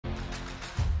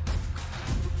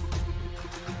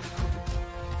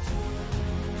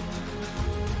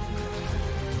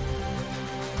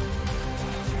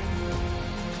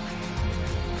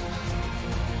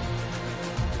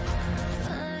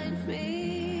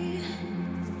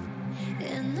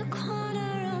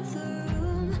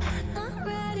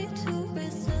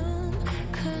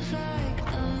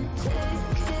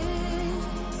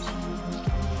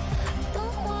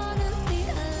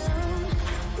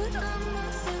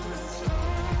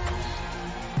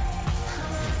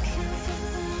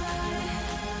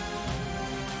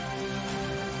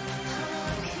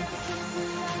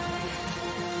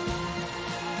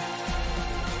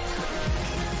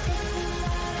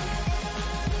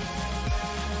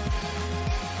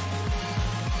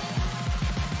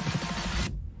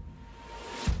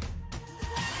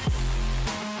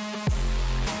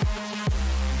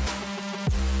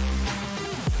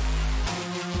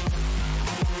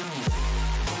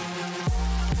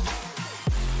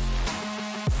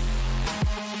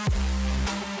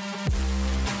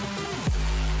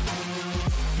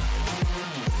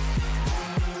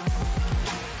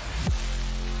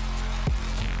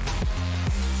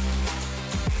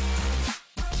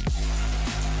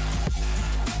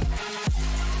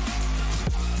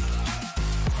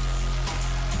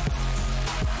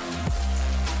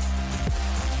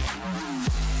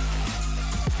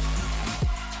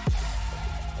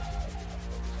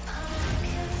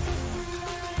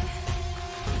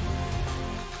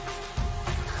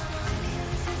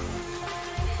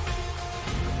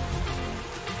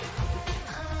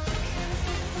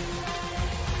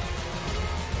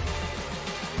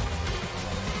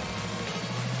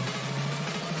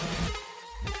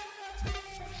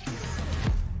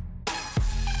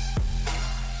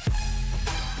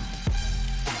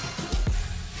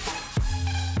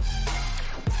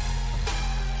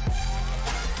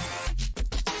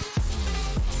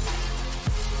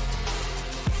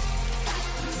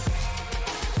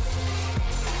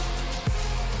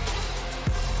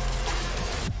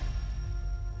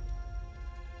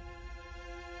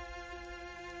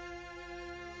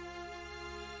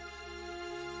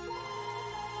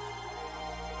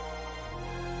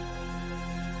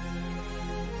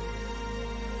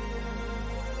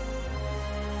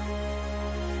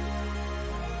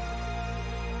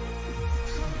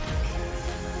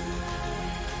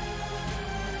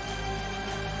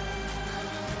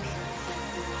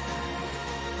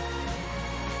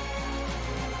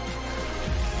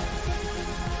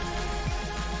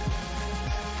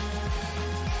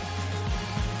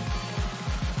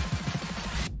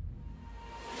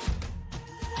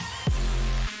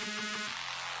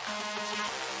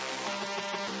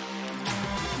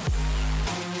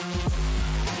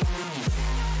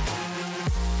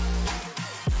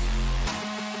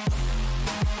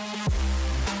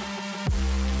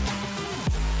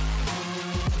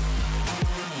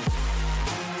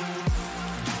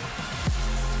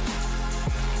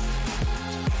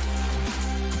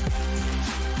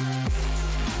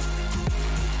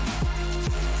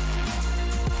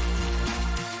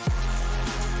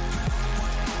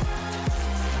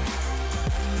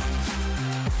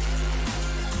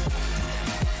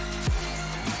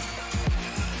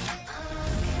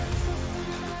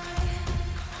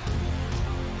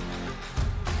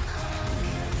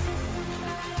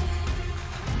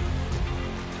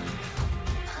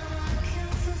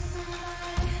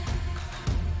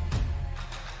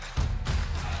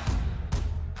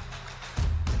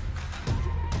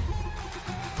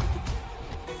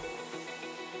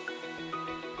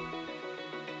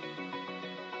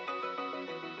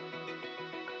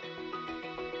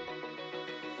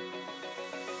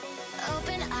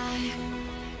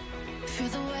Feel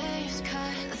the waves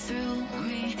cut through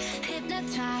me,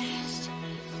 hypnotized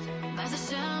by the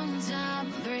sounds I'm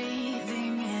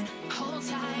breathing in. Hold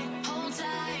tight,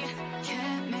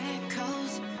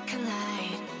 chemicals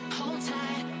collide. Hold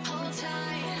tight, hold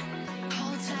tight,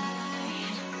 hold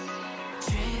tight.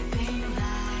 Dripping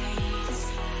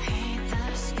lights paint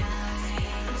the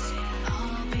skies,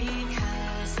 all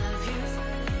because of you.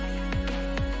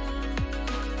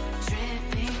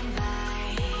 Dripping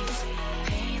lights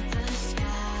paint the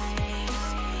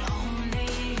skies,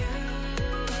 only you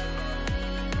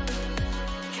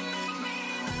can make me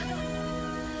move.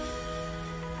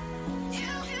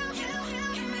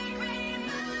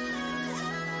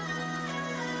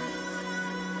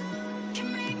 You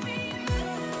can make me move. Can make me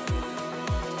move.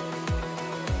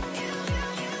 You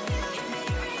can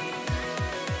make me move.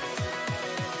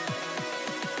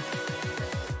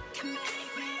 Can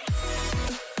make me.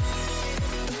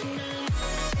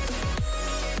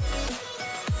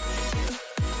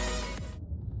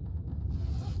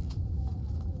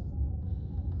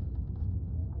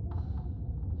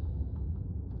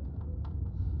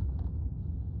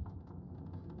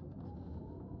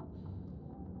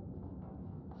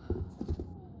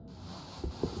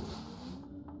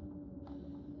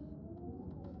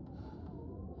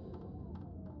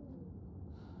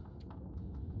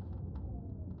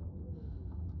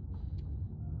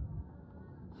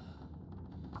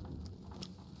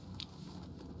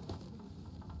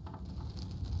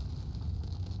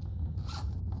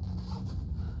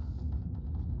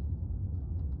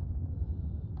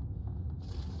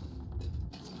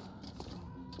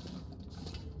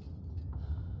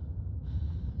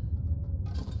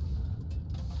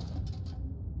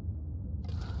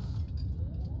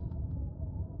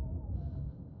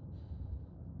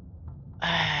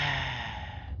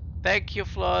 Thank you,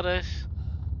 Flawless.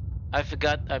 I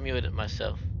forgot I muted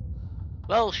myself.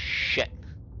 Well, shit.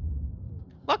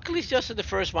 Luckily, it's just in the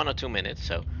first 1 or 2 minutes,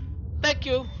 so thank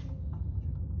you.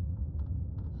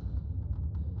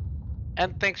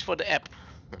 And thanks for the app.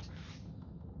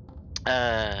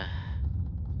 I'm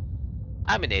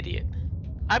an idiot.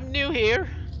 I'm new here.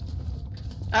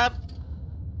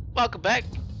 Welcome back.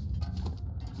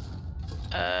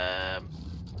 I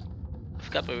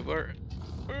forgot where we were.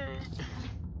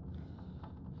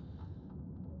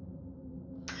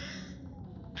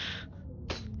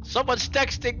 Someone's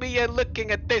texting me and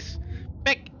looking at this.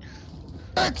 Beck.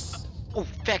 Oh,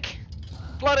 feck.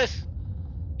 Flawless.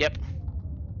 Yep.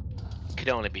 Could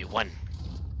only be one.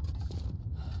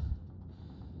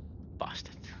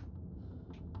 Bastard.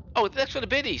 Oh, that's for the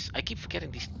biddies. I keep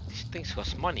forgetting these things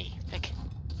cost money. Heck.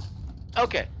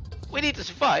 Okay. We need to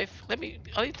survive. I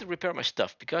need to repair my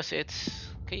stuff because it's...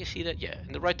 Can you see that? Yeah,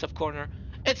 in the right top corner.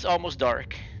 It's almost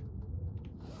dark.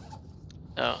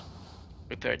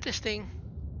 Repair this thing.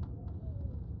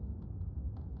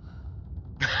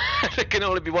 There can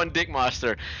only be one Dick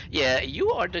Master. Yeah,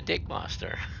 you are the Dick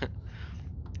Master.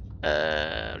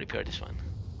 Repair this one.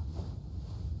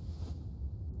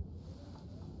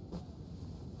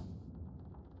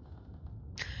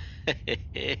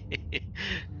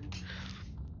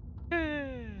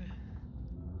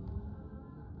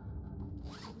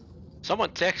 Someone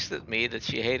texted me that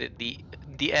she hated the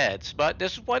ads, but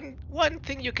there's one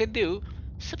thing you can do.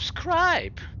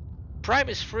 Subscribe. Prime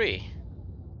is free.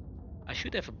 I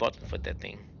should have a button for that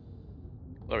thing.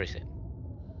 Where is it?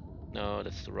 No,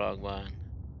 that's the wrong one.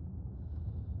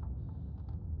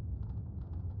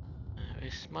 Where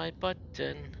is my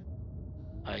button?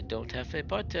 I don't have a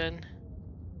button.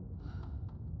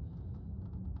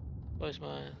 Where's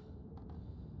my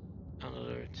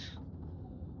alerts?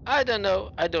 I don't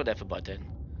know. I don't have a button.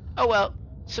 Oh well.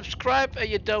 Subscribe and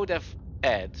you don't have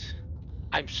ads.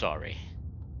 I'm sorry.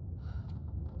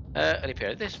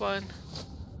 Repair this one.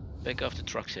 Back off the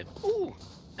truck sim. Ooh,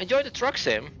 enjoy the truck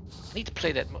sim. I need to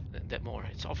play that more.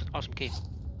 It's awesome game.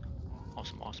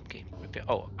 Awesome game. Repair.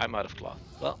 Oh, I'm out of cloth.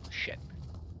 Well, shit.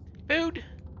 Food.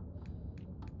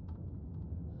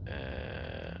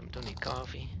 Don't need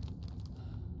coffee.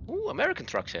 Ooh, American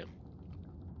truck sim.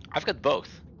 I've got both.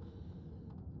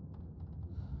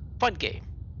 Fun game.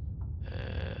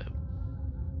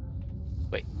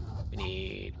 Wait, we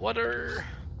need water.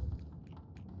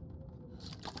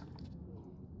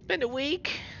 Been a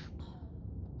week.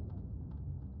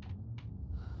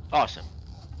 Awesome.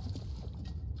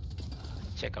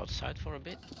 Check outside for a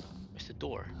bit. Where's the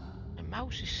door? My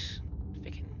mouse is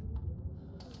freaking.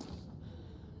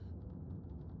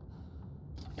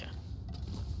 Yeah.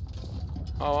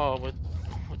 Oh, we're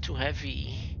too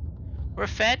heavy. We're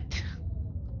fat.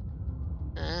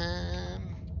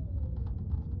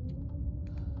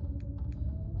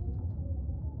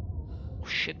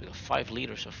 5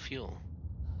 liters of fuel.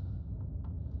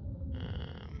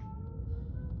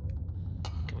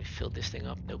 Can we fill this thing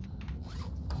up? Nope.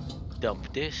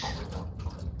 Dump this.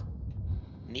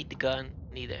 Need the gun,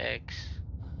 need the X.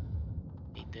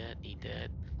 Need that, need that.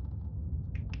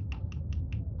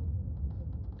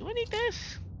 Do I need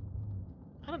this?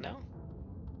 I don't know.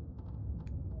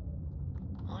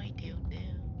 I don't know.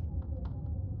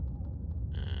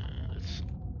 That's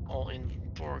all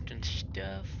important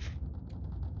stuff.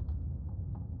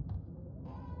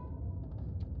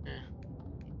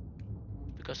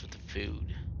 Because of the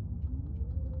food.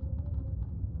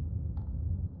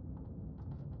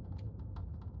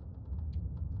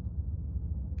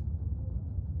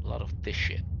 A lot of this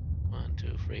shit. 1,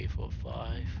 2, 3, 4,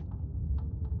 5.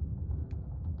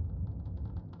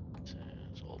 So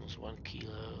it's almost 1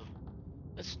 kilo.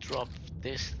 Let's drop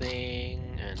this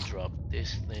thing and drop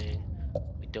this thing.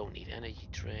 We don't need energy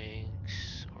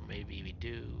drinks, or maybe we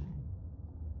do.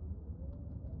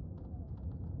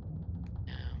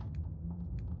 No.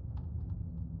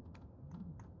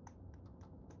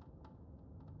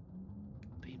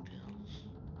 Pay bills.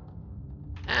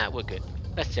 Ah, we're good.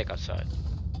 Let's check outside.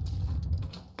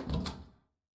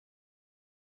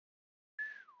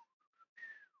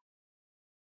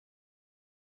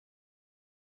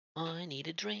 I need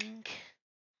a drink.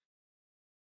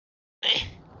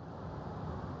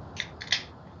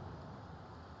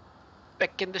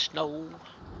 Back in the snow.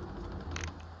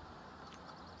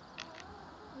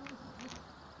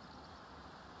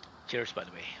 Cheers, by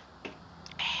the way.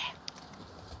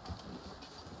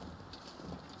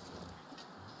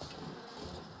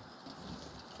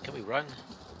 Can we run?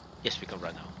 Yes, we can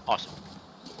run now. Awesome.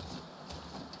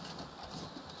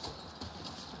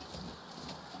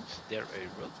 Is there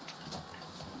a rope?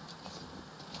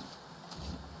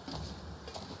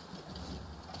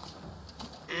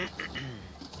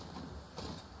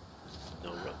 No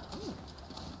rope. Ooh.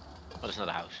 Oh, there's not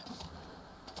a house.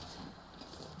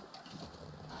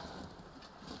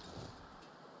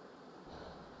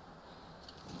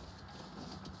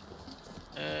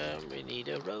 We need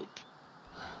a rope.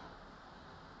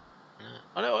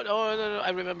 Oh no, no, I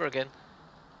remember again.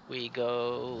 We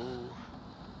go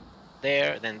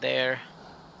there, then there,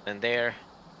 then there,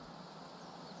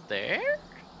 there,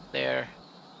 there,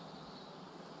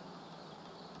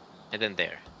 and then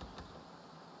there.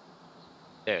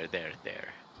 There.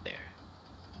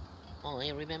 Oh, I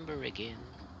remember again.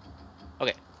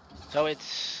 Okay, so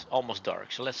it's almost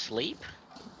dark, so let's sleep.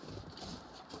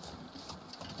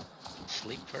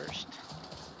 Sleep first.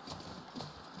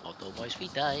 Otherwise we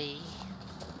die.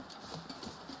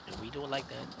 And we don't like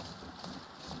that.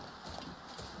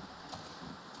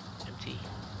 Empty.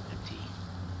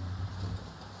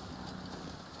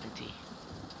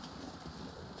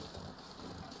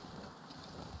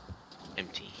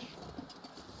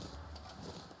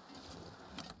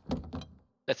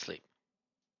 Let's sleep.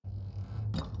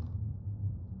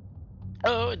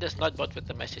 Oh, it does not bot with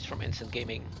the message from Instant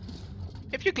Gaming.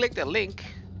 If you click the link,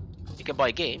 you can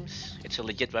buy games. It's a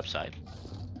legit website.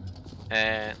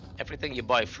 And everything you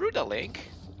buy through the link,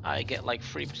 I get like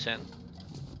 3%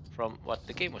 from what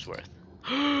the game was worth.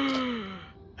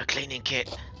 A cleaning kit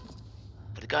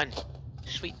for the gun.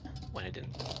 Sweet. When I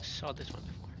didn't saw this one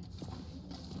before.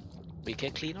 We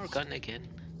can clean our gun again.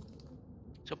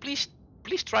 So please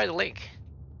try the link.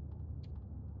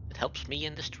 It helps me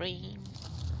in the stream.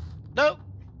 No!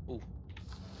 Ooh.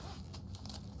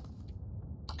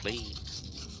 Clean.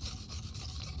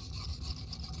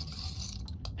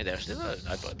 And there's still an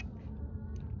iPod.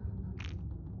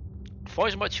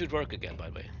 Voice mod should work again, by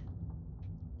the way.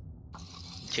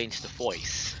 Change the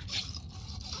voice.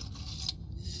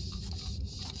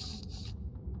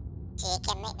 You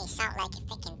can make me sound like a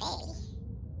freaking baby.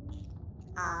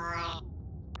 Or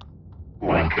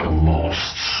like a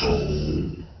lost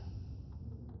soul.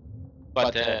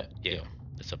 But yeah,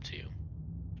 it's up to you.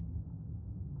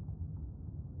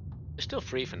 It's still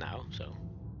free for now, so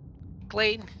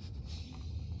clean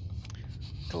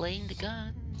the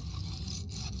gun.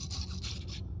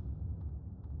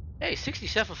 Hey,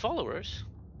 67 followers.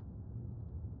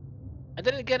 I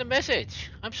didn't get a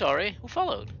message. I'm sorry. Who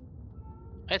followed?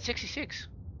 I had 66.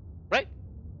 Right?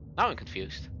 Now I'm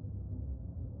confused.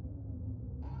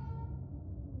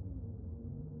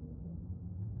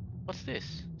 What's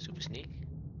this? Super sneak.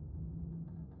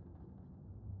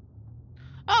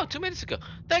 Oh, 2 minutes ago.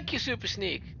 Thank you, Super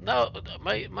Sneak. No,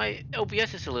 my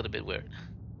OBS is a little bit weird.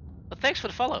 But thanks for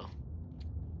the follow.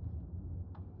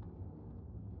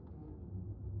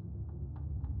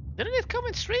 Didn't it come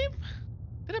in stream?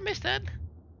 Did I miss that?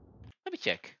 Let me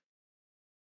check.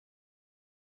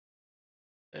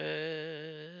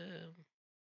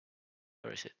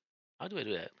 Where is it? How do I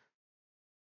do that?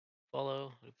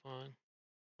 Follow, report.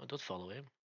 Oh, don't follow him.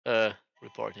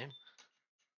 Report him.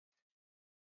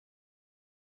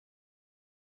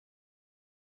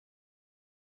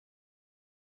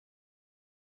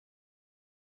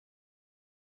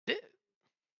 Did,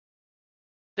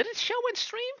 did it show in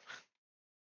stream?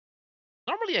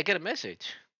 Normally I get a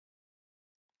message.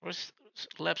 Or is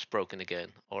labs broken again?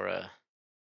 Or a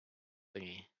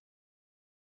thingy?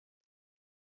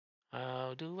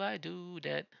 How do I do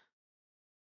that?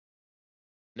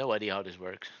 No idea how this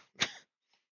works.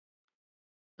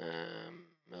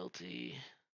 Multi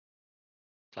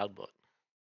Cloudbot.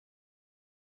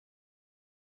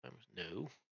 No.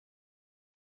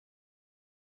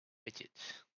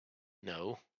 Widgets.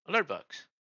 No. Alert box.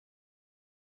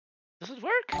 Does it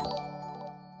work?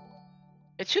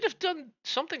 It should have done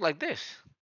something like this.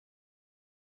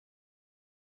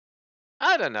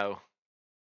 I don't know.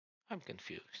 I'm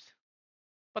confused.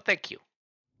 But thank you.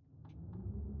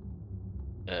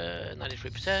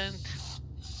 93%.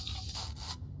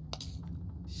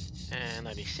 And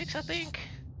 96, I think.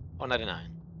 Or 99.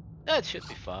 That should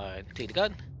be fine. Take the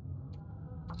gun.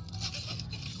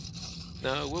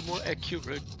 Now we're more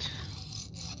accurate.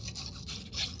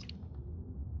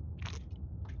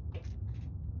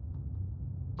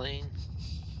 Clean.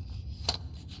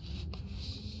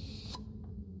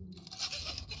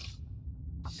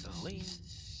 Clean.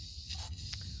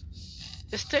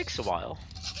 This takes a while,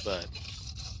 but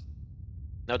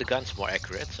now the gun's more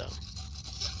accurate, so.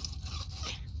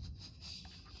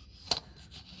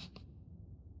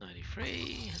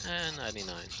 93 and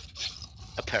 99.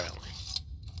 Apparently.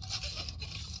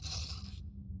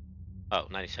 Oh,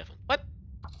 97. What?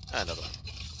 Another one.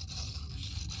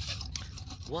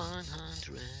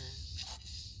 100.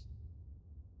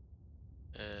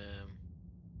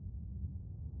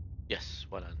 Yes,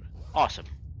 100. Awesome.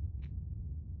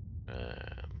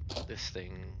 This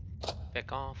thing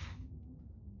back off.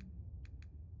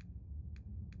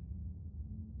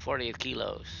 48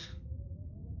 kilos.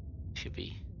 Should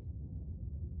be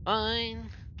fine.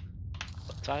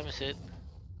 What time is it?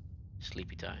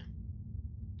 Sleepy time.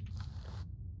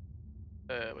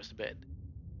 Where's the bed?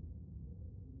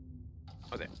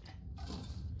 Oh, there.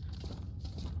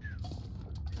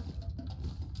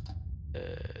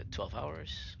 12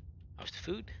 hours. How's the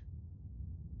food?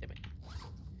 Damn it.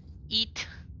 Eat.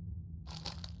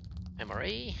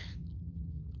 MRE.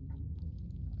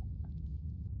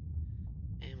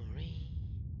 MRE.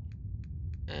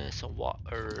 Some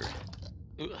water.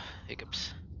 Ooh,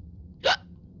 hiccups. Ah!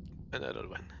 Another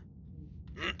one.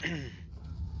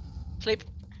 Sleep.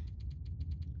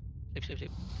 Sleep, sleep,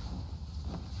 sleep.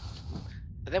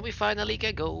 And then we finally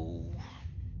can go.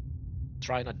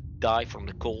 Try not die from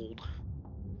the cold.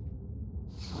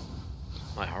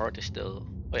 My heart is still...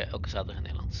 Oh ja, elke zaterdag in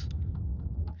Nederlands.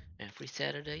 Every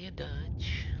Saturday in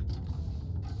Dutch.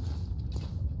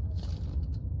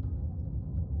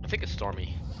 I think it's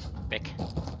stormy. Back.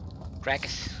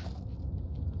 Crackers.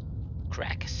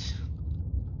 Crackers.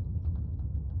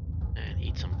 And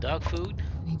eat some dog food.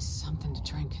 Need something to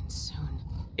drink soon.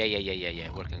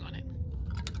 Yeah. Working on it.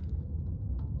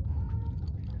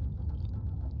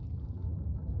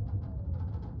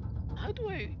 How do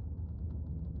I...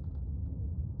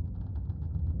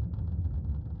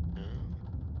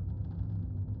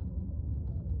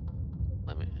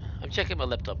 I'm checking my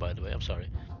laptop, by the way. I'm sorry.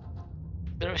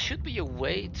 There should be a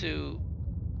way to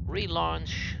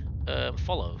relaunch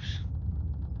follows.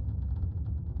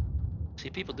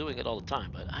 See people doing it all the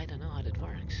time, but I don't know how that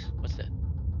works. What's that?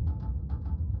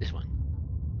 This one.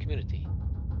 Community.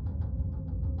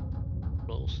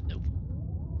 Roles. Nope.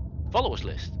 Followers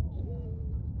list.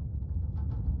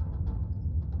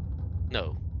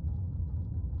 No.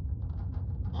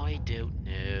 I don't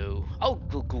know. I'll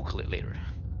go Google it later.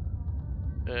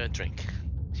 Drink.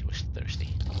 She was thirsty.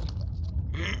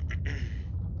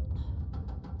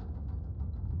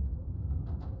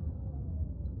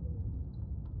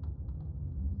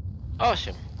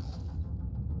 Awesome.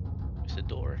 Where's the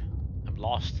door? I'm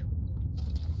lost.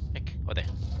 Heck, oh there.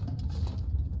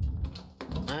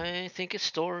 I think it's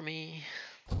stormy.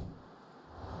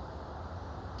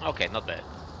 Okay, not bad.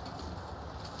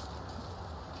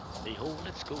 Hey ho,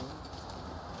 let's go.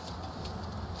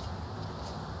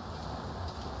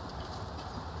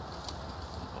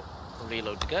 Oh,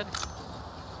 reload the gun.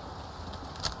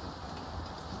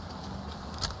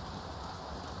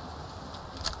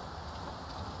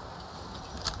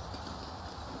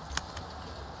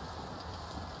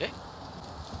 Okay.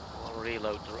 I'll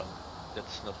reload the road.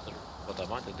 That's not what I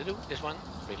wanted to do. This one.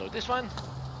 Reload this one.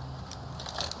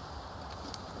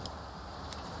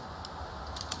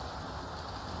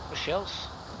 For shells?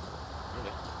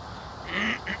 Okay.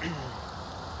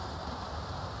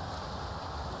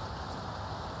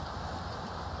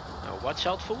 Now watch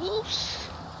out for wolves.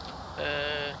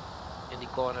 In the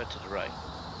corner to the right.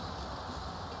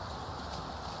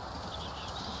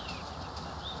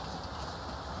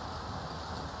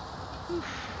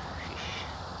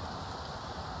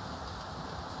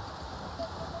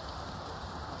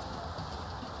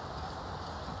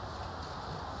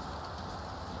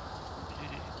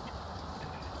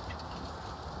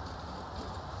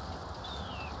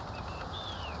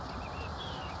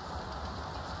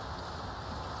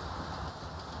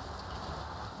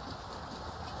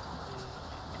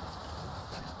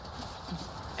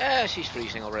 She's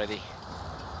freezing already.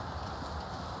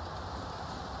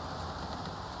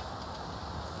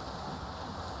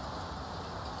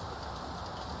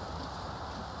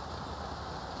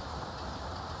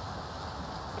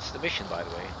 What's the mission, by the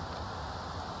way?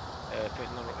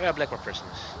 Yeah, Blackrock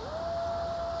prisoners.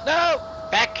 No!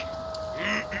 Back!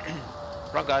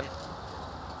 Wrong gun.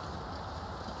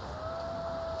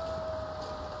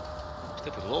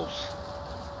 Stupid wolves.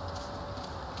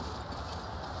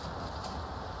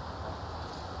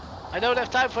 I don't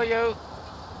have time for you.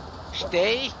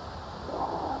 Stay.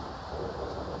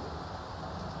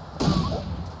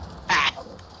 Ah!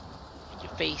 In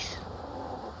your face.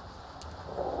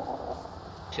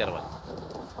 It's the other one.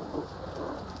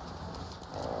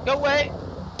 Go away.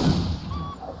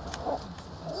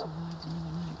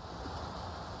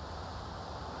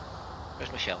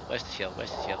 Where's my shell? Where's the shell?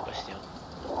 Where's the shell? Where's the shell?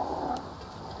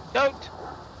 Don't!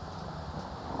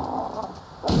 Oh!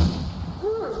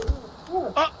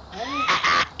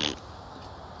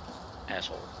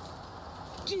 Asshole.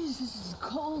 Jesus, this is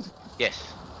cold.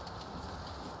 Yes.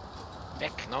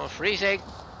 Back, no, I'm freezing.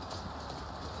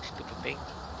 Stupid thing.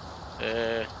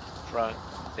 Front.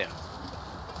 There.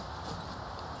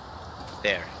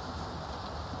 There.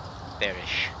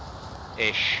 There-ish.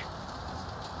 Ish.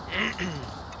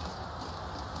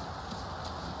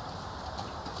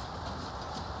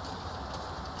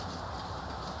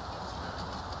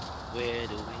 Where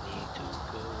do we need to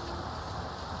go?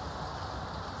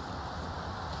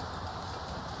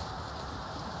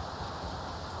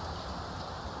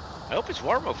 I hope it's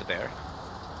warm over there.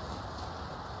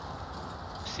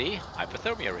 See?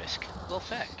 Hypothermia risk. Well,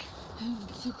 feck.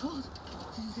 It's so cold.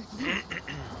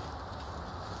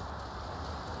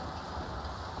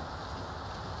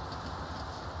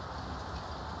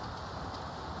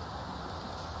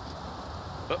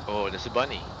 Uh-oh, there's a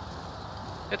bunny.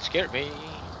 That scared me.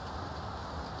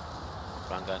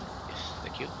 Wrong gun. Yes,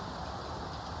 thank you.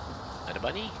 And a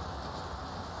bunny.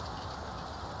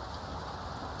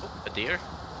 Oh, a deer.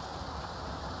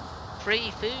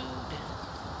 Free food.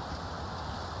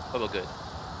 Oh, well, good.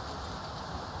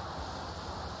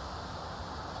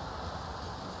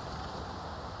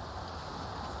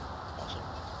 Awesome.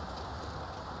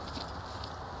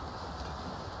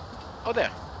 Oh,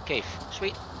 there. Cave.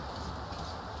 Sweet.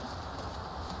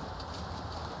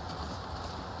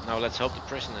 Now let's hope the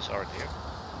prisoners aren't here.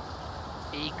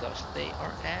 Because they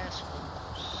are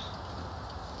assholes.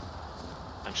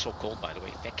 I'm so cold, by the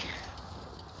way, feck.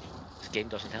 This game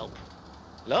doesn't help.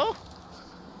 Hello?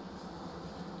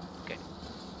 Okay.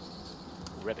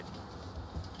 Rabbit.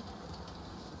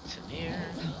 It's in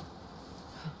here.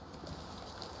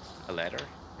 A ladder.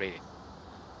 Rating.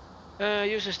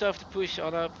 Use the stuff to push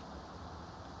on up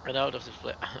and out of the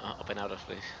place. Up and out of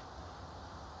place.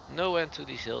 No end to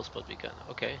these hills, but we can.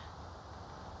 Okay.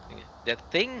 That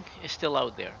thing is still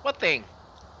out there. What thing?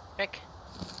 Heck.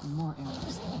 More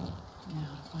arrows.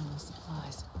 Now to find the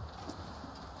supplies.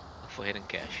 Look for hidden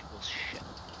cache. Well, shit.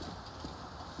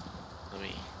 Let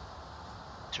me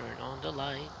turn on the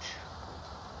light.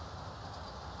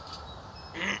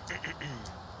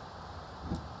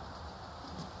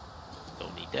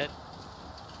 Don't need that.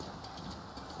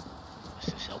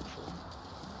 This is helpful.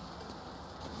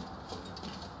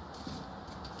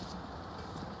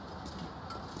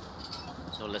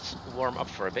 So let's warm up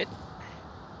for a bit.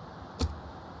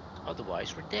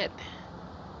 Otherwise we're dead.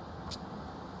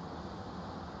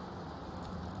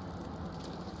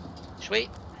 Sweet.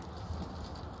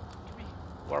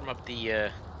 Warm up the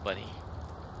bunny.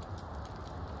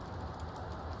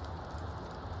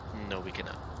 No, we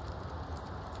cannot.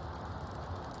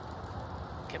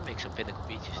 Can make some pinnacle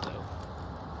beaches though.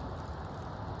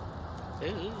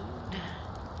 Food.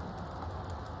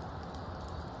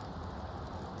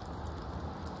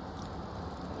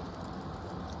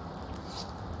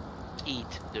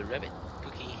 Eat the rabbit.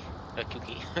 Cookie.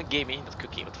 Cookie. Gamey, not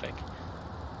cookie, what the fuck.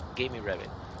 Gamey rabbit.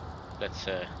 Let's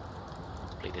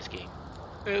play this game.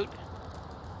 Food.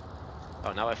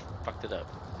 Oh, now I've fucked it up.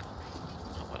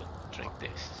 Drink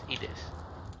this. Eat this.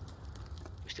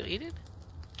 We still eat it?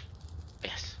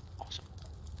 Yes. Awesome.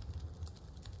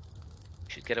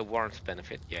 Should get a warmth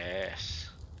benefit. Yes.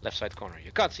 Left side corner.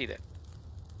 You can't see that.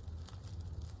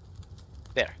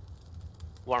 There.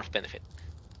 Warmth benefit.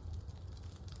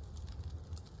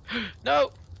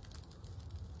 No!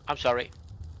 I'm sorry.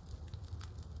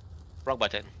 Wrong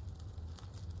button.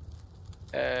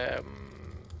 Yeah,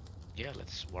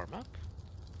 let's warm up.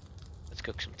 Let's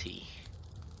cook some tea.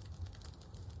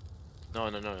 No,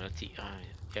 not tea.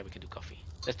 Yeah, we can do coffee.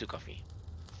 Let's do coffee.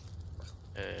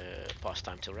 Pause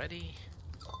time till ready.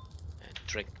 And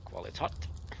drink while it's hot.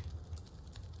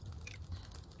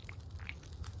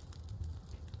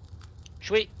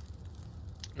 Sweet.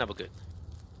 Now we're good.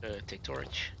 Take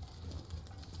torch.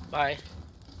 Bye.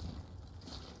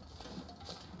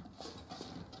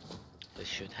 This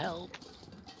should help.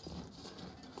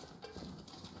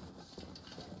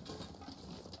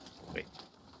 Wait.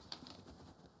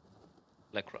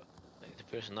 Like the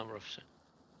first number of.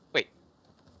 Wait.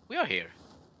 We are here.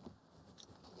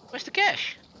 Where's the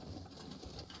cache?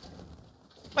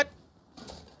 What?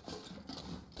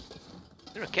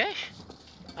 Is there a cache?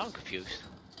 Now I'm confused.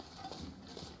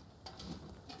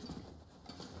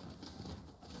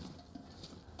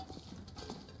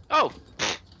 Oh!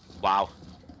 Wow.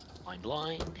 I'm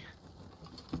blind.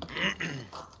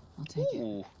 I'll take it.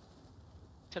 Ooh.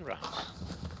 10 rounds.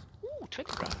 Ooh,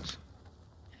 20 rounds.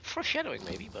 Foreshadowing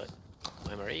maybe, but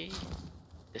memory.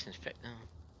 Disinfect. No.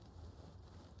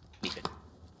 Leave it.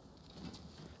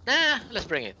 Nah, let's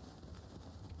bring it.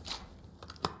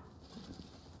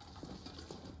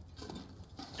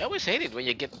 I always hate it when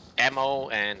you get ammo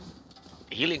and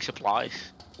healing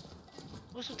supplies.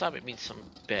 Most of the time it means some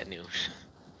bad news.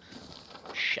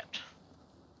 Shit.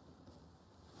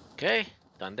 Okay,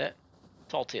 done that.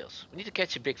 Tall tales. We need to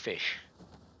catch a big fish.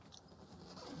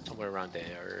 Somewhere around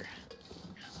there.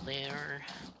 There.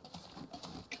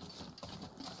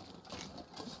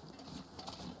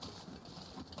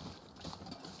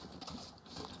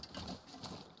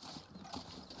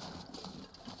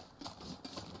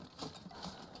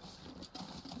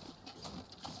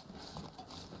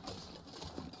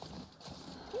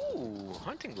 Ooh,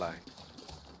 hunting line.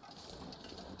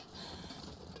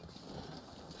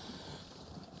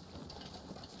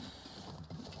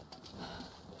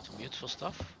 Some useful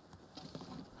stuff.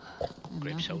 I'm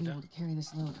Grape not gonna be soda. able to carry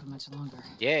this load for much longer.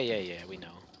 Yeah, we know.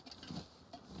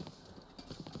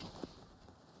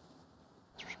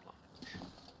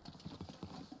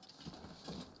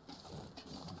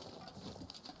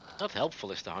 Not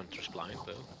helpful is the hunter's blind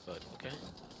though, but okay.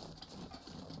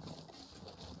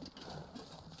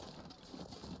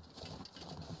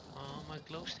 Oh, my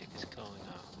glow stick is going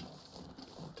out.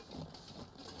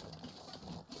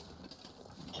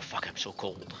 Oh fuck, I'm so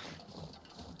cold.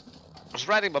 I was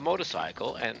riding my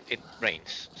motorcycle and it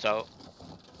rains, so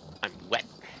I'm wet.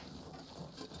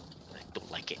 I don't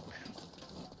like it.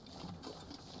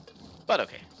 But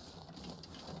okay.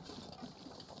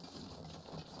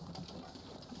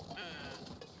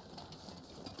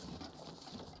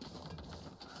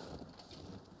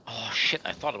 Oh shit,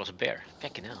 I thought it was a bear.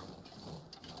 Fucking hell.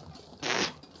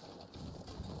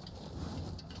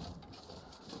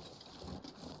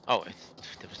 Oh,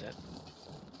 there was that.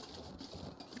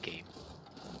 Game.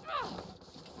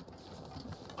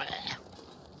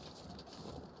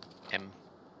 M.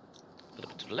 A little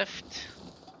bit to the left.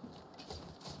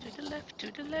 To the left,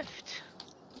 to the left.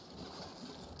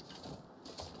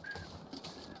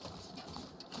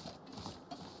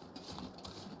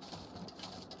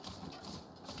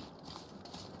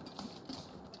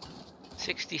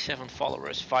 "67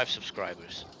 followers, 5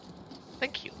 subscribers.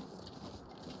 Thank you."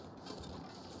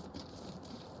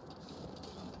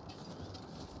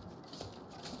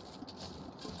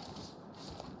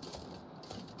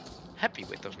 Happy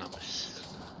with those numbers.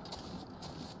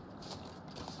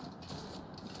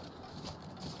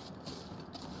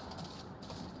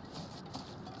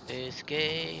 This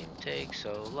game takes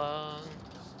so long.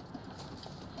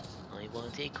 I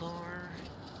want a car,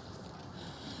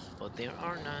 but there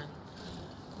are none.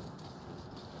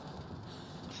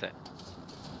 What's that?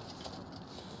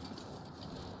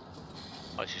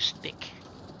 Oh, it's a stick.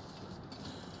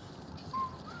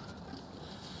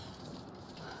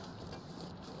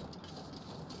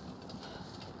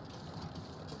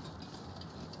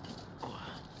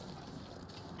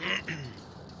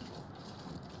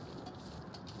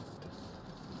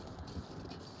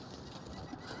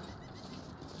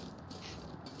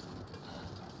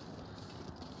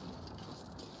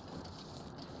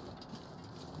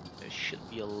 Should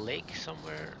be a lake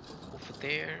somewhere over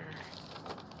there.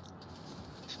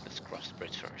 So let's cross the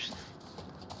bridge first.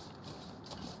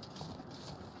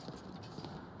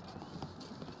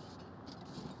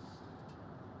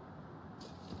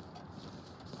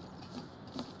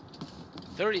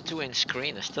 32-inch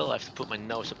screen. I still have to put my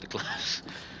nose up the glass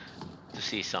to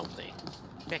see something.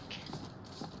 Pick.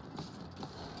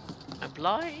 I'm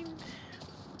blind.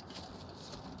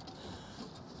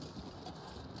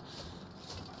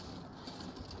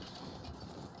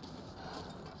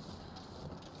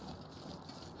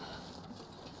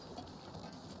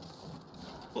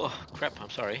 Oh crap!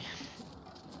 I'm sorry.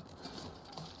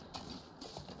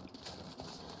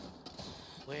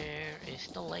 Where is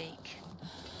the lake?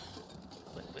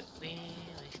 Where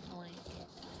is the lake?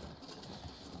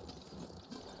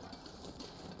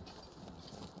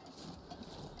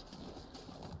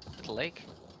 Is it a lake?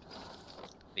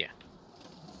 Yeah.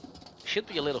 Should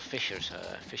be a little fisherman's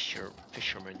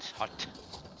hut.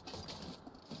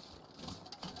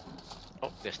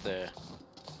 Oh, there's the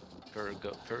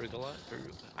pergola?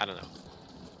 I don't know.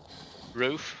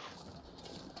 Roof.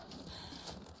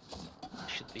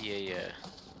 Should be a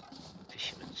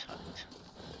fisherman's hut.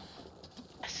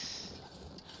 Yes.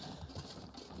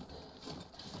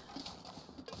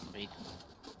 We need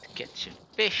to catch a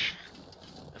fish.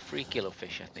 A 3 kilo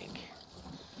fish, I think.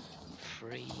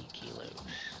 3 kilos.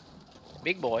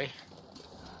 Big boy.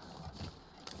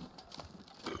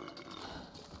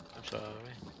 I'm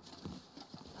sorry.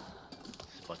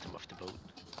 It's the bottom of the boat.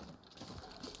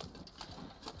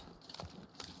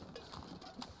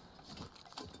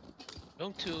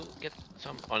 Going to get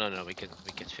some. Oh no, we can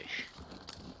fish.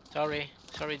 Sorry,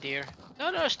 dear.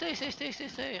 No, stay.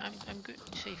 I'm good,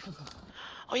 safe.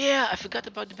 Oh yeah, I forgot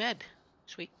about the bed.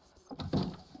 Sweet.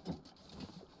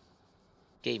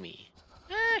 Gamey.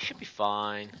 Should be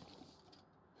fine.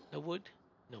 No wood?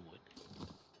 No wood.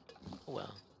 Oh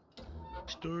well.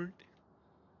 Start.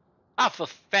 Ah, for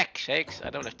feck's sakes,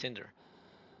 I don't have Tinder.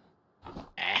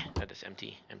 That is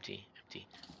empty.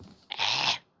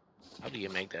 How do you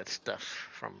make that stuff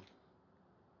from...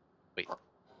 Wait.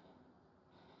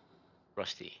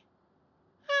 Rusty.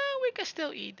 We can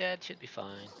still eat that, should be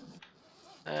fine.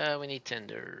 We need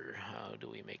Tinder. How do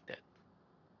we make that?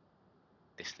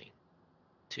 This thing.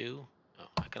 2? Oh,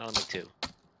 I can only make 2.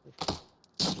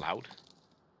 That's loud.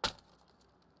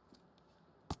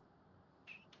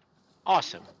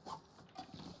 Awesome.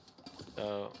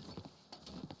 So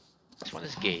this one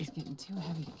is gay. It's getting too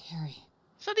heavy to carry.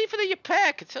 It's not even in your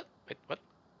pack. It's a... Wait, what?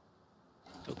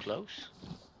 So close.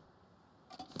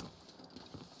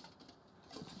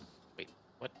 Wait,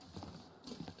 what?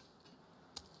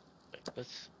 Wait,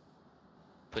 let's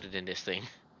put it in this thing.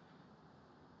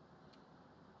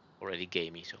 Already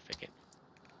gamey, so fuck it.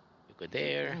 You go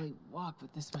there. Can't really walk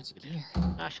with this much gear.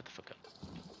 Ah, shut the fuck up.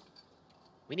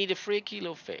 We need a 3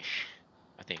 kilo fish.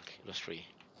 I think it was 3.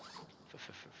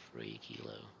 3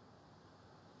 kilo.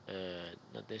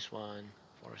 Not this one.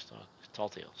 Forest dog. Tall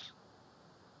tails.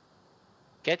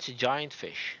 Catch a giant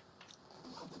fish.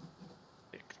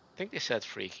 I think they said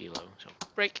 3 kilo. So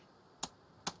break.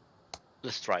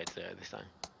 Let's try it this time.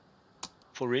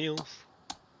 For reals.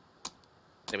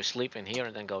 Then we sleep in here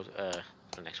and then go to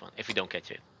the next one. If we don't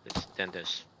catch it, then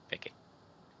just pick it.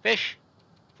 Fish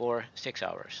for 6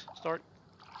 hours. Start.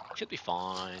 Should be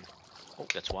fine. Oh,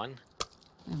 that's one.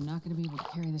 I'm not going to be able to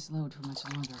carry this load for much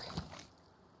longer.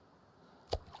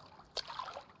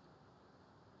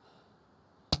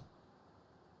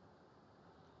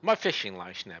 My fishing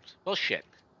line snapped. Well, shit.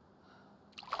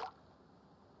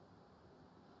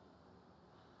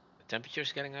 The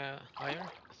temperature's getting higher.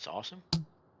 That's awesome.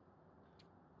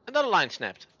 Another line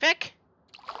snapped. Feck!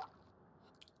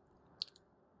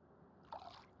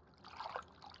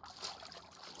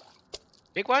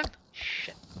 Big one?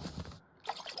 Shit.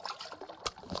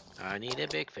 I need a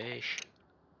big fish.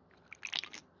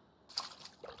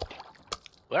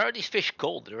 Where are these fish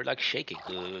cold? They're like shaking.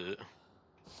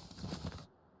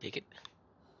 Take it.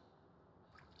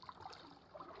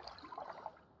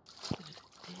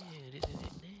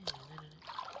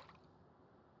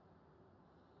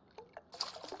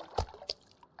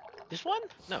 This one?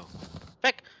 No.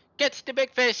 Feck! Gets the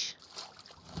big fish!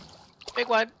 Big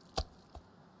one!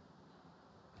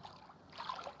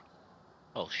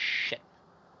 Oh shit.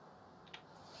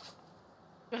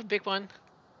 We have a big one.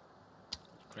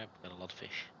 Crap, got a lot of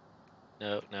fish.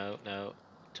 No.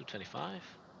 225.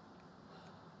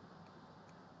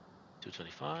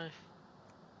 225.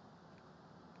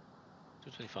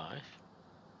 225.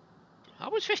 How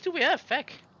much fish do we have?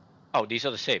 Feck. Oh, these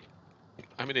are the same.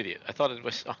 I'm an idiot. I thought it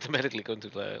was automatically going to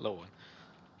the low one.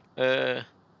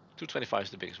 225 is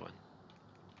the biggest one.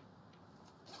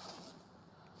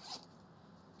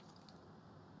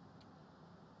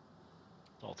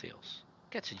 Tall tails.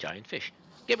 Catch a giant fish.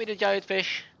 Give me the giant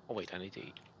fish. Oh wait, I need to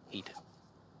eat.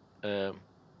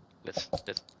 Let's not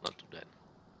do that.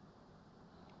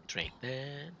 Train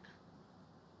then.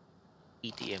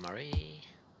 Eat the MRE.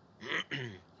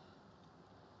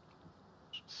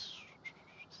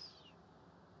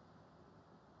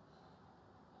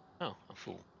 Oh, I'm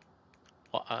full.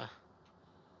 Water.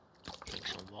 Drink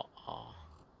some water.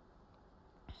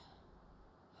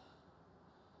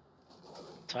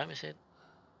 What time is it?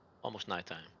 Almost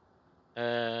nighttime.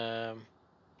 Yeah,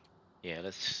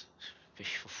 let's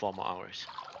fish for 4 more hours.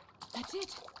 That's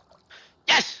it.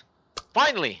 Yes!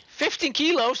 Finally! 15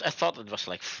 kilos! I thought it was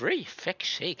like free. Feck's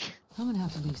sake. I'm gonna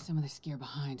have to leave some of this gear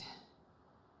behind.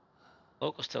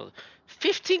 Locals tell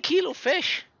 15 kilo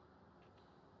fish!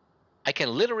 I can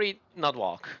literally not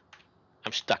walk.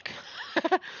 I'm stuck.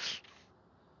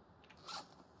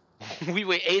 We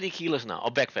weigh 80 kilos now. Oh,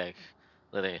 backpack.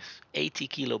 That is. 80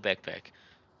 kilo backpack.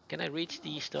 Can I reach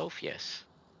the stove? Yes.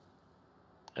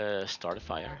 Start a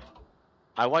fire.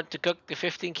 I want to cook the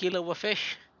 15 kilo of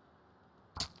fish.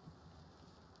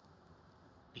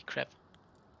 Holy crap.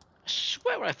 I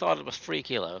swear I thought it was 3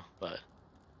 kilo, but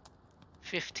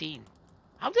 15.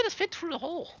 How did it fit through the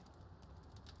hole?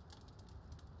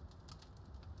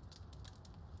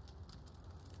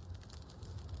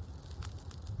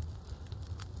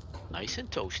 Nice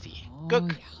and toasty. Oh,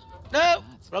 Cook! yeah. No!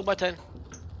 That's Wrong button.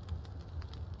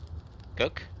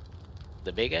 Cook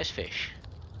the big ass fish.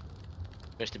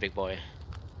 Where's the big boy?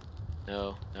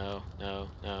 No, no, no,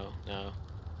 no, no,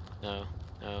 no,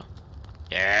 no.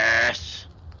 Yes!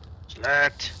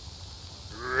 Select!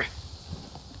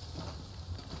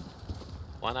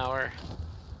 1 hour.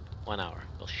 1 hour.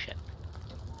 Well, shit.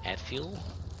 Add fuel.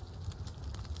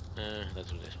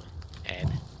 Let's do this one.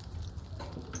 Add.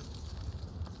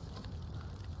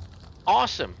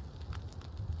 Awesome!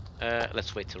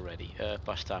 Let's wait till ready.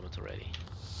 Pass timer till ready.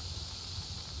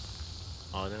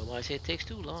 Otherwise it takes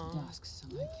too long. dusk, so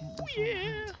I can't Oh be far yeah!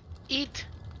 behind. Eat!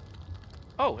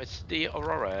 Oh, it's the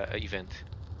Aurora event.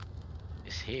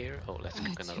 Is here. Oh, let's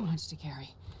cook another Too one. much to carry.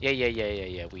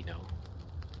 Yeah, we know.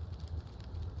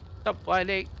 Stop,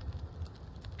 Wiley!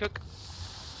 Cook!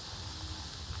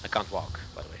 I can't walk,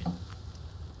 by the way.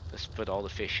 Let's put all the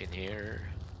fish in here.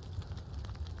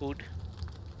 Food.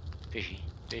 Fishy.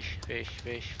 Fish, fish,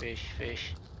 fish, fish,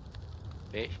 fish.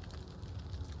 Fish.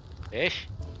 Fish.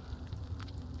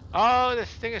 Oh, this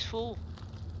thing is full.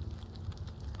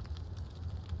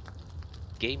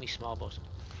 Gamey small boss.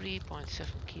 3.7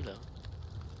 kilo.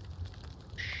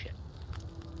 Shit.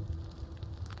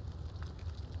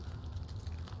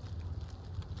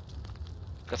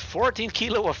 Got 14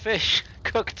 kilo of fish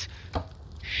cooked.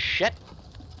 Shit.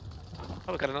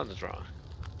 Oh, we got another draw.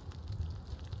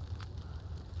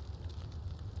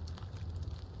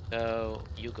 So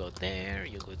you go there,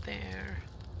 you go there.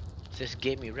 This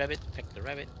gave me rabbit, take the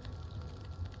rabbit.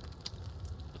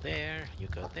 Go there, you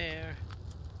go there.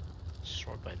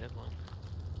 Sort by that one.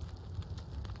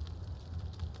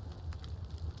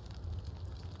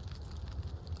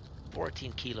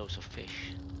 $14 kilos of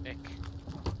fish. Back.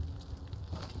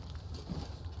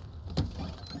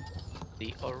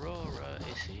 The Aurora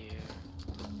is here.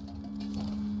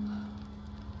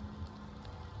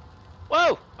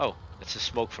 Whoa! Oh, that's the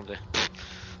smoke from the.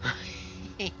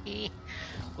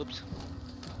 Whoops.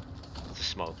 It's the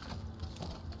smoke.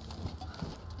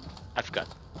 I forgot.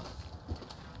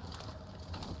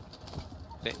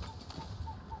 Okay.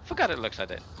 Forgot it looks like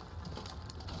that.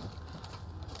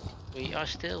 We are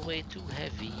still way too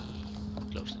heavy.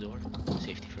 Close the door.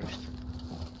 Safety first.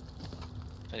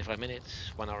 25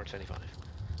 minutes. 1 hour 25.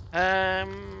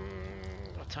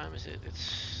 What time is it?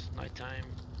 It's nighttime.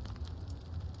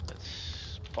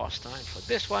 Let's pause time for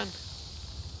this one.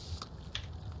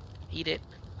 Eat it.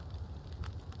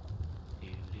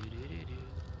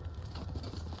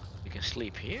 We can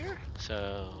sleep here.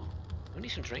 So we need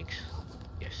some drinks.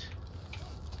 Yes.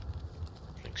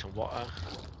 Drink some water.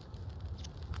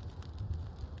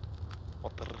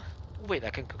 Water. Oh, wait, I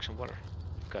can cook some water.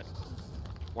 Good.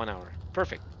 1 hour.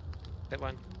 Perfect. That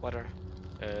one. Water.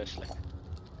 Select.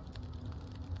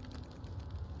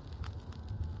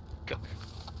 Cook.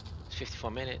 It's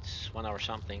 54 minutes. 1 hour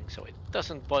something. So it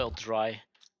doesn't boil dry.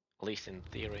 At least in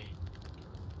theory.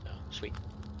 Oh, sweet.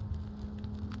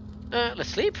 Let's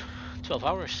sleep. 12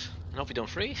 hours. And hope we don't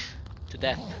freeze to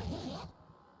death.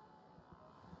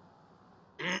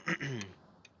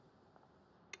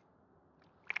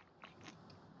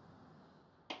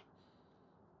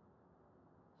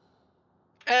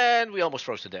 And we almost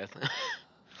froze to death.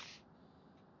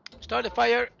 Start the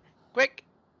fire, quick!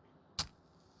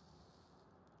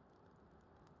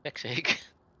 Heck's sake.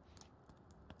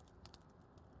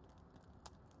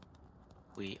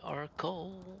 We are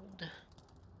cold.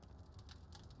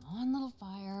 Come on, little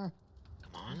fire.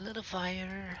 Come on, little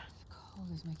fire. The cold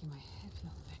is making my head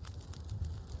feel thick.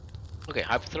 Okay,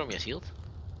 hypothermia is healed.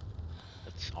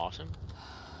 That's awesome.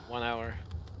 1 hour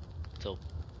till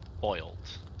boiled.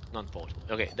 Not boiled.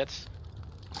 Okay, that's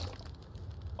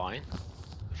fine.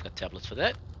 We've got tablets for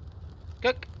that.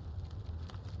 Cook.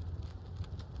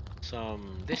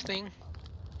 Some this thing.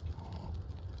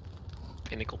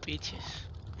 Pinnacle peaches.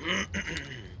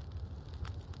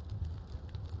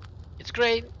 It's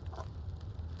great.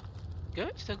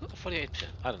 Good? Still good? 48%.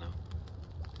 I don't know.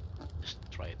 Just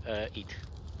try it. Eat.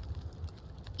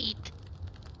 Eat.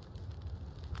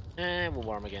 And we'll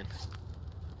warm again.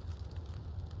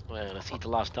 Well, let's eat the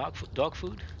last dog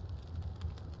food.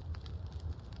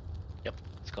 Yep,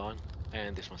 it's gone.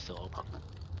 And this one's still open.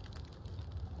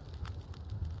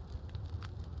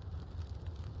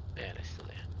 Yeah, it's still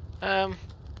there.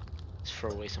 Let's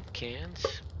throw away some cans.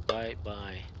 Bye.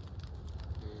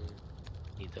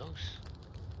 Need those.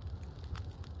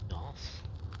 Dolls.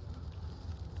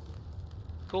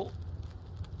 Cool.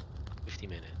 50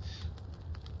 minutes.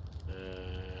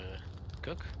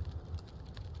 Cook.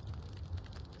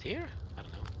 It's here? I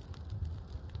don't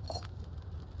know.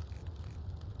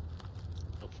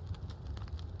 Nope.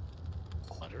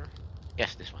 Butter.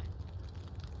 Yes, this one.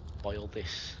 Boil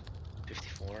this.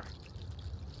 54.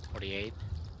 48.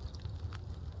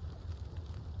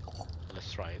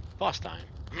 Let's try it. Past time.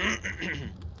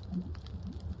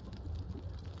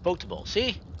 Potable.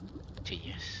 See?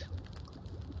 Genius.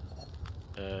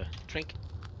 Drink.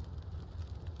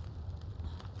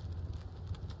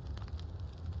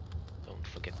 Don't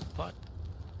forget the pot.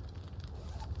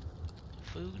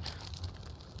 Food.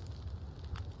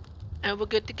 And we're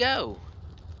good to go.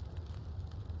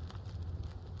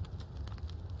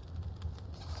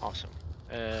 Awesome.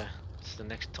 It's the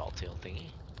next tall tale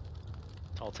thingy.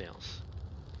 Tall tales.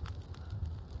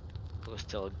 Let's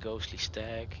tell a ghostly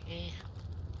stag.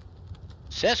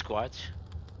 Sasquatch?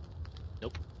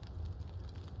 Nope.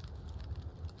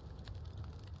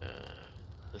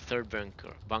 The third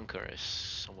bunker is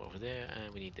somewhere over there,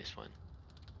 and we need this one.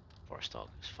 Forest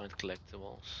stalkers. Find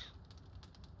collectibles.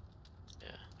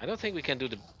 Yeah, I don't think we can do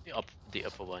the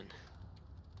upper one.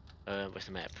 Where's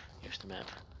the map? Here's the map.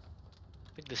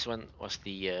 I think this one was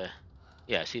the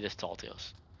yeah. See, there's tall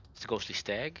tales. It's a ghostly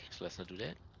stag, so let's not do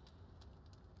that.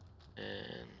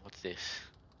 And what's this?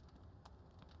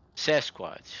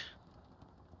 Sasquatch.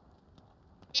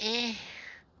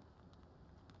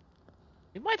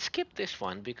 We might skip this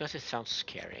one because it sounds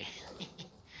scary.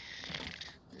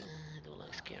 I don't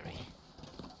like scary.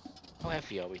 How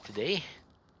heavy are we today?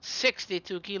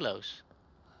 62 kilos.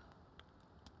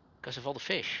 Because of all the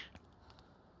fish.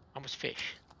 How much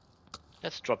fish?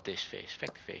 Let's drop this fish.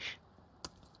 Back the fish.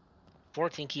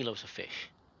 14 kilos of fish.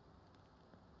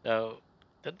 So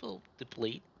that will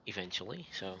deplete eventually.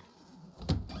 So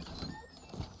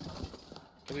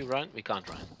can we run? We can't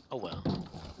run. Oh well.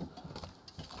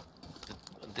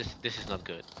 This is not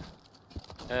good.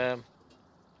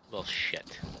 Well,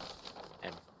 shit.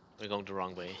 We're going the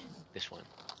wrong way. This one.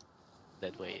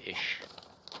 That way-ish.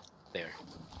 There.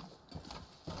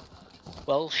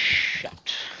 Well,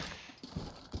 shit.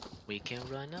 We can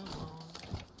run along.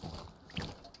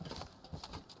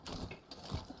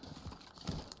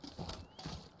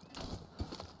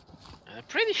 I'm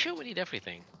pretty sure we need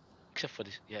everything. Except for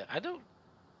this. Yeah, I don't...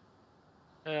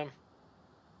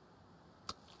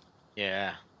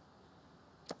 Yeah.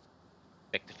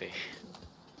 Back the fish.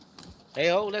 Hey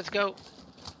ho, let's go.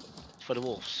 It's for the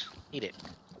wolves. Eat it.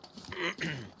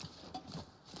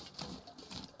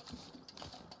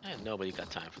 And nobody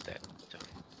got time for that. So.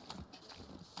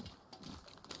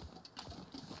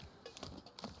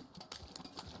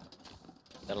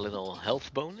 Got a little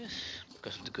health bonus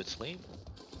because of the good sleep.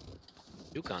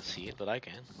 You can't see it, but I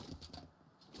can.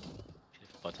 Should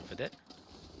have a button for that.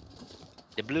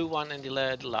 The blue one and the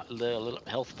little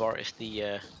health bar is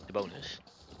the bonus.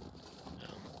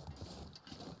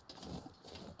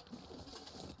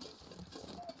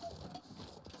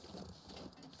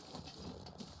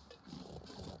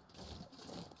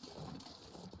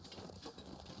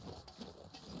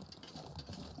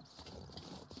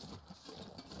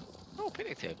 Oh,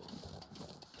 picnic table.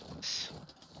 Yes.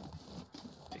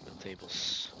 Picnic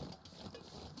tables.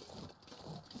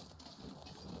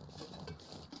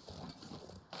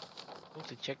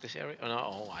 To check this area. Oh no!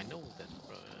 Oh, I know that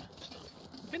stuff.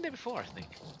 Been there before, I think.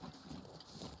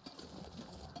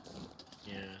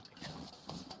 Yeah, I think so.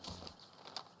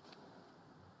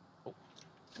 Oh,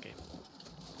 okay.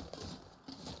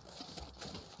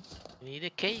 We need a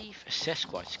cave, a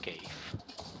Sasquatch cave.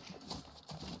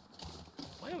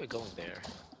 Why are we going there?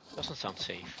 Doesn't sound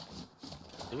safe.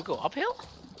 Do we go uphill?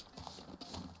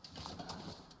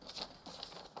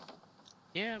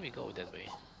 Yeah, we go that way.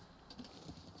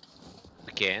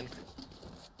 can.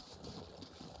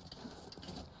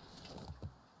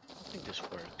 I think this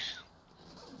works.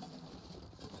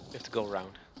 We have to go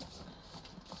around.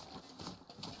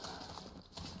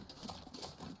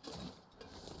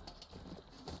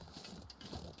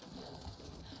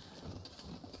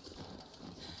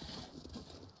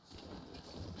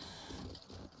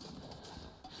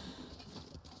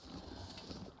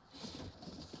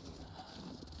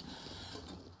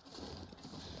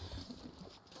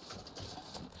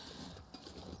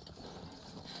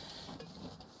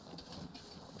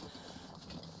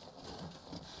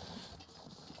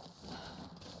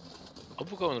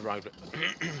 Hope we're going the right way.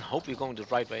 Hope we're going the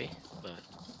right way, but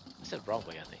is that the wrong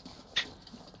way? I think.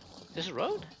 This a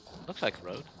road? Looks like a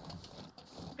road.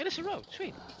 It is a road.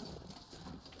 Sweet.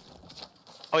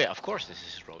 Oh yeah, of course this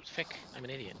is a road. Fick, I'm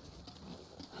an idiot.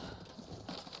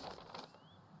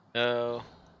 Oh,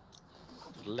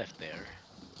 to the left there.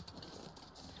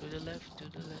 To the left. To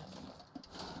the left.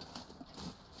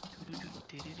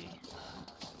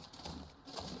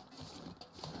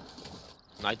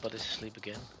 Nightbot is asleep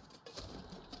again.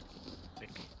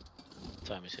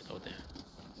 What time is it? Oh, there.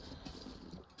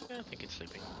 Yeah, I think it's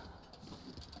sleeping.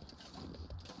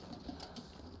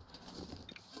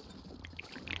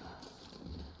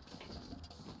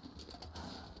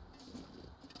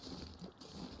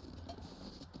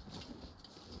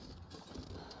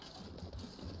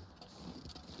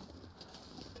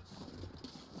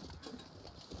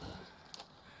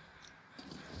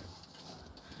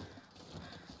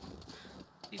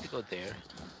 Need to go there.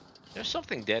 There's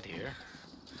something dead here.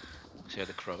 See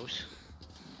the crows?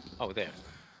 Oh, there.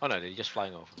 Oh no, they're just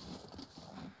flying over.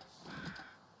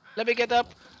 Let me get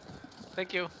up.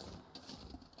 Thank you.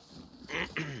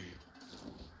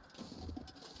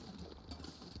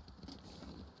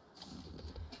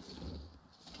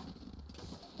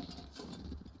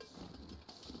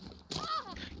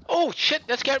 Oh shit,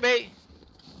 that scared me.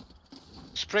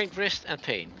 Sprained wrist and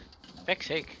pain. Feck's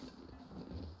sake.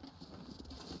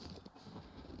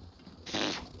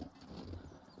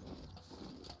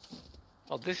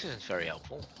 Well, this isn't very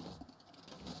helpful.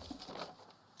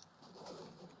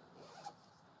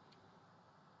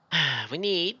 We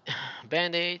need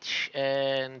bandage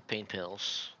and pain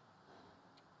pills.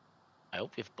 I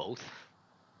hope we have both.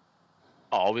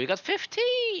 Oh, we got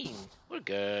 15! We're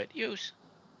good. Use.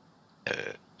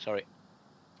 Sorry.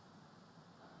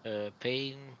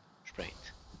 Pain sprained.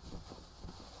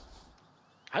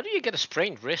 How do you get a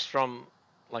sprained wrist from,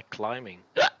 like, climbing?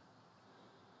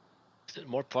 Is it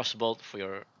more possible for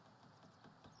your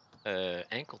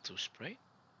ankle to sprain?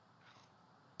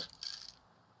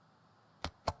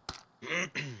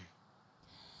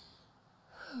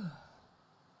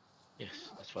 Yes,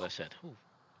 that's what I said. Ooh.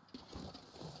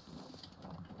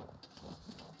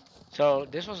 So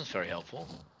this wasn't very helpful.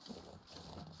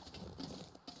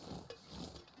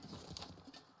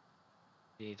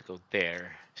 You need to go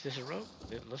there. Is this a road?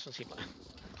 It doesn't seem like.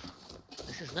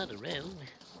 This is not a road.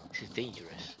 This is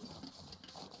dangerous.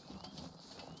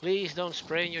 Please don't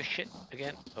sprain your shit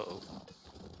again. Uh oh.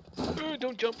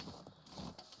 Don't jump.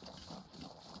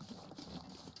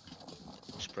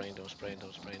 Don't sprain, don't sprain,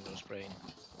 don't sprain, don't sprain.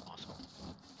 Awesome.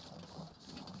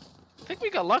 I think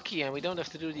we got lucky and we don't have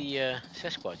to do the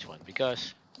Sasquatch one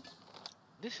because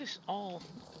this is all.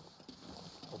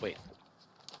 Oh wait.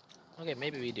 Okay,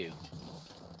 maybe we do.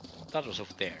 That was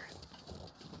over there.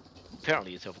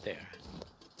 Apparently it's over there.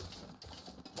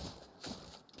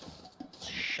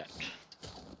 Shit.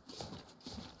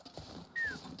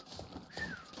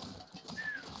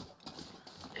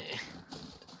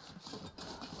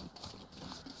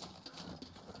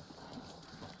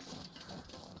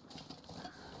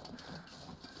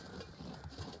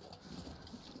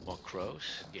 More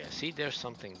crows. Yeah, see there's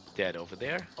something dead over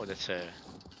there. Oh, it's a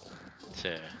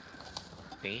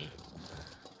thingy.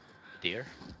 Deer.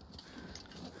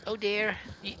 Oh dear.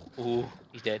 Ooh,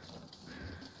 he's dead.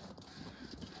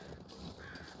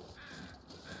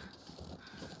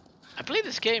 I played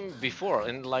this game before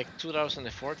in like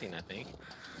 2014, I think.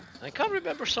 I can't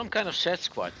remember some kind of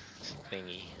Sasquatch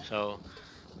thingy. So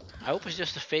I hope it's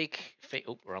just a fake.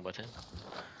 Oh, wrong button.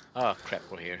 Oh crap,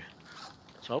 we're here.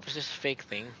 So I hope it's just a fake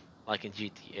thing, like in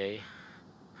GTA.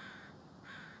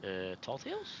 Tall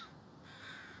Tales?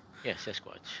 Yeah,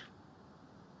 Sasquatch.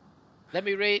 Let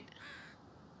me read.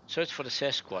 Search for the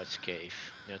Sasquatch cave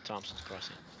near Thompson's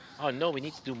Crossing. Oh no, we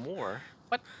need to do more.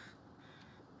 What?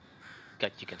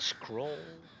 God, you can scroll.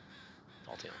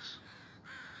 Tall Tales.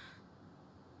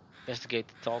 Investigate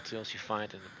the tall tales you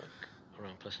find in the book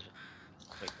around Pleasant.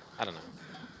 Wait, I don't know.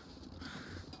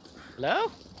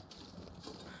 Hello?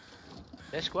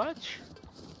 Sasquatch?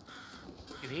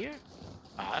 You here?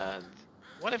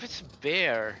 What if it's a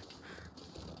bear?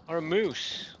 Or a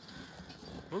moose?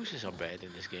 Mooses are bad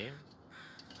in this game.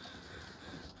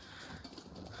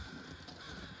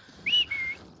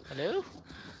 Hello?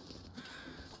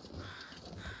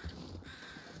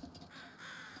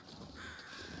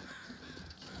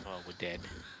 Oh, we're dead.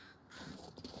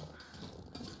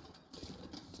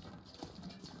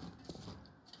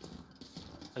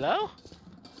 Hello?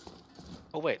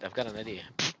 Oh wait, I've got an idea.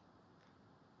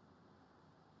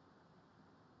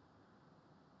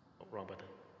 Oh, wrong button.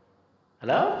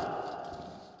 Hello?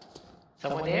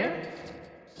 Someone there?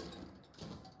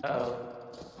 Uh oh.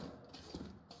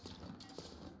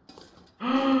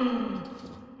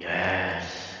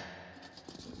 Yes.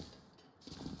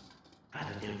 Got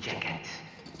a new jacket.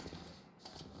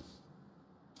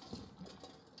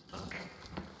 Look.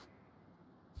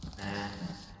 I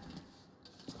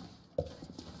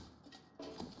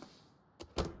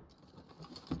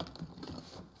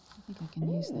think I can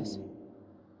use this.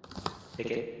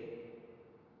 Take it.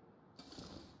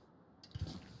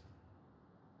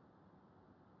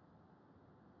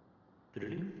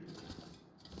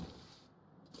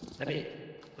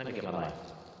 Let me get my light.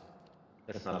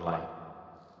 That's not a light.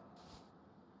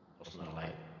 That's not a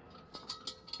light.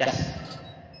 Yes.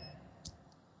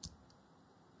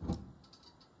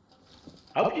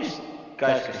 I hope you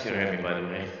guys can still hear me, by the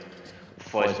way.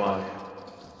 Voice one.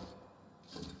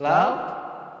 Hello?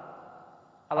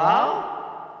 Hello?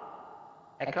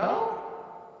 Echo?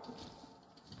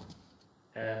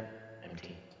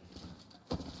 Empty.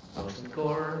 Ghost and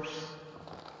corpse.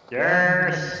 I can't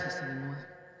use Yes. this anymore.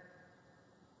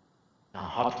 A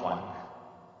hot one.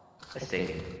 Let's take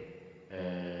it.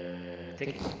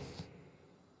 Take it.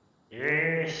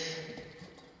 Yes.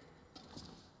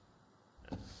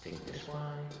 Let's take this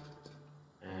one.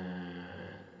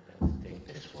 Let's take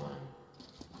this one.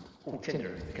 Oh,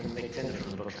 tinder. We can make tinder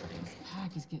from the books, I think. This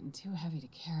pack is getting too heavy to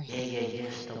carry. Yeah,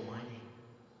 stop whining.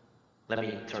 Let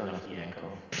me turn off the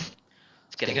echo.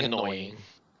 It's getting annoying.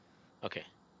 Okay.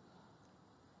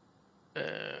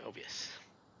 OBS.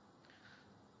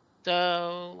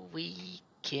 So we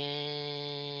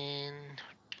can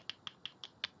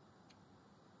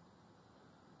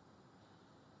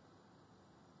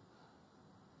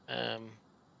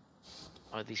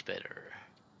are these better?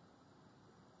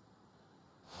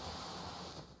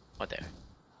 What there?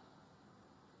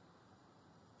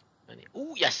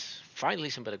 Oh yes, finally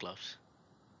some better gloves.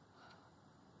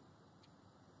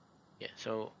 Yeah,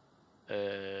 so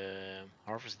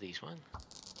harvest these one.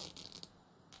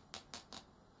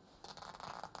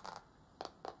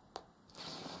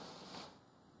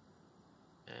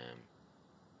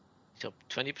 So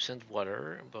 20%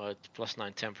 water, but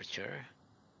 +9 temperature,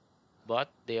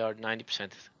 but they are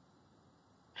 90%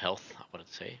 health, I wanted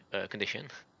to say,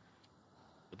 condition.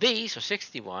 These are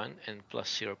 61 and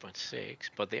 +0.6,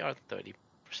 but they are 30%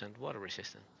 water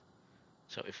resistant.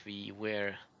 So if we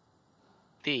wear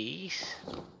these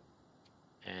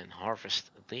and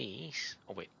harvest these,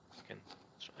 oh wait, we can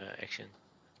action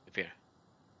repair.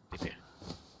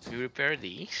 If we repair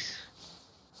these,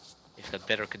 they've got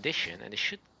better condition and it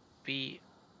should be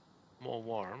more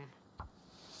warm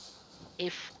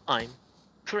if I'm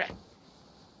correct.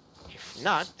 If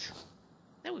not,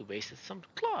 then we wasted some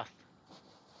cloth.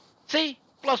 See,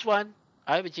 +1.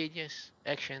 I'm a genius.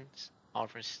 Actions,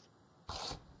 harvest.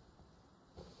 Oh,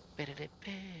 I've got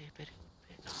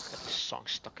this song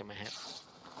stuck in my head.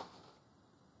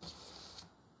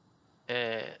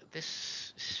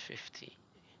 This is 50.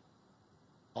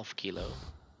 Half kilo.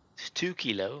 It's 2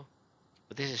 kilo.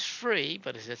 But this is free,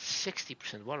 but it's at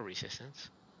 60% water resistance.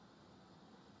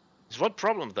 There's one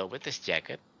problem though with this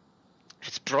jacket. If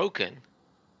it's broken,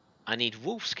 I need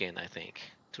wolf skin, I think,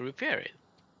 to repair it.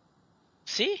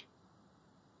 See?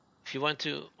 If you want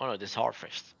to, oh no, this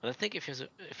harvest. But I think if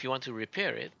you want to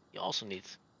repair it, you also need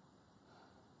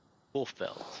wolf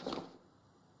pelt.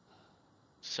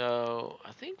 So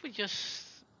I think we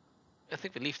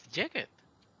leave the jacket.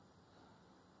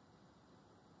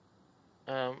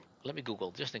 Let me Google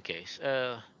just in case.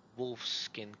 Wolf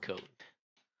skin coat.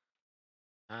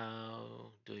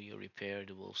 How do you repair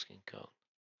the wolf skin coat?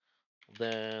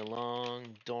 The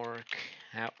long dark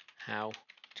how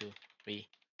to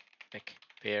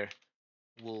repair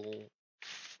wolf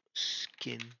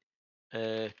skin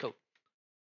coat.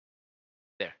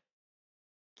 There.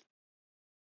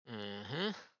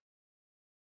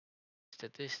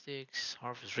 Statistics,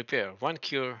 harvest, repair. 1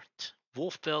 cured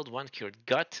wolf pelt, 1 cured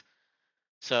gut.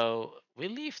 So we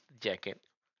leave the jacket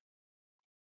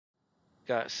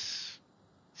because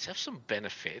it has some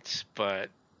benefits, but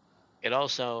it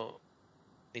also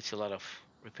needs a lot of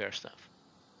repair stuff.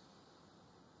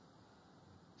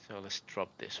 So let's drop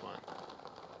this one.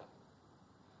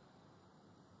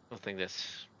 I think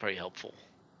that's very helpful.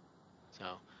 So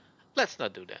let's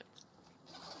not do that.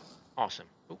 Awesome.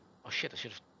 Oh, oh shit, I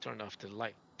should have turned off the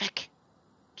light. Heck!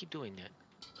 Keep doing that.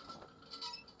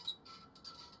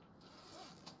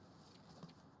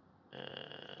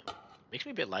 Makes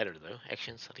me a bit lighter though.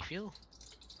 Actions, how do you feel?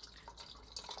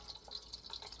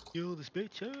 Yo, this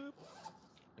bitch up.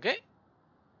 Okay.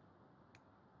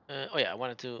 Oh yeah, I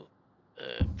wanted to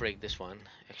break this one.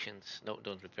 Actions, no,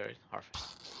 don't repair it.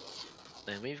 Harvest.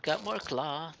 Then we've got more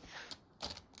cloth.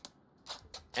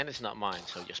 And it's not mine,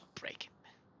 so just break it.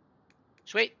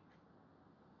 Sweet.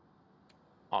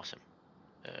 Awesome.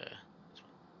 This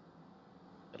one.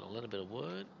 Got a little bit of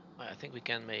wood. I think we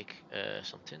can make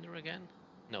some tinder again.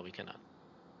 No, we cannot.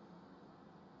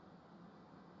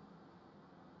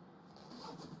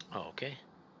 Oh, okay.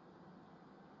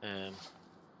 Okay.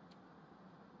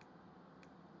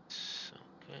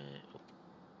 Oh.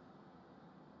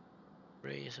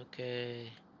 Ray is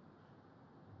okay.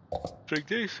 Drink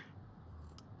this.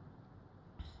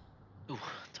 Ooh,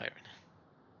 tired.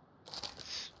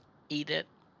 Let's eat it.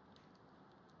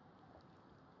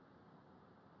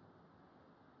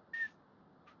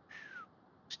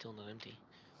 Still not empty.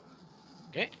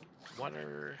 Okay.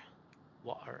 Water.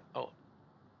 Water. Oh.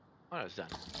 Water is done.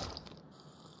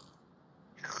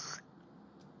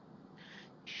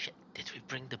 Shit. Did we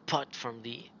bring the pot from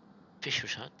the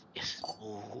fisher's hut? Yes.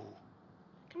 Oh.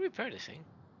 Can we repair this thing?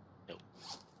 No.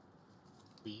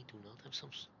 We do not have some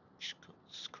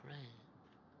scrap.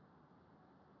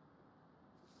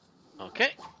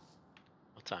 Okay.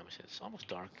 What time is it? It's almost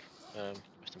dark. Where's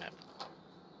the map?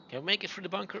 Can we make it through the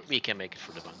bunker? We can make it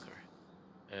through the bunker.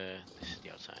 This is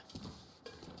the outside.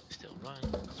 Still run.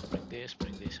 Let's bring this,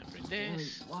 and bring this. Barely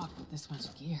walk with this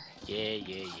much gear.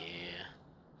 Yeah.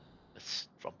 Let's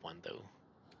drop one though.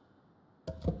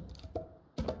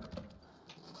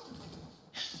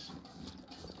 Yes.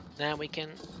 Now we can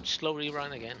slowly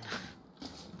run again.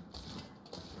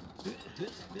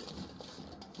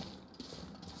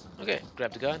 Okay,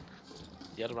 grab the gun.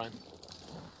 The other one.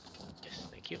 Yes,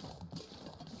 thank you.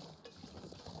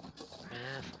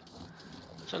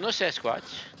 So no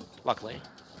Sasquatch, luckily.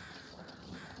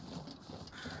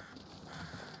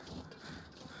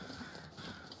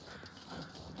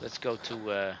 Let's go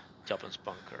to Joblin's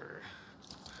bunker.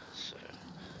 So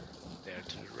there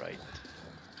to the right.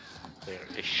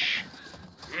 There-ish.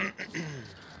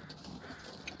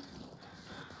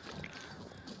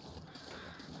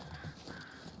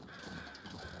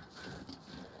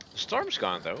 The storm's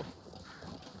gone though.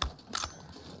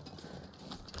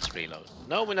 Let's reload.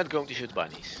 No, we're not going to shoot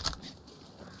bunnies.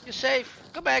 You're safe.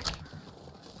 Go back.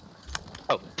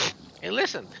 Oh, hey,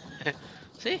 listen.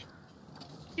 See?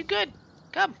 You're good.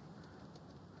 Come.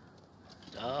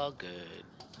 It's all good.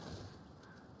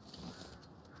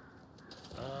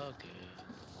 All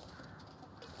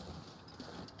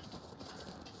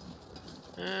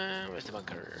good. Where's the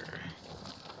bunker?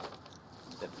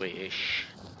 That way-ish.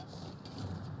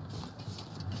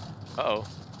 Uh-oh.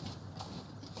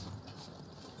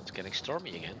 It's getting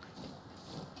stormy again.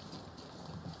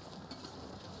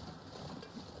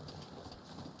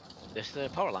 There's the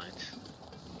power lines.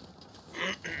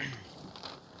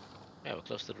 Yeah, we're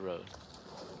close to the road.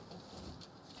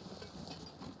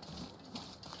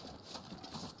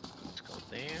 Let's go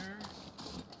there.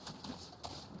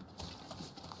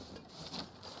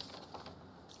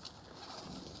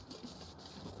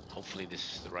 Hopefully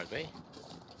this is the right way.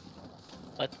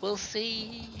 But we'll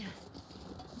see.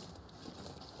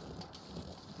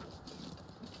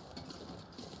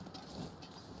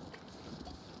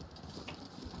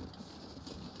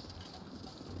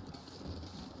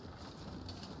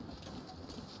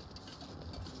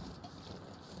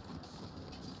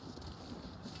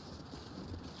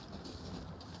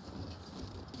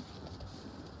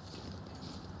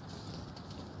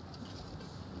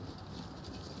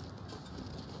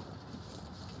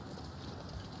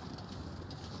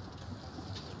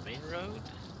 Road.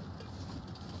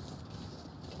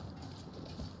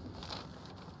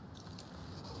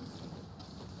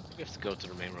 We have to go to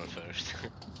the main road first.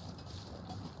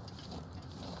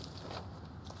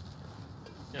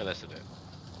 Yeah, let's do that.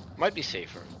 Might be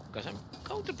safer, because I'm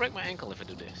going to break my ankle if I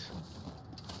do this.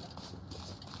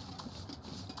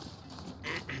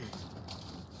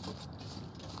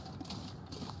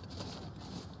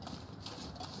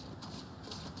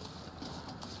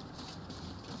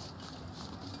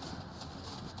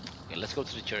 Let's go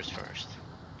to the church first.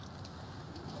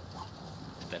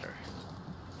 It's better.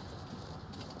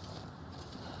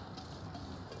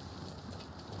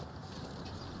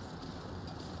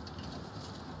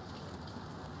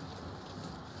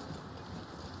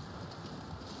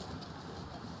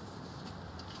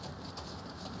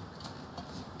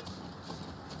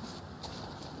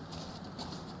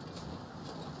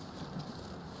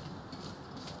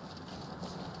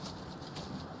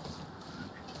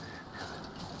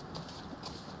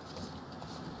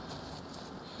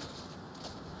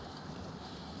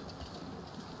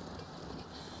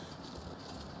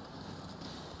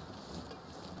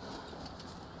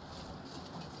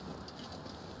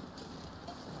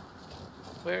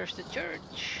 Where's the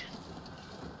church?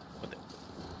 Oh, there.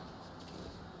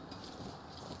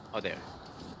 Oh, there.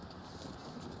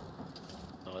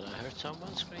 Thought I heard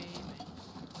someone screaming.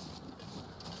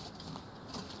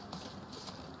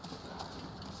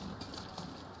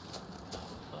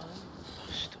 Fun.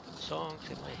 Oh, stupid songs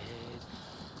in my head.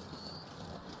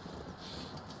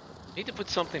 Need to put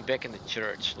something back in the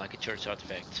church, like a church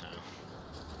artifact, so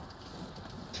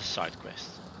it's a side quest.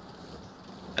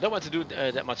 I don't want to do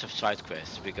that much of side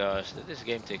quests because this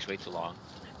game takes way too long,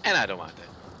 and I don't want it.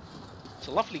 It's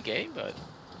a lovely game, but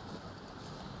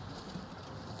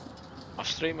off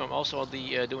stream I'm also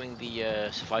doing the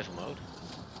survival mode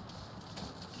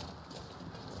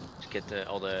to get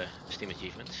all the Steam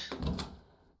achievements.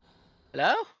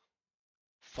 Hello,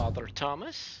 Father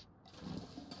Thomas.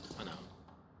 Oh no.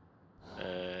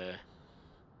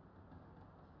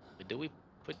 Do we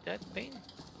put that thing?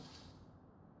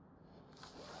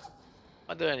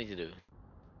 What do I need to do?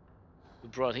 You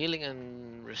brought healing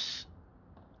and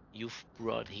You've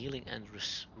brought healing and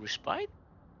respite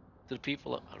to the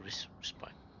people of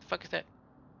respite. The fuck is that?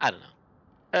 I don't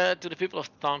know. To the people of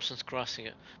Thompson's Crossing.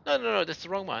 No, that's the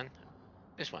wrong one.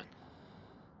 This one.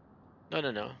 No,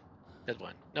 that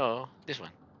one. No, this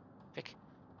one. Fuck.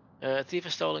 A thief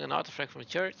has stolen an artifact from a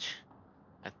church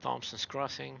at Thompson's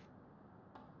Crossing.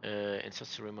 In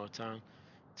such a remote town,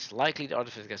 it's likely the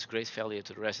artifact gets great value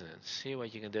to the residents. See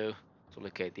what you can do to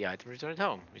locate the item, return it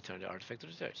home. Return the artifact to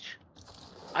the church.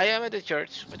 I am at the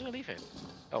church. Where do I leave it?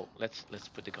 Oh, let's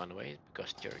put the gun away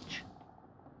because church.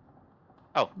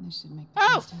 Oh. This should make the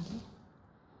Oh! priest happy.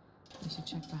 We should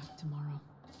check back tomorrow.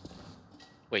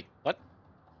 Wait, what?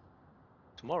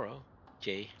 Tomorrow?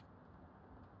 Jay.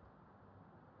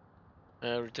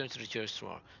 Return to the church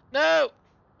tomorrow. No!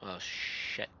 Oh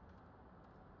shit.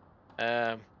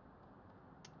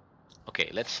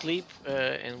 Okay, let's sleep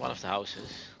in one of the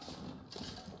houses.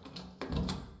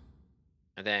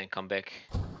 And then come back.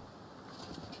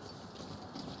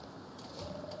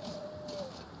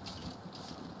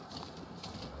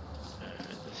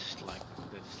 This is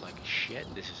like a shed.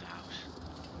 This is a house.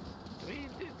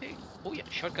 Oh yeah,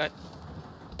 shortcut.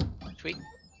 Sweet.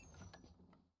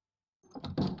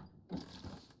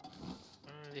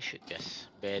 This should, yes,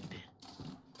 bed.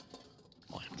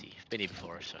 Oh, empty. I've been here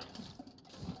before, so.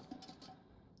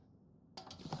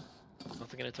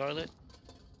 Nothing in the toilet?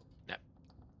 No.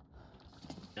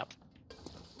 Nope.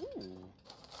 Ooh.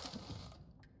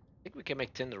 I think we can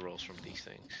make tinder rolls from these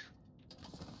things.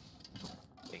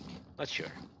 I think. Not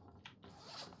sure.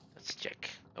 Let's check.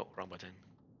 Oh, wrong button.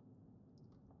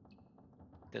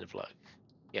 Then the vlog.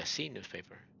 Yeah, see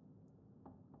newspaper.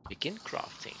 Begin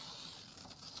crafting.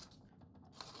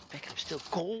 Heck, I'm still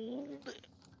cold.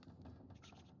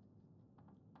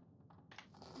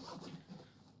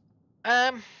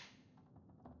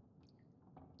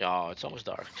 Oh, it's almost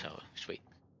dark, so sweet.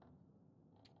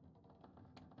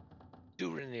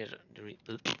 Do we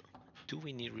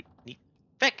need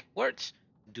feck words?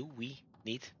 Do we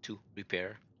need to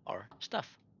repair our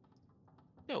stuff?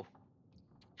 No.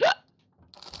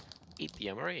 Eat the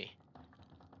MRE.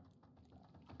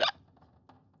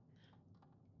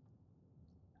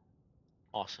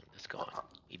 Awesome, that's gone.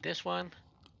 Eat this one.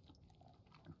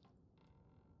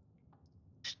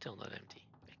 Still not empty.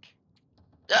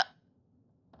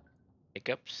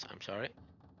 Hiccups, I'm sorry.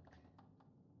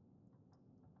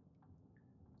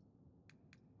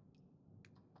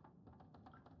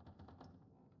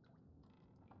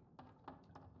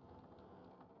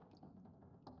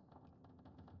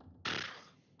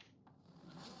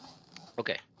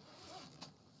 Okay.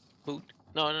 Food.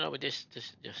 No, we just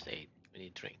ate. We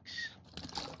need drinks.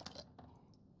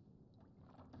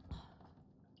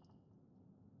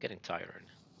 Getting tired.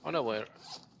 Oh no, we're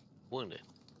wounded.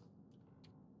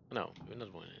 No, we're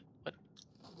not wounded. What?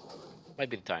 Might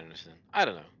be the tiredness then. I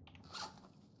don't know.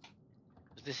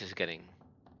 This is getting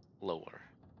lower.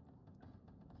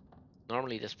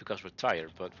 Normally that's because we're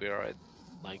tired, but we are at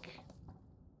like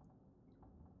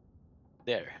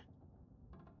there.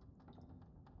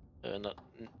 Not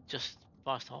just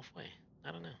past halfway.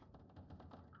 I don't know.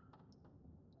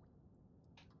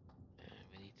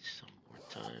 We need some more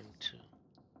time to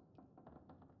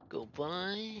go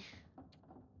by.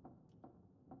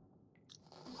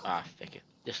 Ah, fuck it.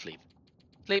 Just sleep.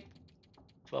 Sleep.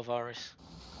 12 hours.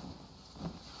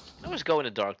 I always go in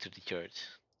the dark to the church.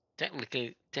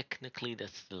 Technically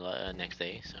that's the next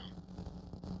day, so.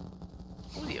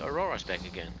 Oh, the Aurora's back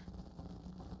again.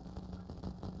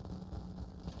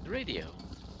 The radio.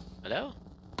 Hello?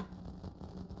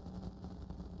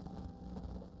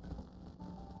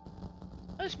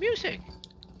 Oh, it's music.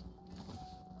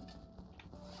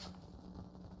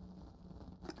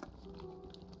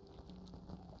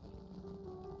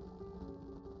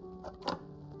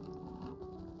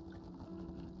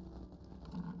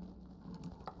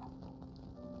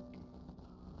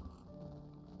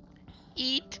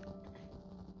 Eat.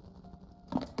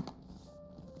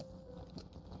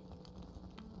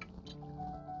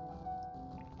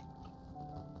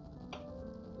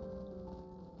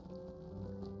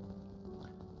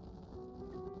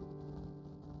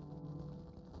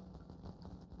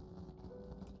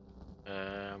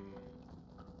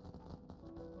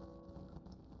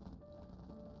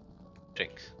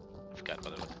 Drinks. I forgot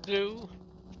what I wanted to do.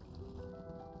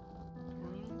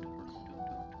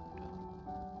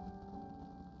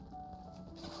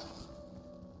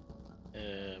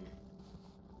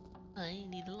 I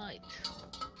need a light.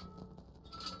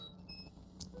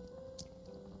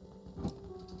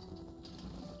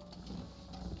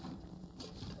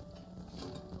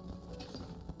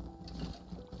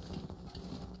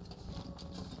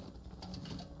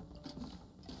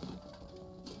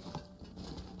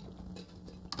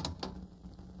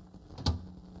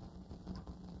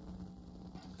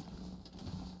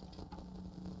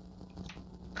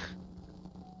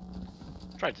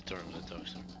 Try to turn on the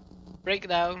toaster.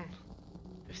 Breakdown.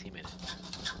 15 minutes.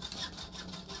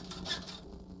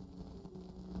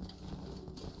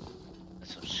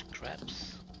 That's some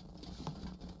scraps.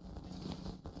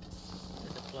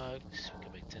 Tinder plugs. We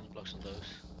can make tinder plugs on those.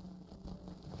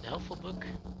 The helpful book.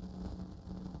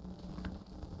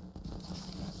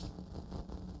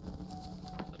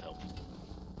 Not helpful.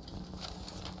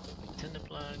 Make tinder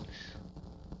plugs.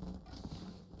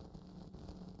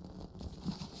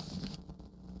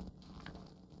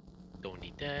 Don't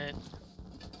need that.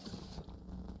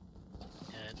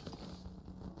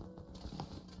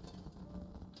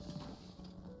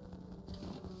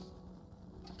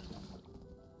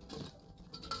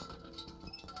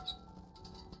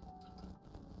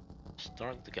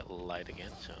 Starting to get light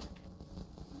again, so.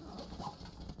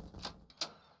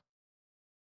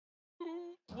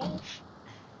 Wolf.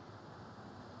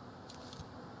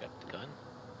 Got the gun,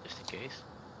 just in case.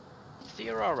 It's the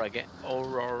Aurora again.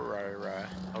 Aurora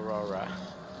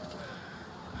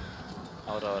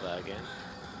again.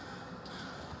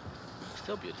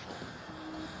 Still beautiful.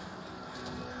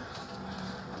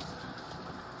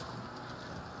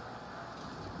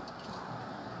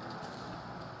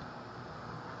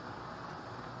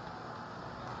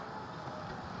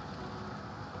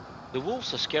 The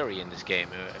wolves are scary in this game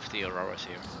if the Aurora's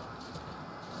here.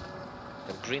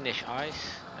 They have greenish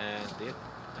eyes and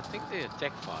I think they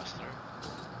attack faster.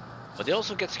 But they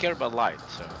also get scared by light,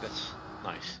 so that's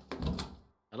nice.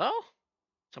 Hello?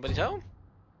 Somebody's home?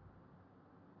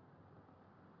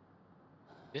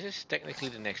 This is technically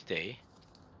the next day.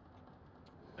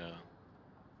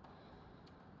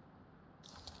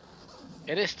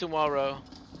 It is tomorrow.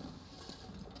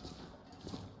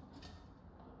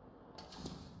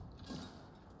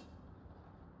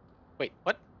 Wait,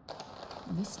 what?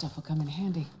 This stuff will come in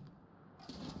handy.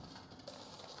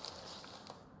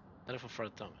 Letter from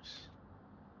Father Thomas.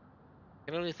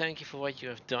 I can only thank you for what you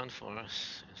have done for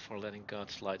us and for letting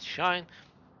God's light shine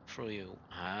through you.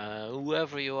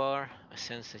 Whoever you are, I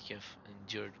sense that you have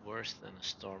endured worse than a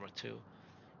storm or two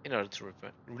in order to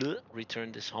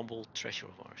return this humble treasure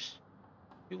of ours.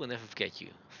 We will never forget you,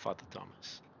 Father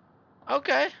Thomas.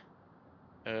 Okay.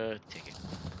 Take it.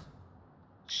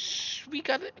 We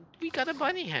got a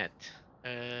bunny hat.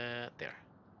 There.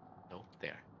 No,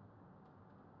 there.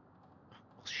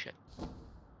 Oh shit.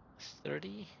 It's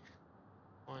 30.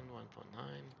 1.9.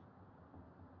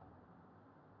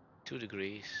 2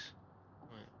 degrees.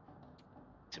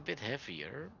 It's a bit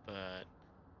heavier, but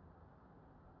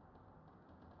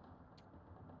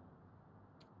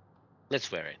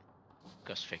let's wear it.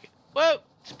 Just fake it. Whoa!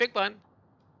 It's a big one.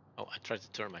 Oh, I tried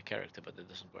to turn my character, but it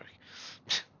doesn't work.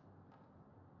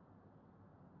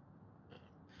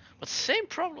 But same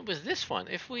problem with this one.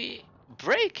 If we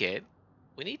break it,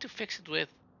 we need to fix it with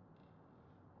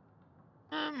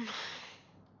oh,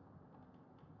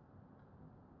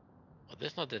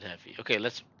 that's not that heavy. Okay,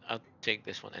 I'll take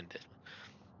this one and this one.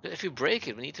 But if we break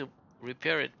it, we need to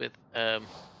repair it with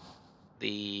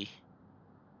the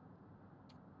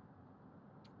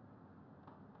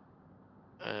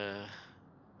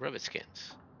rabbit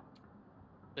skins.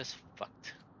 That's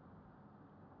fucked.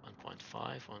 1.5,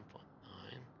 1.9,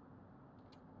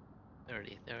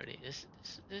 30, 30. This.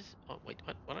 Oh wait,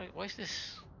 what? Why is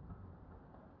this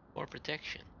more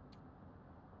protection?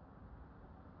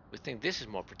 We think this is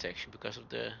more protection because of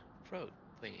the throat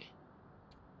thingy.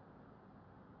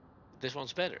 This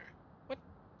one's better. What?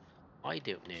 I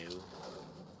don't know.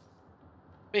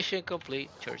 Mission complete.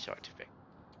 Church artifact.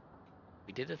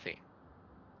 We did a thing.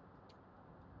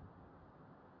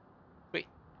 Wait.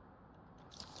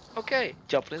 Okay.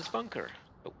 Joplin's bunker.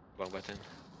 Oh, wrong button.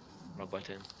 Wrong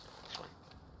button. This one.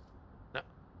 No.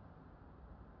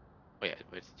 Oh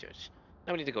church.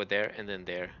 Now we need to go there, and then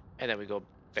we go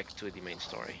back to the main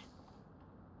story.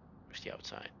 Where's the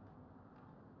outside?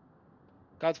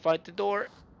 Can't find the door.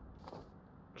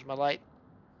 Where's my light?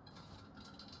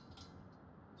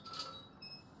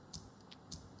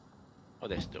 Oh,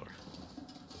 there's the door.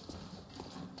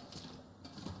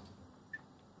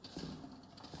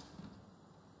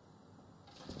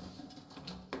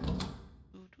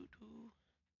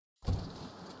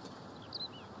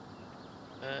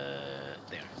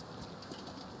 There.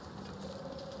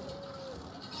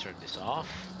 Turn this off.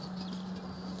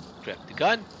 Grab the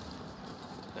gun,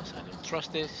 because I don't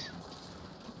trust this.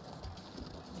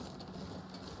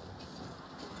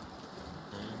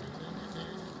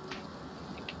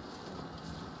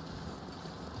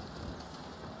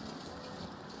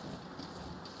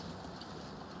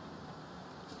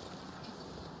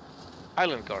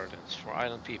 Island gardens for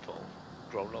island people.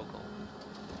 Grow local.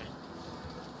 Okay.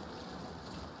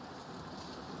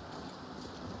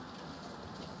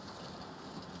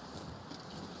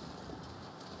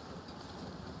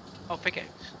 Oh, pickaxe.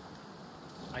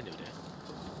 I knew that.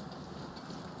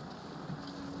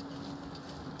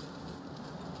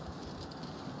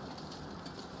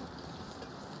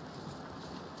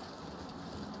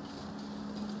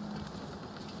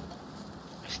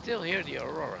 I still hear the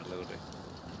aurora a little bit.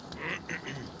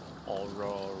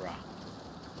 Aurora.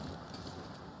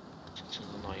 It's an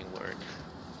annoying word.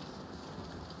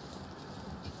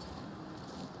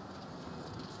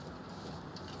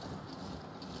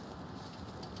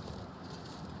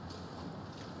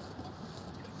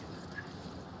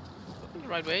 Looking the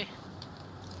right way?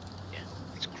 Yeah,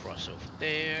 let's cross over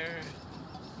there.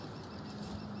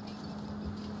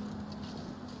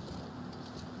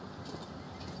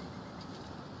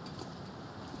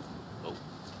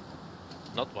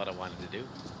 Not what I wanted to do.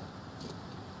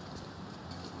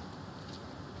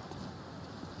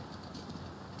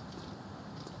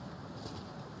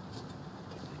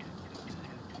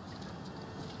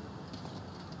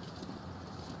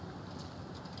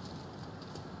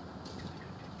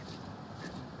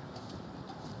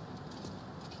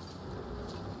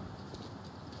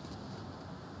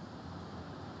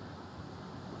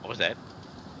 What was that?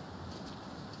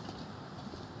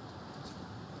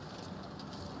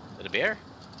 Is that a bear?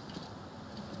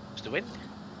 Was the wind?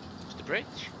 Was the bridge?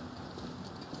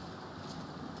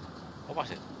 What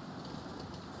was it?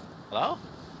 Hello?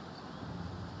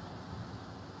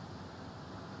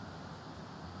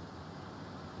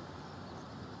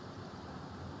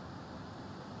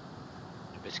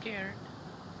 I'm a bit scared.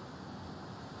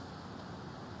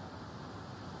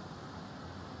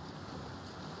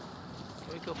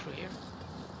 Can we go through here?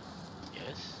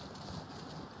 Yes.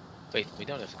 Wait, we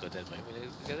don't have to go that way. We need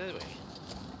to go that way.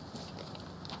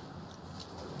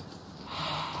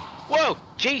 Whoa!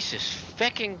 Jesus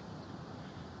fucking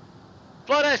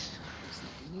flood us!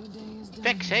 New day is done.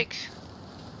 Feck's sakes!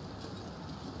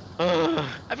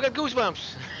 I've got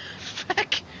goosebumps!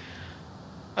 Feck!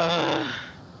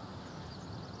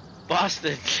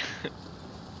 Bastard!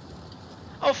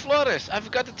 Oh, Flores, I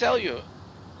forgot to tell you.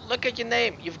 Look at your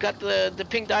name. You've got the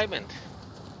pink diamond.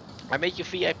 I made you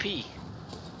VIP.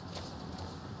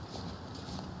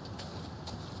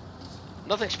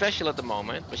 Nothing special at the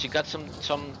moment, but you got some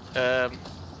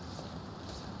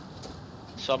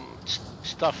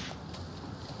stuff.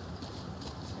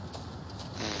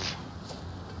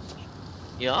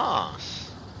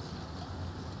 Yes.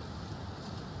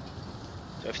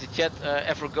 So if the chat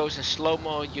ever goes in slow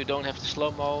mode, you don't have the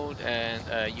slow mode,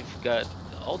 and you've got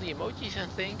all the emojis, I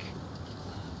think.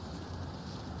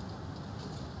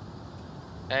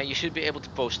 And you should be able to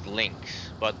post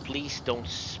links, but please don't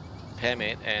spam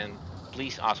it, and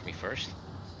please ask me first.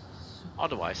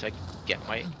 Otherwise, I get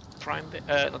my prime,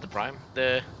 not the prime,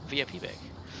 the VIP back.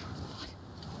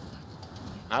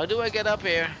 How do I get up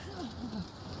here?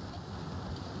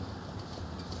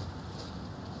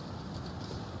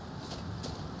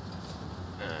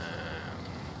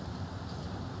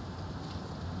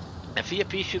 And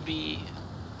VIP should be,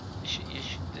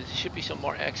 there should be some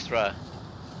more extra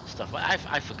stuff.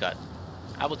 I forgot.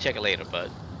 I will check it later, but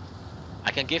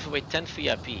I can give away 10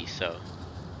 VIP, so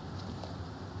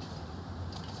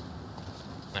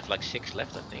I have like 6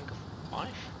 left, I think, 5.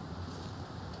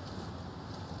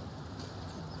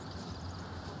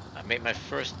 I made my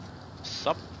first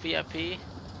sub VIP.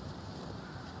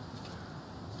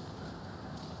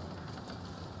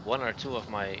 1 or 2 of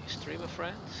my streamer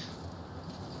friends.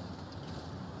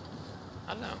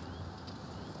 I don't know.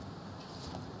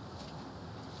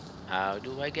 How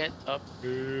do I get up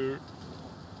here?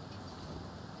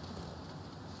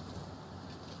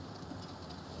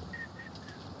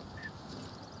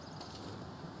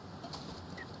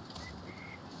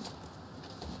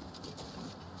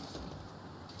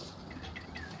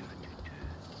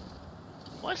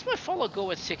 Why does my follow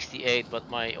go at 68 but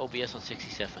my OBS on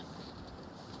 67?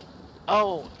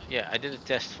 Oh, yeah, I did a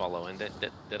test follow and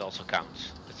that also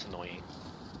counts. That's annoying.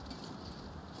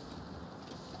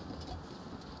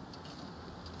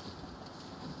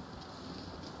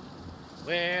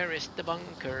 Where is the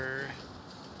bunker?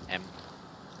 M.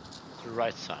 To the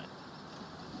right side.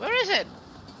 Where is it?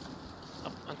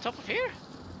 Up on top of here?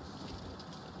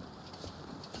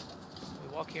 Can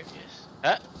we walk here? Yes.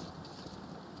 Ah!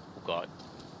 Oh god.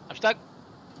 I'm stuck!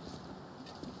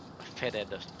 My fat head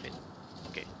doesn't fit.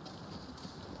 Okay.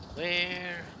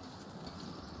 Where?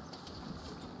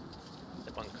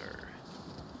 The bunker.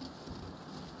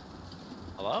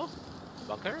 Hello?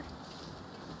 Bunker?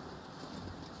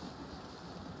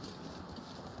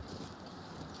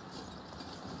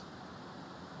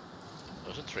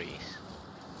 Those are trees.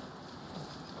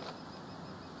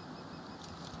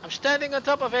 I'm standing on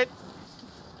top of it!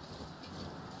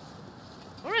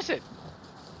 Where is it?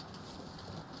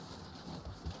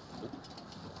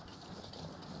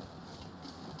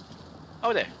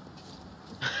 Oh, there.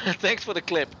 Thanks for the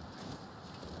clip.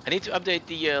 I need to update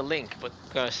the link, but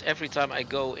because every time I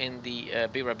go in the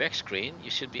Be Right Back screen, you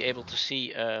should be able to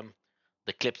see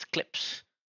the clipped clips.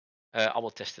 I will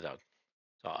test it out.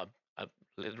 So I'll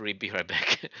literally be right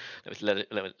back.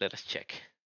 let us check.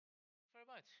 Very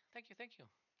much. Thank you, thank you.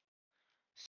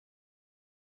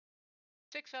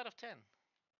 6 out of 10.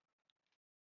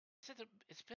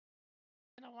 It's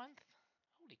been a month?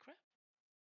 Holy crap.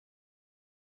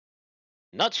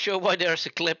 Not sure why there's a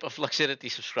clip of Luxidity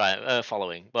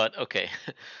following, but okay.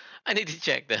 I need to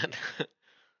check that.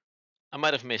 I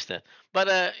might have missed that.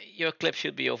 But your clip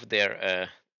should be over there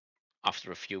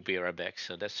after a few beer back,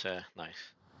 so that's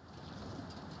nice.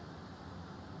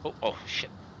 Oh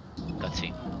shit.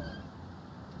 Cutscene.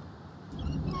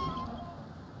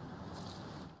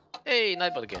 Hey,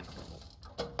 Nightbot again.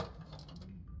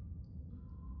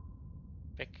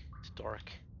 Back. It's dark.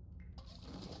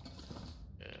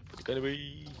 Put the gun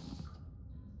away.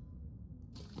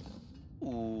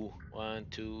 Ooh, 1,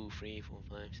 2, 3, 4,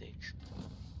 5, 6.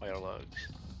 Fire logs.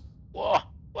 Whoa!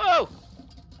 Whoa!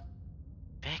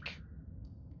 Back.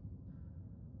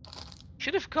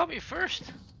 Should have come here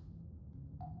first.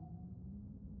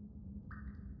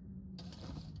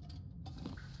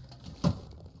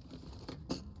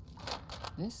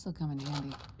 This'll come in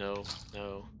handy. No,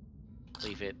 no.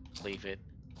 Leave it, leave it.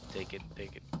 Take it,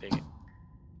 take it, take it.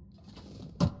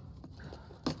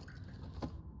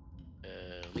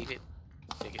 Leave it,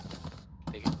 take it,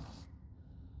 take it.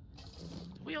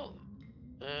 We'll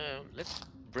let's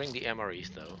bring the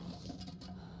MREs though.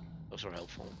 Those are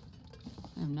helpful.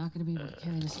 I'm not going to be able to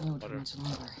carry this load for much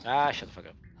longer. Ah, shut the fuck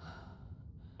up.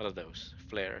 What are those?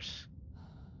 Flares.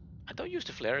 I don't use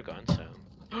the flare gun, so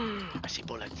I see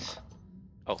bullets.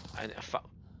 Oh, I found.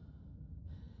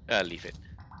 Leave it,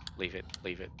 leave it,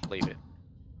 leave it, leave it.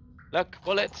 Look,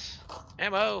 bullets,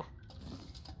 ammo.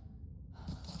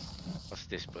 What's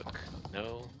this book?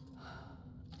 No.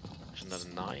 There's another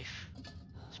knife.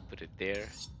 Let's put it there.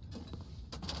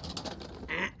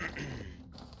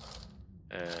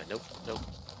 Nope, nope.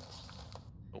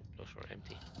 Oh, those were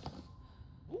empty.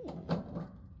 Ooh.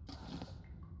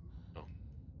 Oh.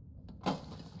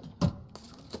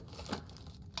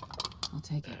 I'll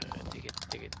take it. Take it,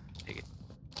 take it, take it.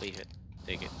 Leave it,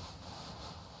 take it.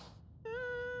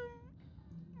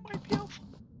 Might be helpful.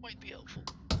 Might be helpful.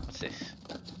 What's this?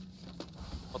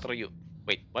 What are you?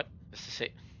 Wait, what? What's this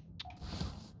say?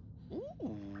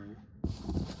 Ooh.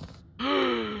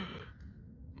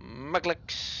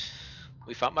 Muglux.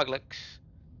 We found Muglux.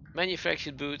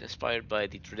 Manufactured boot inspired by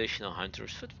the traditional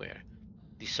hunter's footwear.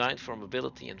 Designed for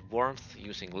mobility and warmth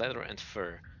using leather and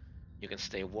fur. You can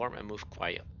stay warm and move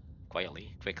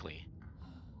quickly.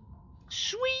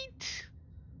 Sweet!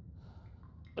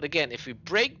 But again, if we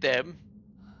break them...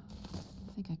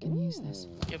 I think I can use this.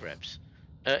 Yeah, perhaps.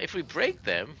 If we break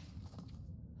them...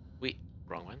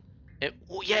 Wrong one.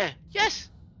 Oh yeah! Yes!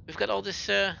 We've got all this...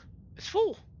 it's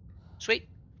full. Sweet.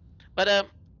 But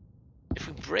if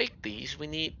we break these, we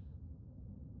need...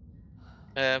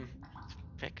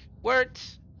 Pick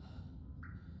words.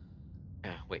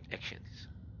 Wait, actions.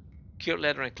 Cure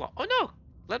leather and cloth. Oh no!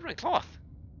 Leather and cloth.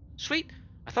 Sweet.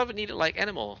 I thought we needed like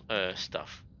animal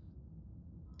stuff.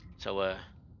 So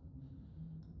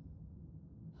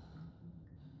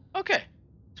okay.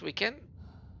 So we can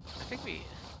I think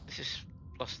this is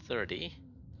plus 30,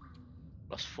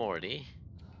 plus 40,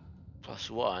 plus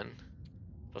 1,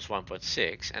 plus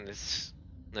 1.6, and it's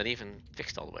not even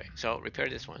fixed all the way. So repair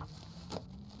this one.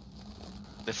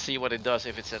 Let's see what it does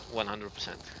if it's at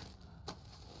 100%.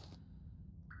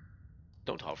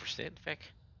 Don't harvest it,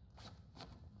 Vic.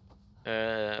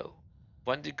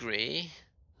 1 degree,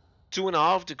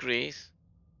 2.5 degrees,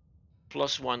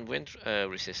 +1 wind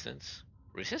resistance.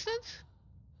 Resistance?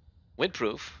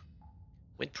 Windproof.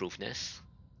 Windproofness.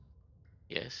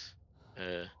 Yes.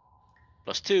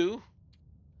 +2,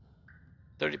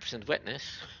 30% wetness.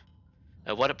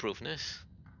 Waterproofness,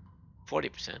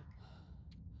 40%.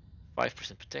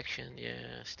 5% protection.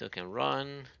 Yeah, still can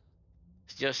run.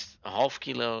 It's just a half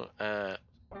kilo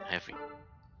heavy.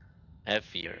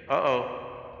 Heavier. Uh-oh.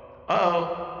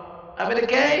 Uh-oh. I'm in a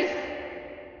cave.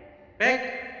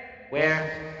 Back.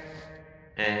 Where?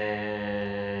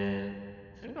 And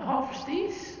should we harvest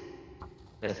these?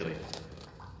 Let's do it.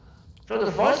 So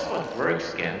the voice mod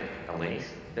works again, at least.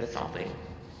 That's something.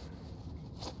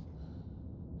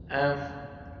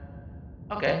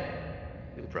 Okay.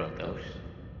 We broke those.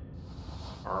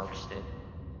 Harvested.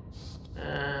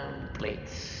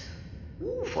 Plates.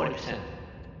 Ooh, 40%.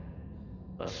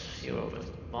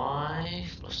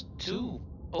 +0.5, +2.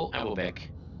 Oh, and we're back.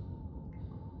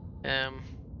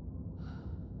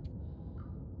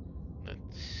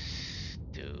 Let's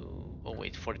do. Oh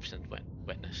wait, 40%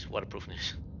 wetness,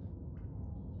 waterproofness,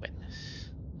 wetness.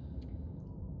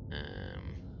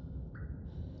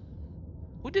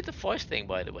 Who did the voice thing,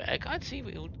 by the way? I can't see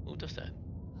who does that.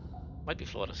 Might be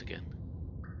Flawless again.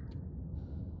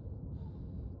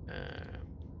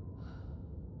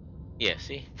 Yeah,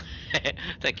 see?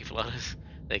 Thank you, Flawless.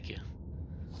 Thank you.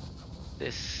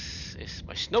 This is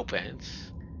my snow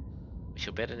pants, which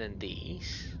are better than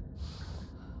these.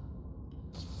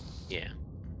 Yeah.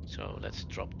 So let's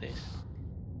drop this.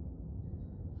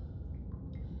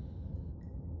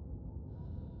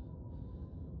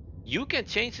 You can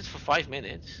change it for 5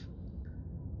 minutes.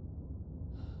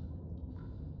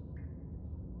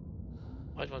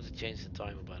 I want to change the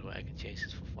timer, by the way. I can change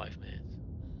this for 5 minutes.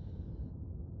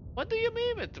 What do you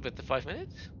mean with the 5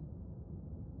 minutes?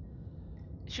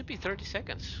 It should be 30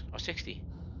 seconds or 60.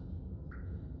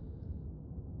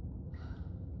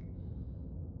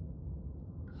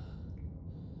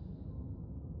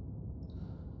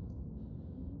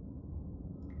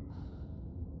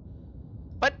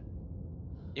 But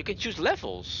you can choose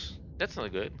levels. That's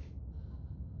not good.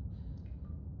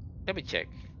 Let me check.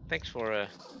 Thanks for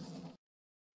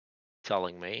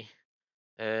telling me.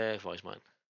 Voice mode.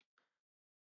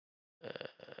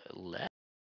 Left.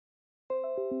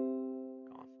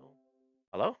 Console.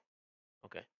 Hello?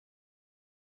 Okay.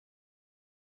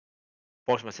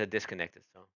 Voice mode said disconnected,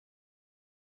 so.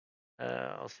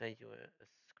 I'll send you a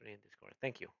screen Discord.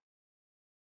 Thank you.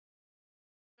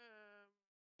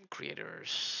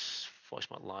 Creators, voice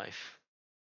mod live.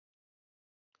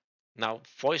 Now,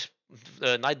 voice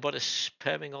Nightbot is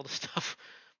spamming all the stuff,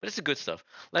 but it's the good stuff.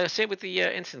 Like I say with the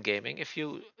instant gaming, if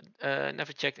you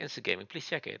never checked instant gaming, please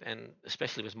check it, and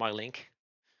especially with my link,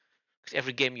 because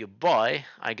every game you buy,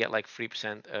 I get like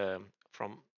 3%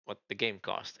 from what the game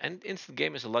costs. And instant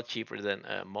game is a lot cheaper than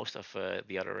most of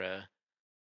the other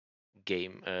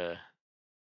game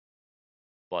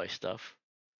buy stuff.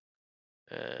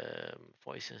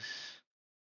 Voices.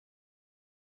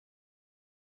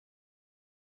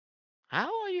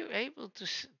 How are you able to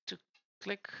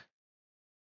click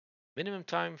minimum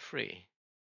time free?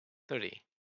 30.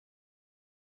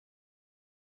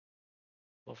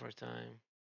 Buffer time.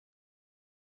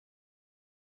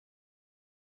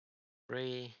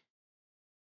 Free.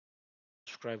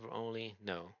 Subscriber only?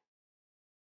 No.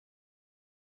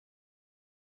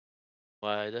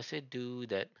 Why does it do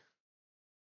that?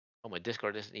 Oh, my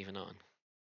Discord isn't even on.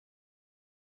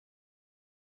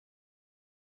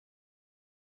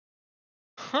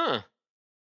 Huh.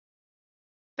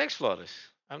 Thanks,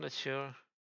 Flawless. I'm not sure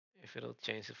if it'll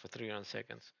change it for 300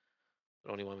 seconds.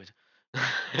 But only 1 minute.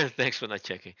 Thanks for not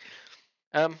checking.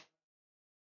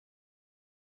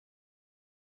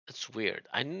 It's weird.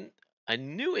 I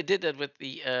knew it did that with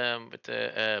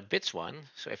the bits one.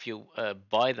 So if you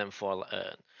buy them for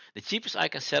the cheapest I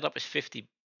can set up is 50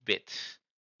 bits.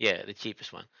 Yeah, the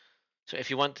cheapest one. So if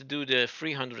you want to do the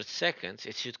 300 seconds,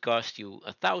 it should cost you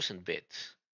 1,000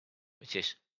 bits, which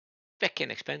is fucking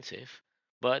expensive.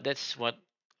 But that's what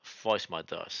VoiceMod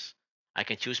does. I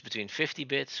can choose between 50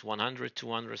 bits, 100,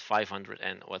 200, 500,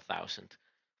 and 1,000.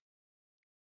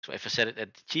 So if I set it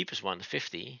at the cheapest one, the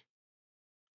 50,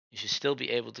 you should still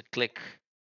be able to click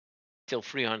till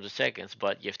 300 seconds,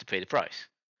 but you have to pay the price.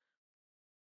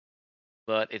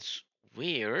 But it's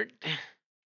weird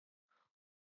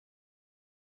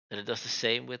that it does the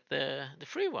same with the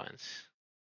free ones.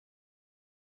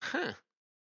 Huh.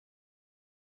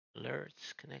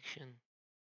 Alerts, connection,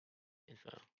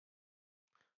 info.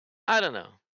 I don't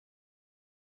know.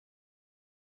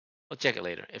 I'll check it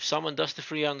later. If someone does the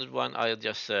 300 one, I'll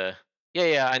just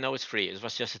Yeah, I know it's free. It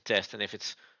was just a test, and if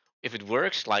it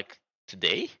works like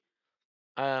today,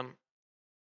 um,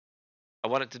 I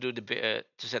wanted to do to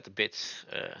set the bits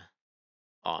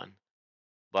on,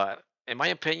 but in my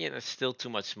opinion, it's still too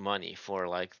much money for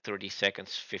like 30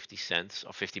 seconds, 50 cents,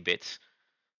 or 50 bits.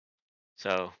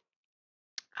 So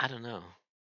I don't know.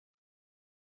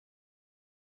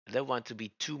 I don't want to be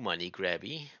too money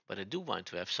grabby, but I do want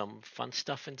to have some fun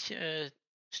stuff in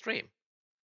stream.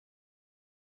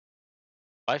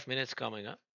 5 minutes coming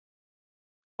up.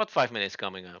 What 5 minutes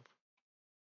coming up?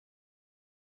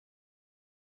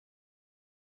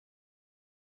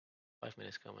 5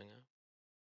 minutes coming up.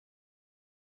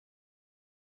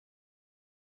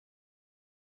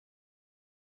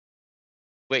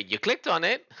 Wait, you clicked on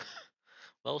it?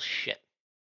 Well, shit.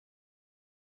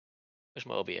 Where's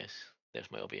my OBS? There's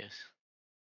my OBS.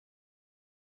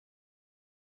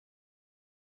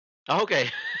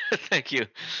 Okay, thank you.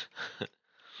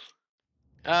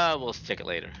 We'll check it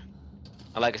later.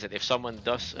 And like I said, if someone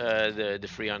does the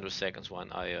 300 seconds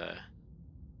one, I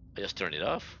just turn it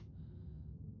off.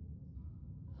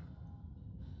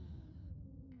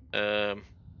 Um,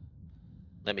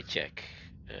 Let me check.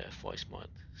 Voice mod.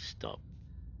 Stop.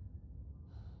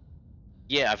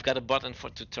 Yeah, I've got a button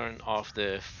to turn off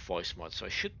the voice mod, so I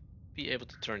should be able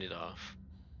to turn it off.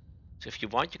 So if you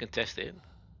want, you can test it.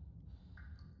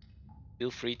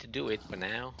 Feel free to do it, but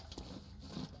now.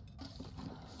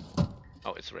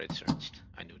 Oh, it's already searched.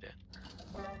 I knew that.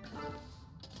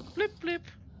 Blip blip.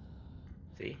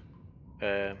 See?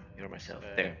 You're myself.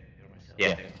 There.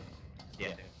 Yeah.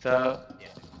 Yeah. So.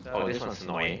 Oh, this one's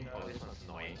annoying.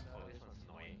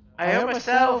 I heard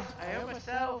myself.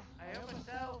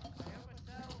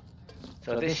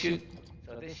 So this should.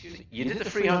 You did the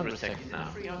 300 seconds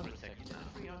now.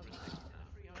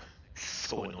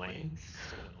 So annoying.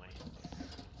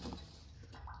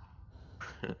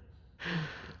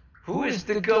 Who is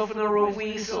the governor of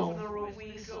Weasel?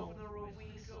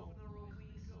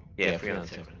 Yeah, 300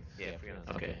 seconds.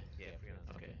 Okay.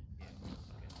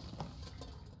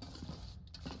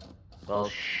 Well,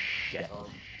 shit.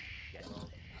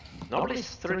 Normally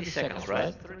it's 30 seconds,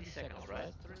 right?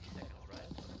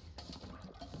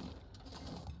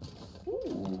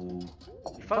 Ooh.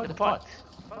 You found the pot.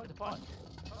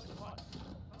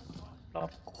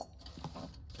 Plop.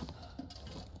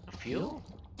 A fuel?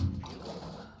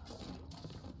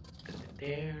 Put it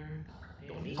there.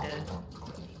 Don't need that.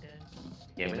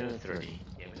 Yeah, minute and 30.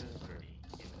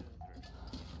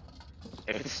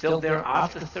 If it's still there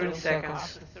after 30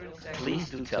 seconds, please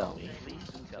do tell me.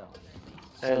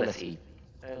 Let's eat.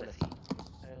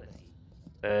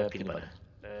 Peanut butter.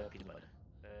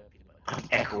 Oh, the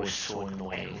echo is so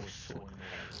annoying.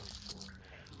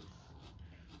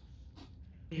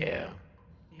 Yeah.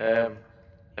 Let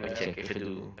me check if I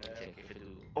do.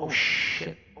 Oh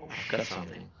shit! I've got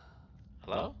something.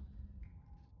 Hello?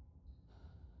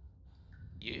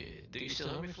 Do you still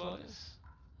hear me, Flawless?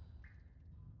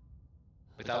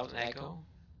 Without an echo?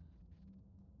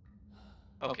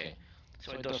 Okay.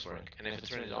 So it does work. And if I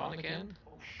turn it on again?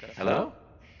 Hello?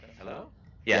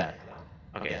 Yeah.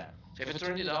 Okay. So if I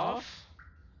turn it off,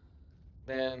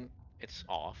 then it's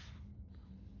off.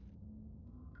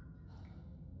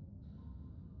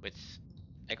 Which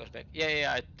echoes back.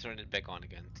 Yeah, I turned it back on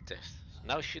again to test.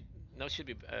 Now it should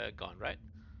be gone, right?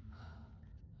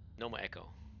 No more echo.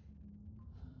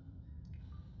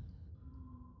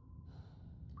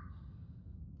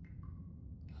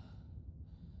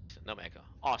 No more echo.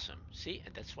 Awesome. See,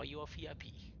 and that's why you are VIP.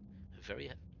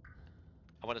 Very,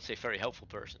 I want to say very helpful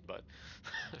person, but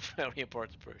very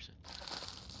important person.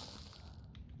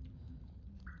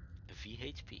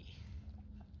 VHP.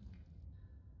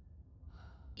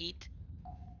 Eat.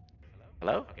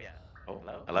 Hello? Oh,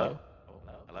 hello?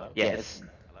 Yes.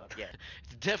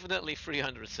 It's definitely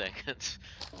 300 seconds.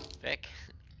 Back.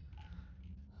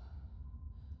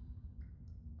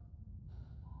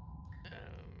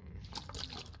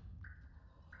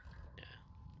 Yeah.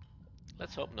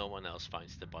 Let's hope no one else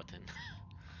finds the button.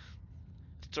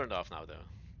 It's turned off now, though.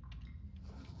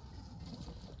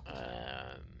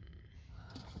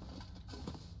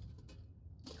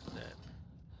 Then,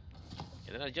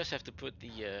 and then I just have to put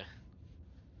the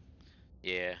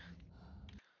yeah.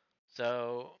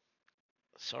 So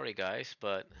sorry guys,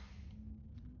 but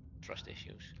trust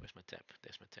issues. Where's my tab?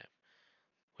 There's my tab.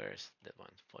 Where's that one?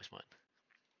 Voice mod.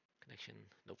 Connection.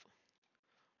 Nope.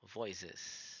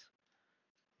 Voices.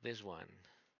 This one.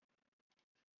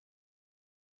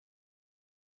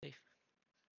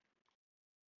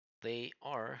 They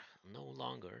are no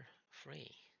longer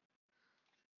free.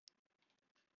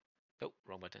 Oh,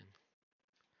 wrong button.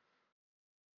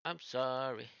 I'm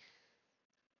sorry.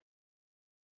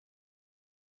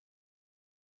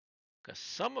 Because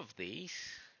some of these,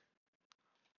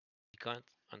 you can't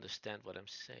understand what I'm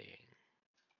saying.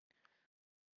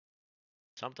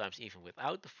 Sometimes even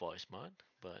without the voice mod,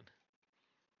 but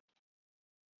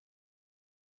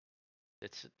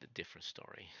that's a different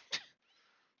story.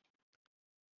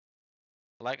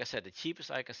 Like I said, the cheapest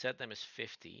I can set them is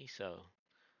 50, so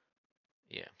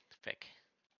yeah, feck.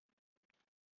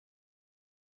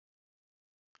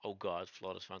 Oh god,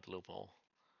 Flawless found the loophole.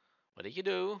 What did you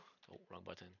do? Oh, wrong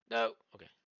button. No, okay.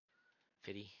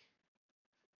 50.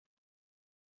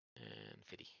 And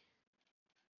 50.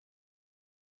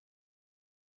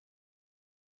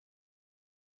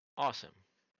 Awesome.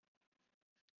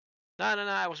 No, no,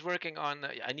 no, I was working on,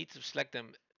 I need to select them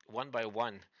one by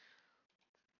one.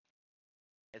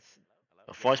 It's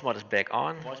voice mod is back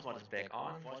on.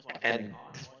 And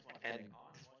and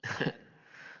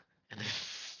the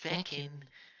fucking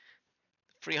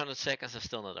 300 seconds are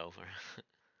still not over.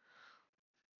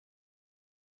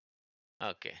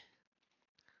 Okay.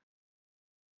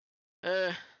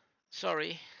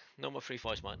 Sorry, no more free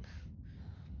voice mod.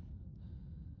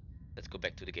 Let's go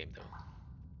back to the game though.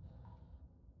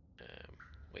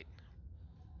 Wait.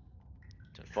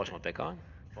 Turn voice mod back on.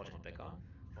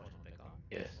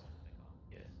 Yes.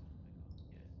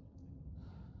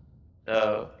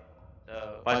 Uh,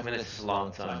 5 minutes is a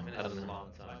long time. I don't know.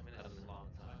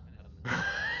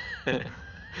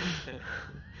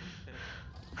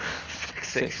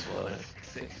 6 was.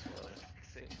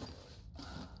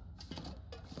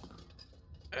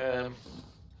 Um.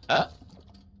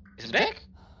 Is it back?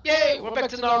 Yay! We're back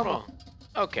to normal.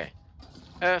 Okay.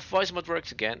 Voice mod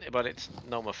works again, but it's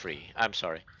no more free. I'm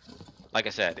sorry. Like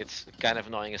I said, it's kind of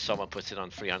annoying if someone puts it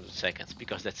on 300 seconds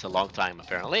because that's a long time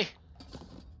apparently.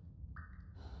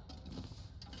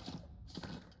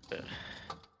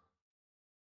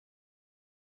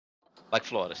 Like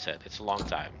Florida said, it's a long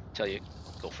time. Tell your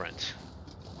girlfriends.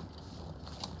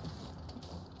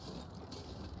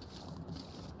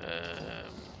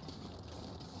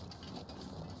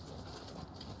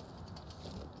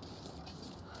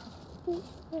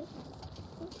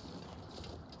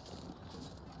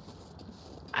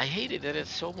 I hate it that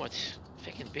it's so much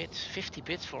fucking bits. 50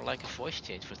 bits for like a voice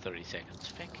change for 30 seconds.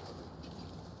 Fuck.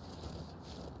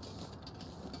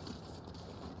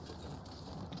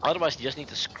 Otherwise, you just need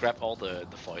to scrap all the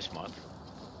voice mod.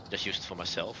 Just use it for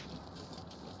myself.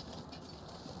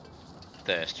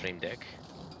 The StreamDeck.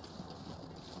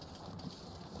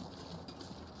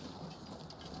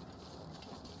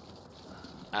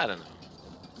 I don't know.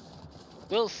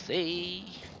 We'll see.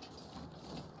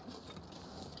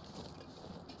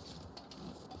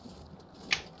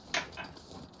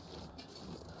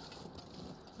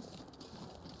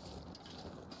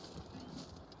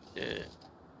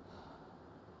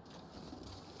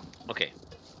 Okay.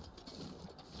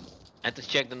 I had to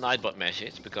check the Nightbot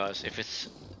message because if it's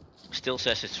still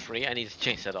says it's free, I need to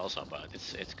change that also. But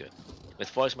it's good. With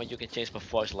voice mod, you can change my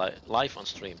voice live on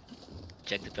stream.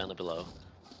 Check the panel below.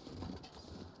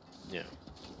 Yeah.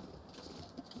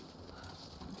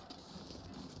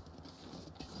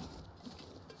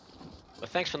 But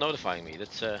thanks for notifying me.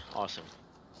 That's awesome.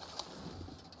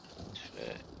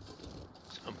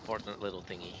 It's an important little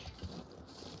thingy.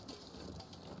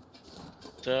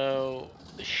 So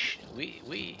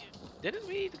we didn't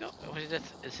we need to go? Was that?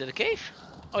 Is it a cave?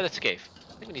 Oh, that's a cave.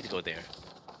 I think we need to go there.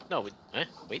 No,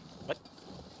 wait, what?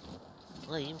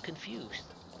 I am confused.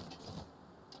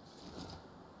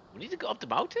 We need to go up the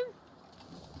mountain?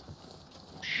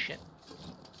 Shit.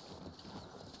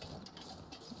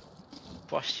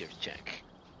 Posture check.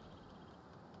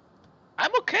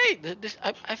 I'm okay.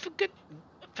 I forget.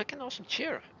 Fucking awesome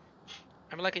chair.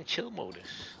 I'm like in chill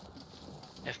modus.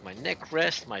 I have my neck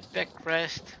rest, my back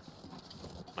rest,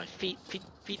 my feet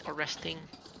are resting.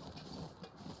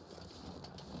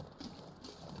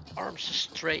 Arms are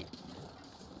straight.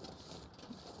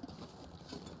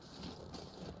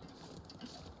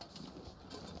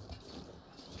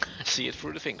 See it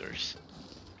through the fingers.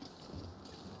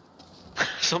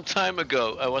 Some time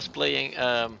ago, I was playing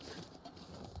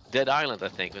Dead Island, I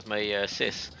think, with my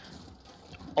sis.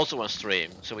 Also on stream,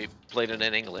 so we played it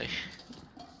in English.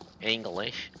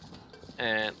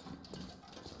 And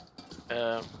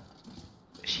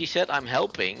she said I'm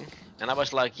helping, and I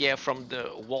was like, yeah, from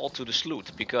the wall to the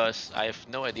sloot, because I have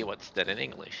no idea what's that in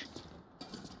English.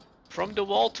 From the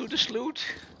wall to the sloot?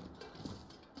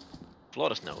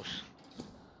 Flawless knows.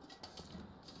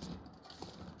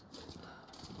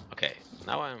 Okay,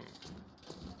 now I'm...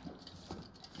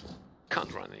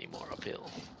 can't run anymore uphill.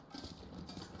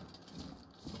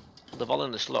 The wall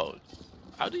in the sloot.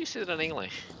 How do you say it in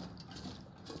English?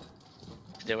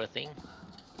 Is there a thing?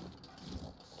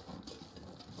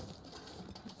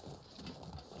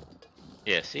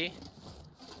 Yeah, see?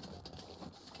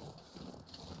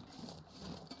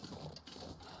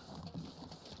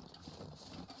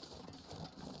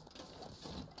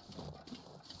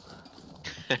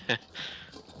 To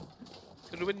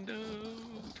the window,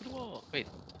 to the wall. Wait,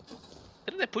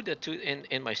 didn't I put that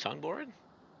in my soundboard?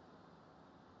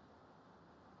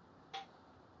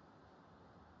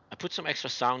 I put some extra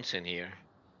sounds in here.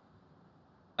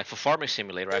 Like for Farming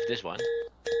Simulator, I have this one.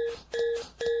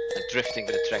 Like drifting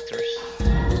with the tractors.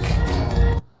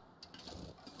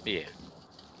 Yeah.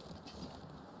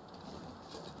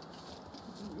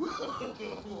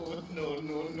 No.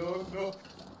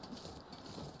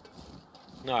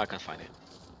 No, I can't find it.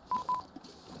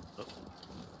 Oh.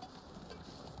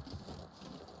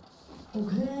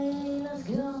 Okay, let's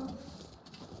go.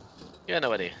 Yeah,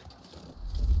 no idea.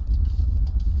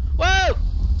 Whoa!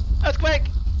 Earthquake!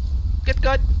 Get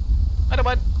good! Another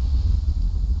one!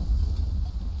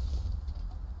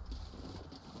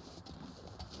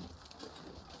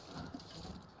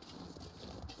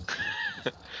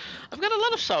 I've got a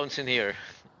lot of sounds in here.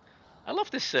 I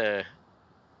love this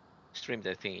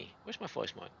StreamDeck thingy. Where's my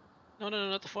voice mod? No,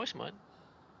 not the voice mod.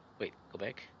 Wait, go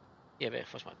back. Yeah,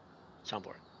 voice mod.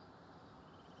 Soundboard.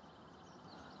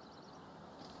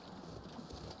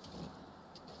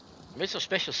 I made some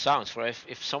special sounds for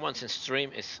if someone's in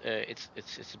stream is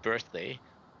it's birthday.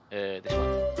 This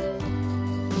one.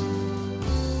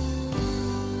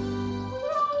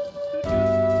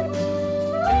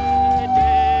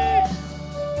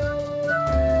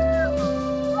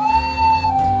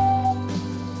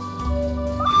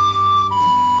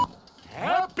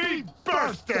 Happy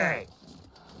birthday!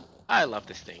 I love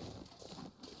this thing.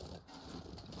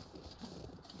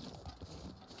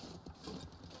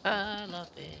 I love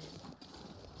it.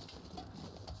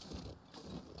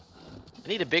 I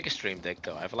need a bigger stream deck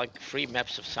though. I have like 3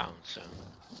 maps of sound, so.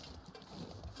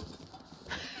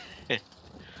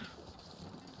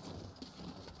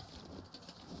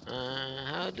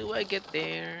 How do I get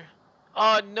there?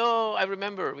 Oh no, I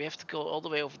remember. We have to go all the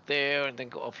way over there and then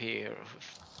go up here. For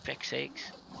feck's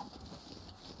sakes.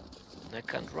 And I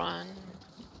can't run.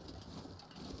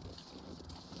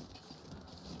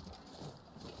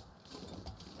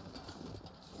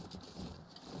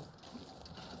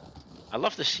 I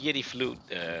love the shitty flute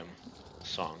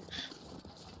songs.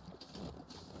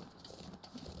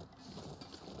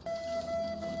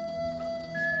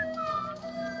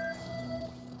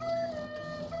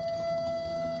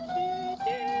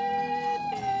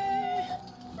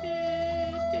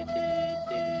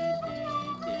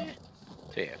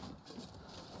 So yeah.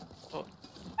 Oh.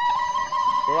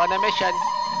 We're on a mission.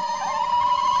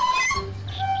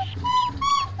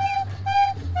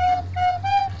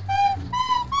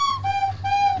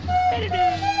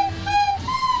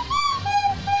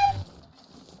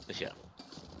 This yeah.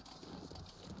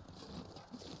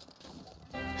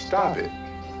 Stop it.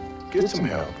 Get some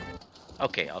help.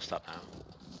 Okay, I'll stop now.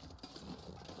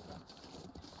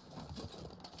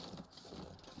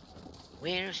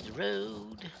 Where's the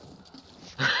road?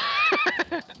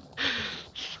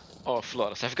 Oh,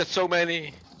 flawless. I've got so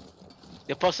many.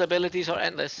 The possibilities are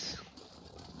endless.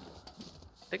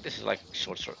 I think this is like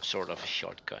sort of a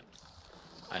shortcut.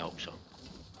 I hope so.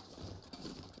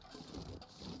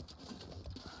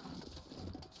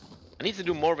 I need to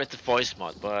do more with the voice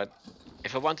mod, but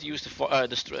if I want to use the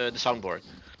soundboard,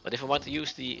 but if I want to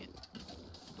use the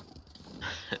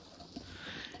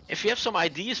if you have some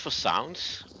ideas for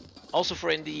sounds, also for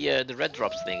in the red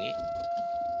drops thingy.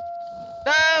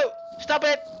 No! Stop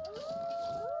it!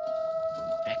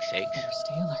 Heck's sakes. Better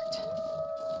stay alert.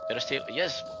 Better stay.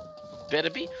 Yes, better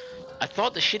be. I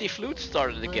thought the shitty flute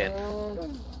started again.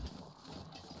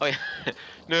 Oh yeah.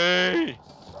 No!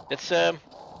 That's a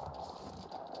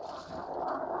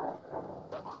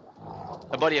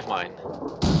buddy of mine.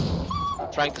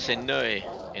 Trying to say no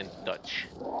in Dutch.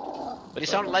 But he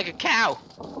sounded like a cow!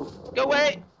 Go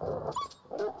away!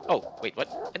 Oh, wait, what?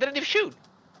 I didn't even shoot!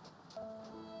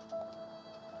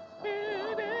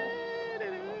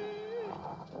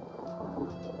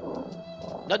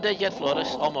 Not dead yet,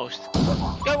 Flawless. Almost.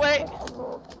 Go away!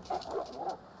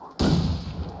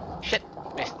 Shit,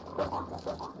 missed.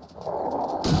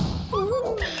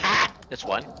 Ah! That's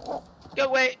one. Go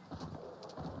away!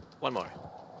 One more.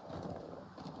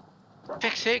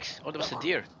 Feck's sakes! Oh, that was a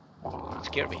deer. It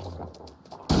scared me.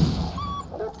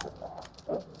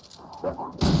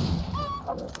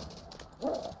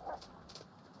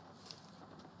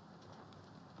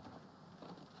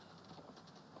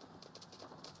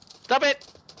 Stop it!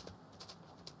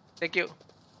 Thank you.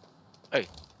 Hey,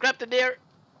 grab the deer!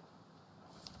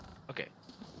 Okay,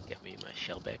 get me my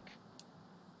shell back.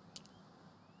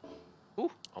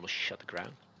 Ooh, Almost shot the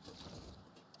ground.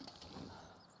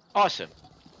 Awesome.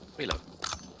 Reload.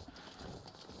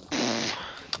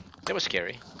 That was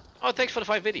scary. Oh, thanks for the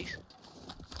 5 biddies.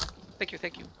 Thank you,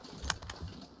 thank you.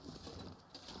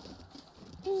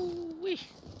 Ooh-wee.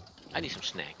 I need some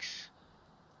snacks.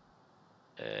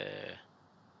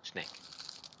 Snack.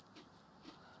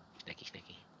 Snacky,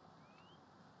 snacky.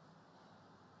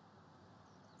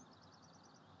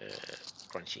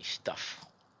 Crunchy stuff.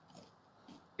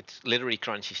 It's literally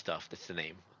crunchy stuff. That's the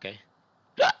name. Okay.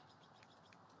 Ah!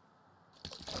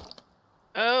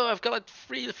 Oh, I've got like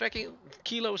 3 fucking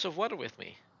kilos of water with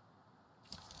me.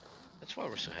 That's why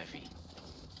we're so heavy.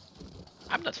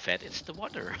 I'm not fat. It's the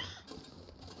water.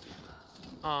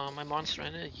 Oh, my Monster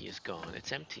Energy is gone.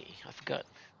 It's empty. I forgot.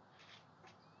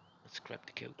 Let's grab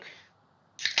the Coke.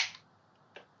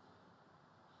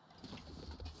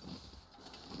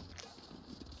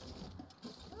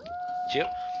 Chill.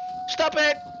 Stop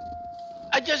it!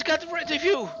 I just got rid of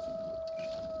you!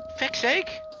 Fuck's sake!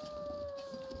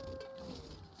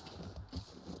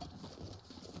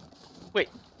 Wait.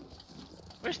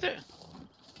 Where's the...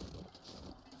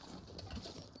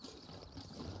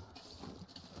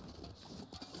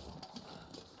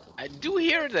 I do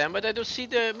hear them, but I don't see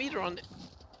the meter on the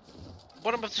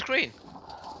bottom of the screen.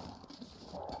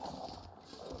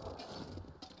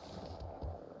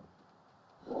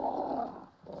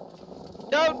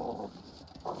 No!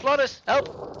 Flawless, help!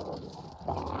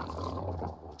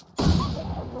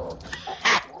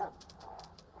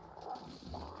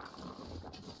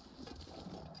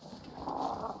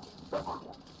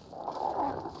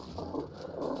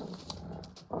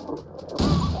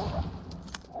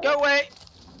 Go away!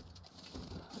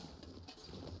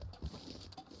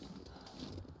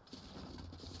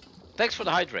 Thanks for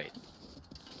the hydrate.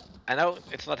 I know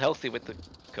it's not healthy with the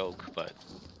Coke, but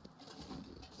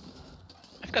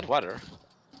I've got water.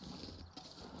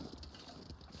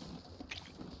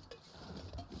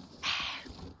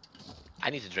 I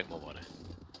need to drink more water.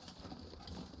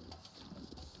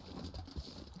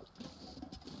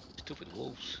 Stupid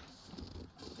wolves.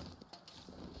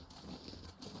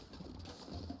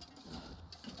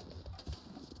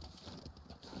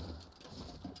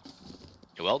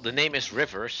 Well, the name is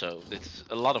River, so there's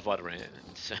a lot of water in it.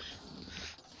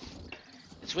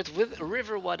 It's with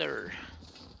river water.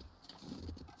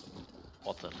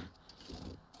 Water.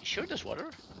 You sure there's water?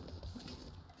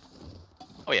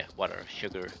 Oh yeah, water,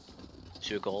 sugar,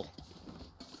 sugar,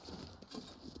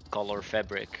 color,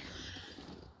 fabric.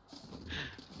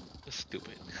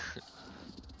 Stupid.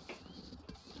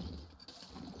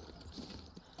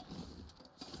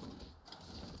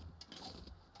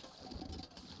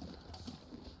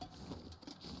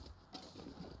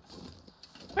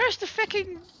 Where's the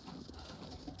fucking...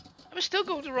 I'm still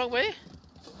going the wrong way.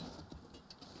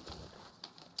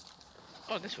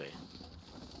 Oh, this way.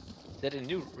 Is that a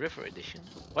new river edition?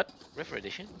 What? River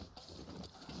edition?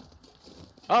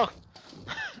 Oh!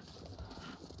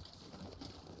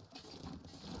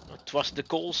 It was the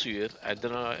koolzuur. I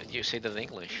don't know how you say that in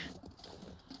English.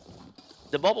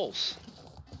 The bubbles.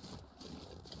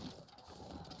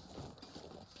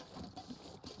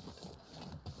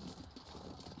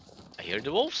 I hear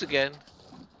the wolves again.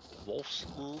 Wolves,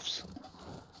 wolves.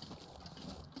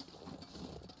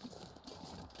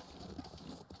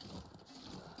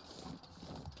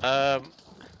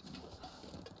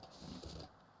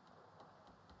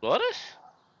 What is?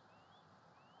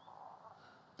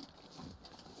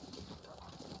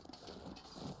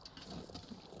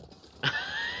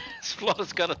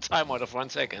 Splatter's got a timeout of 1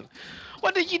 second.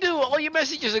 What did you do? All your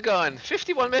messages are gone.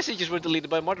 51 messages were deleted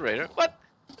by moderator. What?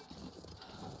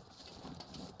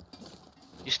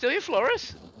 You still here,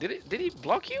 Flores? Did he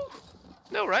block you?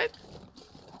 No, right?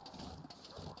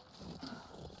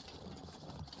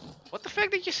 What the fuck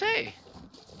did you say?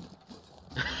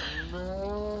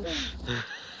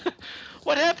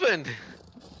 What happened?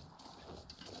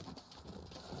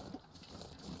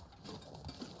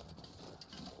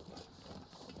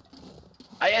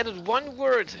 I added 1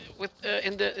 word with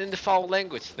in the foul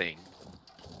language thing.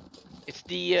 It's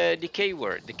the K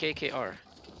word, the KKR.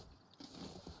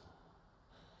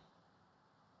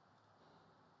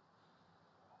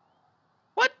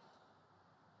 What?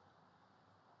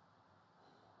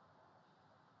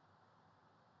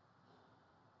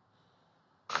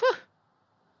 Huh.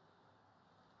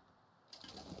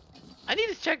 I need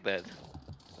to check that.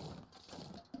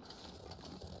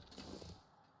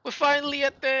 We're finally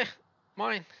at the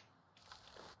mine.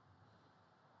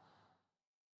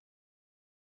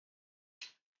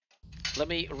 Let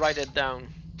me write it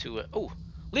down to oh,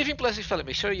 leaving Pleasant Valley.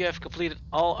 Make sure you have completed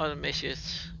all other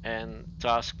missions and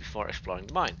tasks before exploring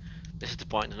the mine. This is the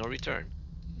point of no return.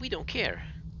 we don't care.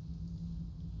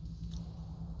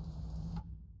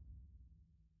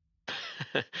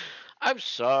 I'm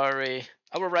sorry.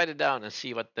 I will write it down and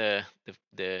see what the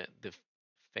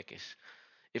feck is.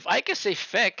 If I can say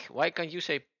feck, why can't you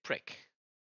say prick?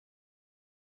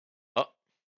 Oh,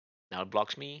 now it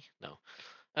blocks me. No.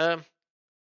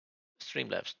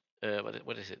 Streamlabs.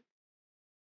 What is it?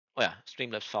 Oh yeah,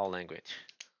 Streamlabs foul language.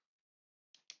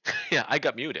 Yeah, I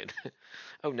got muted.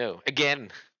 Oh no,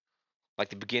 again, like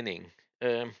the beginning.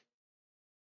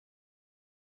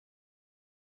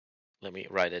 Let me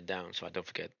write it down so I don't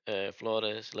forget.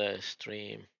 Flores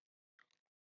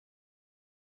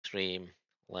Streamlabs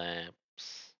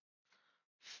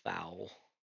foul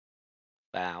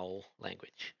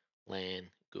language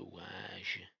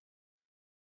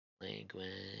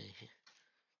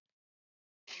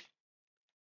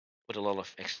with a lot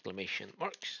of exclamation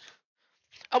marks.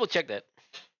 I will check that.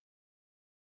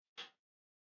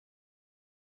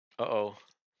 Uh-oh.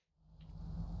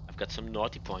 I've got some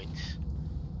naughty points.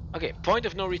 Okay, point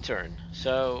of no return.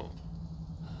 So,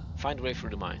 find a way through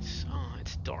the mines. Oh,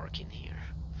 it's dark in here.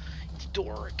 It's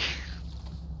dark.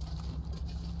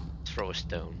 Throw a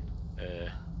stone.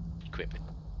 Equip it.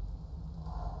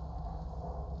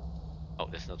 Oh,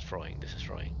 that's not throwing. This is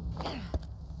throwing.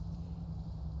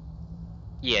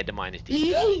 Yeah, the mine is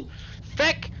deep.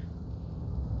 Feck!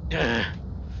 I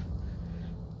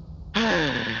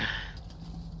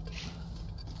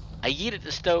yeeted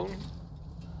the stone.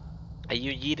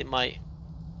 You yeeted my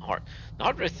heart. The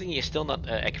heart rate thingy is still not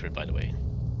accurate, by the way.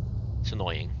 It's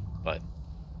annoying, but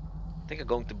I think I'm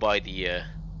going to buy the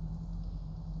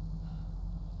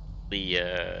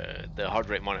heart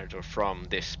rate monitor from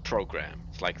this program.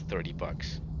 It's like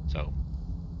 $30, so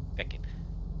check it.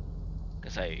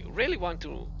 Because I really want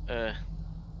to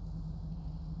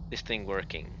this thing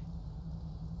working,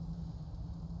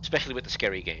 especially with the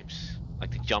scary games, like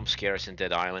the jump scares in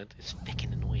Dead Island. It's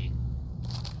fucking annoying,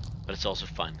 but it's also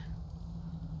fun.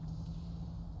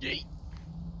 Yay!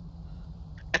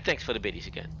 And thanks for the biddies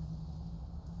again.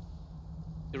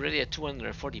 You're already at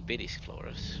 240 biddies,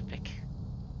 Flores. Pick.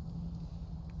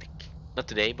 Not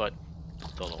today, but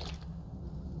total.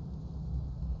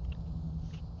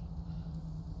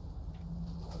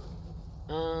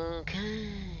 Okay.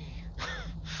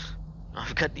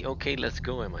 I've got the okay, let's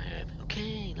go in my head.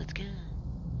 Okay, let's go.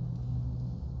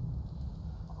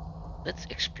 Let's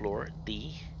explore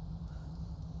the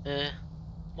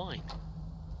mine.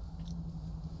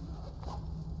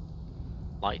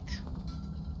 Light.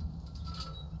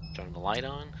 Turn the light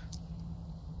on.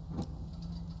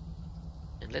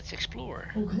 And let's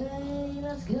explore. Okay,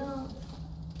 let's go.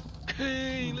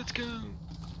 Okay, let's go.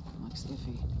 Looks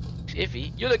iffy.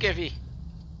 Iffy? You look iffy.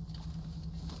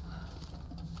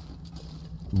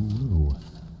 Ooh.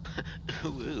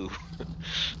 Ooh.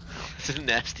 This is a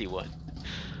nasty one.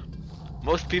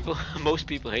 Most people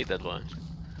hate that one.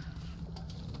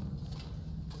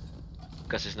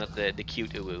 Because it's not the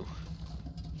cute ooh.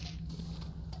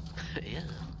 Yeah.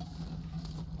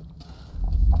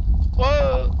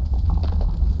 Whoa!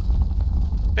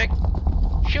 Pick!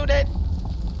 Shoot it!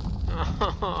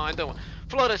 Oh, I don't want.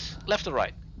 Flores, left or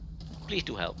right? Please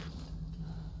do help.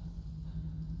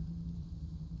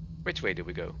 Which way do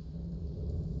we go?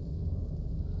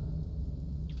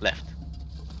 Left.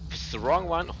 If it's the wrong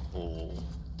one, oh.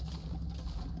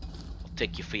 I'll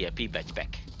take your VIP badge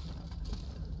back.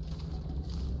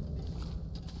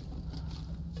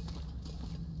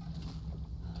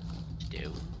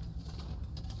 Still.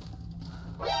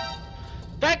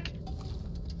 Back!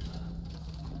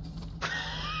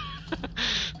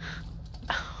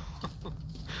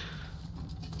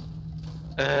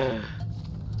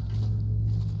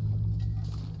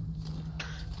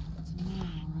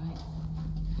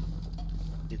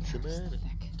 It's a man,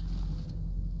 right?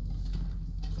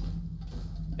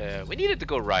 It's a man. We needed to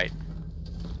go right,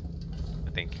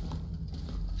 I think.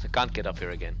 So I can't get up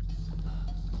here again.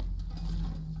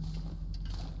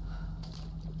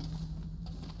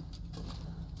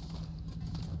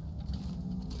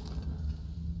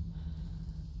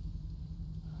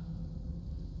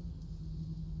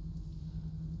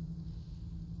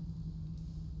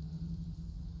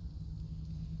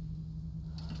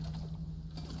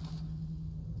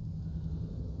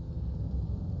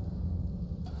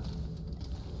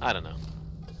 I don't know.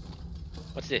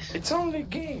 What's this? It's only a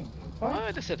game. What?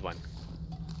 Oh, that's that one.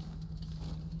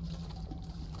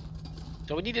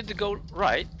 So we needed to go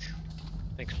right.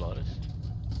 Thanks, Flores.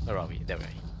 Where are we? There we are.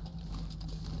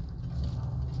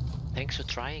 Thanks for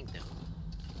trying, though.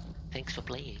 Thanks for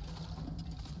playing.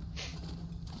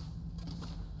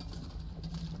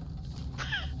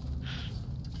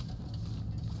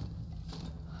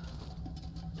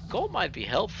 Gold might be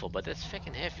helpful, but that's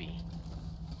fucking heavy.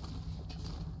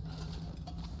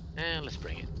 And let's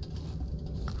bring it.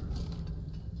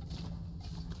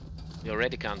 We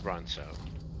already can't run, so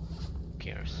who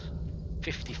cares?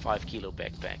 55 kilo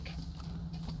backpack.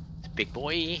 It's a big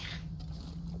boy.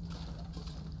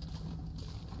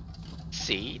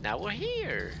 See, now we're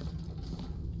here.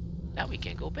 Now we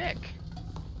can go back.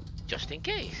 Just in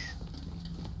case.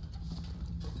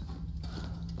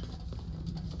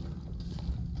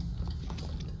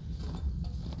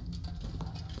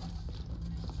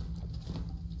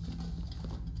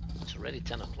 It's already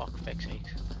 10 o'clock, fuck's sake.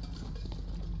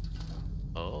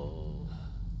 Oh.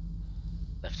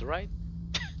 Left to right.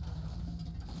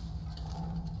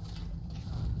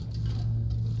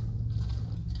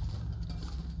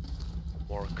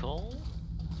 More coal.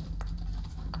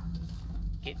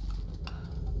 Hit.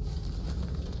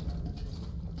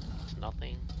 It's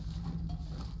nothing.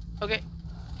 Okay.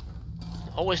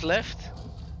 Always left.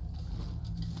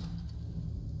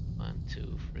 1,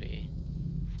 2, 3,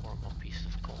 4 more pieces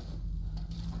of coal.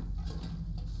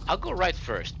 I'll go right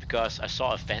first because I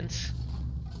saw a fence.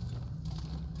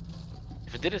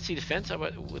 If I didn't see the fence, I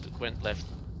would went left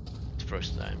the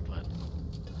first time, but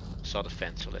I saw the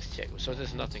fence, so let's check. So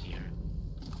there's nothing here.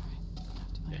 Alright,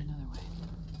 have to find another way.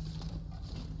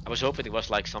 I was hoping it was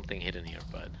like something hidden here,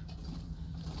 but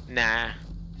nah.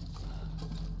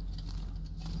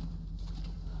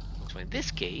 So in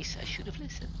this case, I should have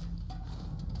listened.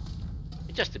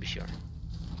 Just to be sure. No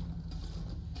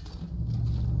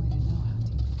way to know how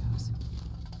deep it goes.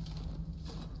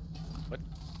 What?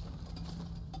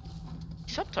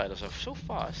 Subtitles are so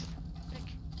fast. Heck.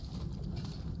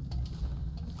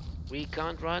 We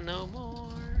can't run no more.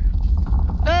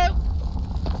 No!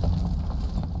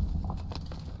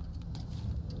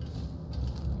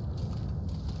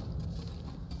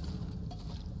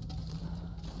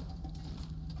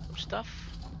 Some stuff.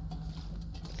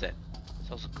 What's that?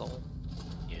 It's also coal.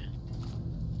 Yeah.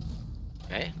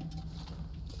 Okay.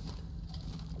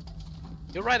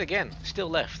 You're right again. Still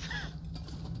left.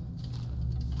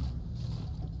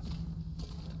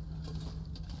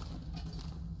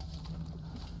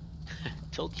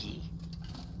 Told ye.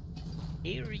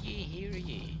 Hear ye, hear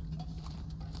ye.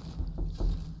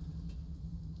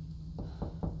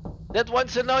 That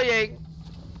one's annoying,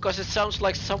 because it sounds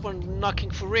like someone knocking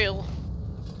for real.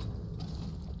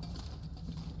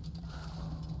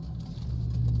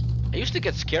 I used to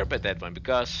get scared by that one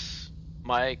because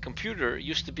my computer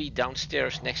used to be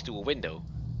downstairs next to a window.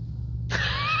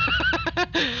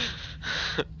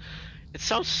 It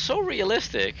sounds so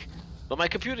realistic, but my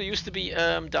computer used to be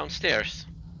downstairs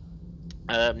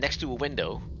next to a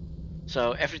window.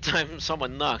 So every time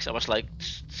someone knocks, I was like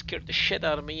scared the shit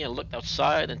out of me and looked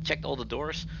outside and checked all the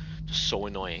doors. It was so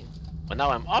annoying. But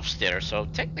now I'm upstairs, so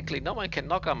technically no one can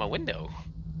knock on my window.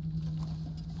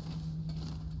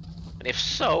 And if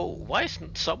so, why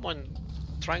isn't someone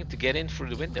trying to get in through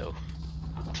the window?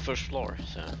 The first floor,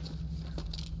 so.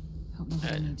 Hope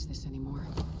nobody needs this anymore.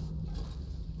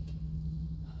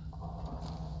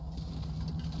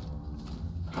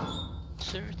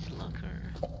 Search locker.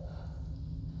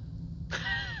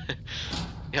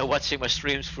 Yeah, watching my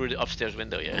streams through the upstairs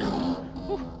window, yeah.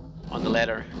 Whew. On the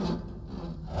ladder.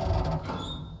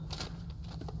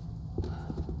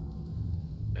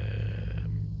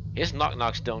 His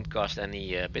knock-knocks don't cost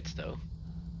any bits though.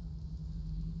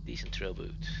 Decent trail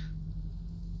boots.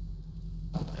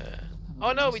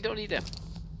 Oh no, we don't need them.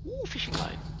 Ooh, fishing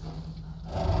line.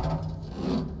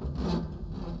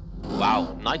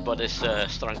 Wow, Nightbot is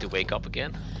starting to wake up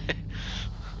again.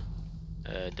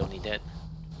 Don't need that.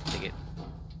 Take it.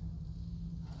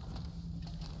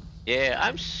 Yeah,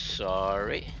 I'm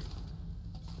sorry.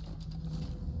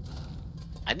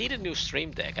 I need a new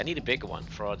StreamDeck. I need a bigger one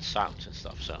for all the sounds and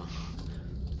stuff, so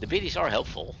the biddies are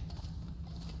helpful.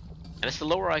 And it's the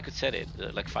lower I could set it,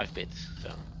 like 5 bits,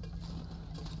 so.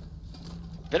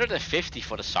 Better than 50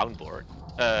 for the soundboard.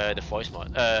 The voice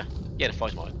mod. Yeah, the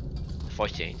voice mod. The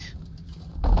voice change.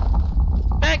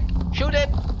 Back! Shoot it!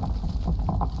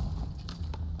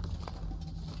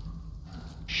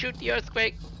 Shoot the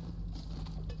earthquake!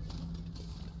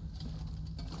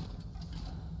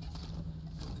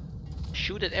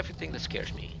 Shoot at everything that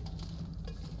scares me.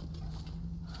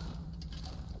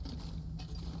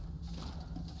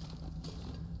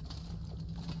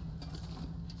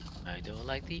 I don't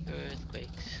like the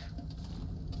earthquakes.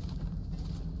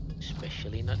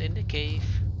 Especially not in the cave.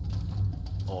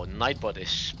 Oh, Nightbot is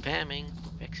spamming.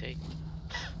 Fuck's sake.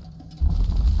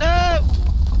 No!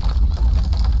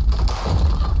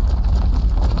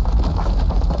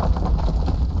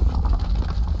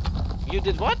 You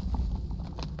did what?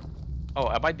 Oh,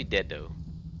 I might be dead though.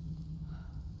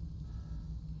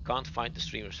 can't find the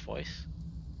streamer's voice.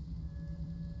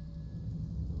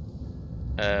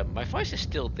 My voice is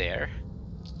still there.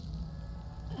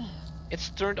 It's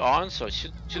turned on, so it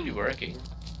should be working.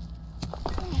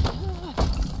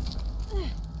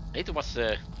 I need to watch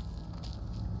the...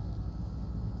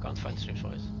 Can't find the streamer's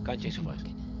voice. Can't change the voice.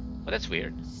 Oh, that's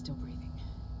weird. Still breathing.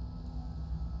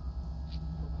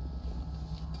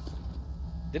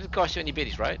 Did it cost you any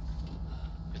biddies, right?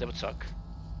 Because that would suck.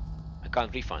 I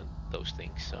can't refund those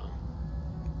things, so...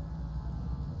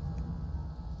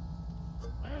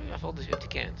 Why do you have all these empty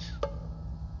cans?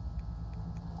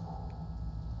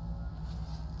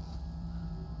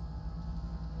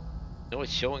 No,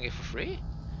 it's showing it for free?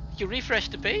 Did you refresh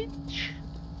the page?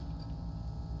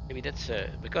 Maybe that's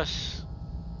because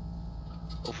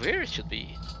over here it should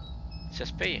be, it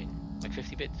says paying, like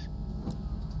 50 bits.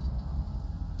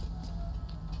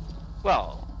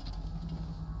 Well,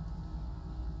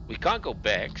 we can't go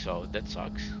back, so that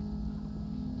sucks.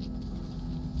 You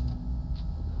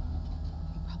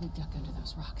probably duck under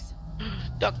those rocks.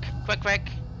 Duck, quack quack.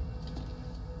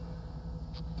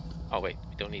 Oh wait,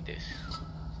 we don't need this.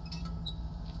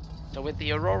 So with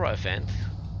the Aurora event,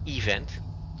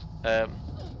 the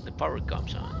power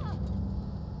comes on.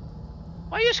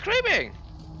 Why are you screaming?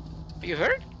 Are you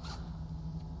hurt?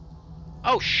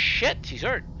 Oh shit, she's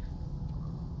hurt.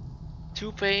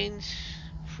 2 pains,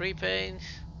 3 pains.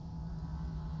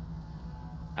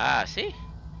 Ah, see?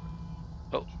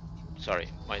 Oh, sorry,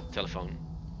 my telephone.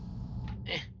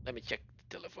 Let me check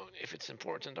the telephone if it's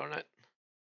important or not.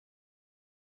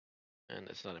 And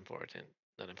it's not important.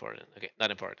 Not important. Okay,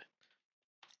 not important.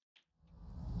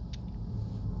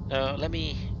 Let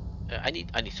me. I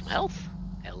need some health.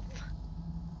 Health.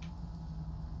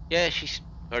 Yeah, she's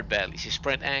hurt badly. She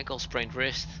sprained ankle, sprained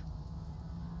wrist.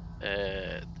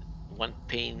 1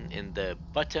 pain in the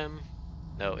bottom.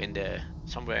 No, in the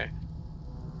somewhere.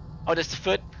 Oh, that's the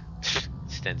foot.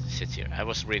 Sits here. I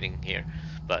was reading here,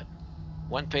 but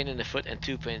 1 pain in the foot and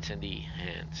 2 pains in the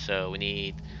hand. So we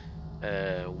need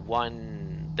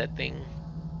 1 that thing,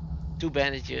 2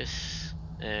 bandages,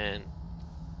 and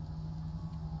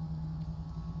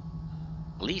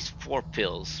at least 4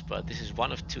 pills. But this is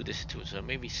 1 of 2. This is 2, so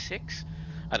maybe 6.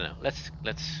 I don't know.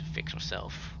 Let's fix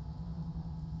ourselves.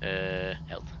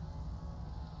 Health.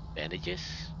 Bandages.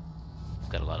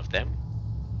 Got a lot of them.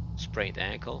 Sprained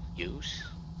ankle. Use.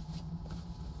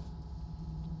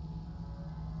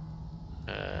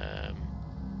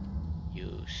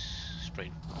 Use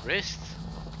sprained wrist.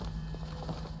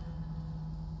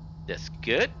 That's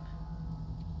good.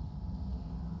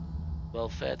 Well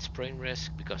fed sprain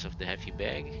risk because of the heavy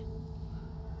bag.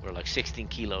 We're like 16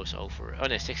 kilos over. Oh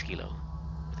no, 6 kilo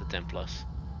with the 10 plus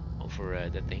over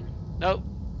that thing. No,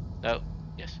 no,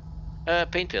 yes.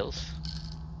 Pain pills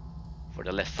for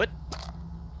the left foot.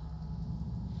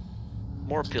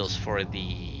 More pills for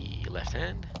the left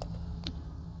hand.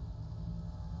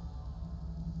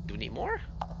 Do we need more?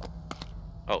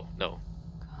 Oh no.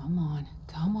 Come on,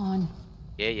 come on.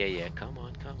 Yeah. Come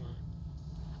on.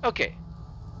 Okay.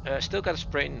 Still got a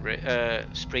sprain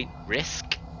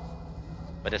risk,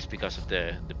 but that's because of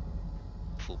the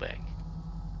full bag.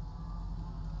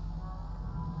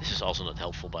 This is also not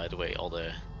helpful, by the way. All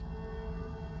the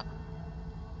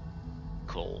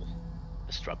coal.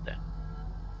 Let's drop that.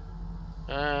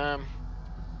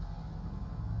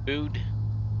 Food.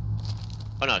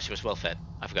 Oh no, she was well fed.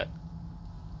 I forgot.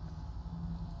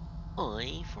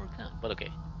 But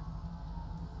okay.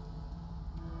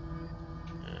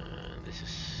 This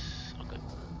is okay.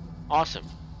 Awesome.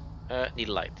 Need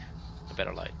a light. A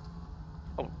better light.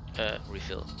 Oh,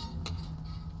 refill.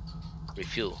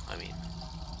 Refuel, I mean.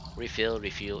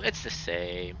 Refuel. It's the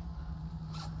same.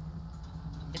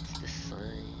 It's the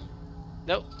same.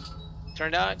 Nope.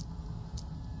 Turned on.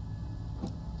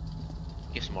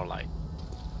 Give some more light.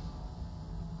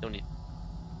 Don't need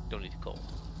the coal.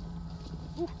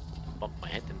 Ooh, bump my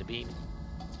head in the beam.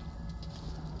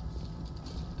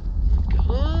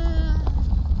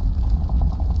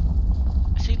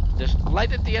 I see there's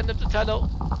light at the end of the tunnel.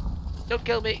 Don't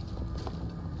kill me.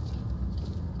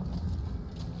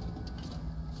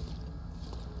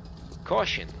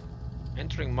 Caution.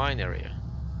 Entering mine area.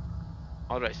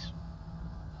 Alright.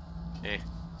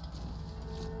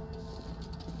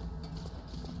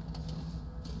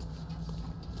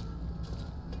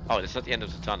 Oh, that's not the end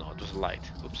of the tunnel. It was a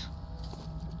light. Oops.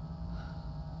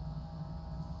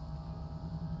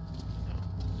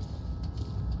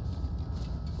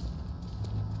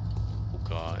 Oh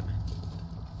god.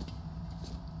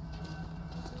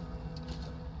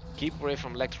 Keep away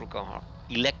from electrical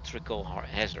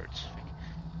hazards.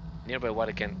 Nearby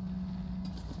water can.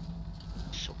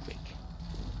 So quick.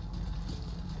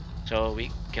 So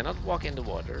we cannot walk in the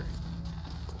water.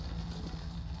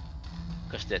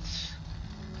 Because that's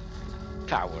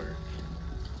power.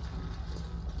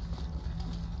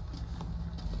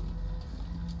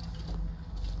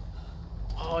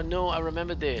 Oh no, I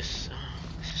remember this.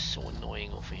 This is so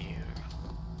annoying over here.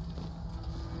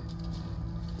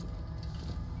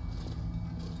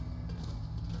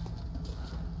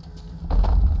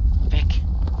 Back.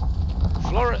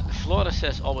 Flora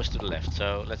says always to the left,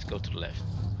 so let's go to the left.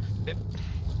 Yep.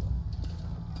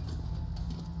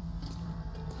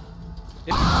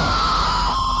 Yep.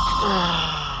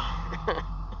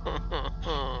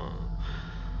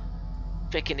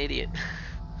 Fucking idiot.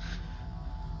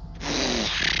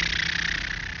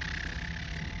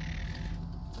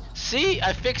 See,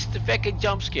 I fixed the fucking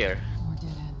jump scare. More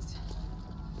dead ends.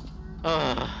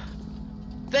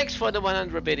 Thanks for the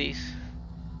 100 biddies.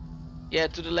 Yeah,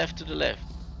 to the left, to the left.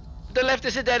 The left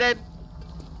is a dead end.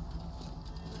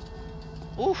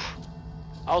 Oof.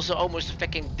 Also almost a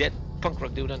fucking dead punk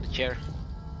rock dude on the chair.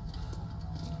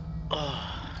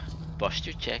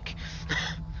 Posture check.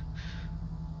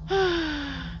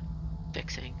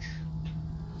 Thanks.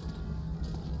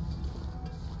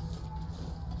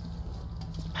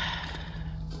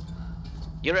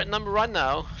 You're at number 1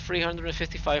 now,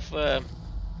 355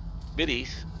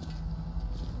 biddies.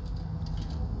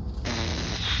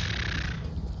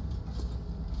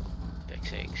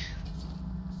 Thanks.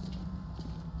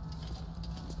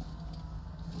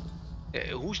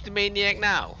 Who's the maniac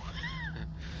now?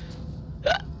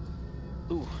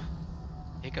 Ooh,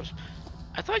 hiccups.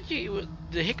 I thought the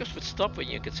hiccups would stop when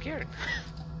you get scared.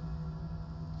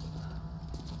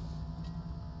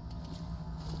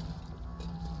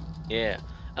 Yeah,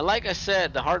 and like I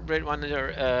said, the heart rate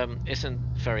monitor isn't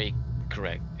very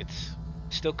correct. It's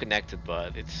still connected,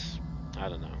 but it's, I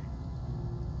don't know.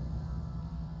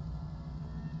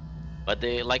 But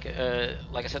they like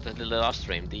I said in the last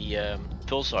stream, the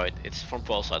Pulsar, it's from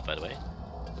Pulsar, by the way.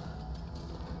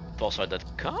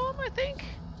 Pulsar.com, I think.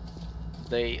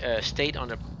 They state on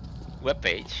the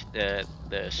webpage that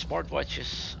the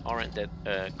smartwatches aren't that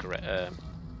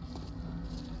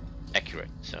accurate.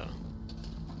 So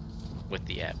with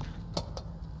the app,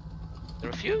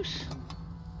 the fuse,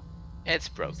 it's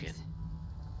broken.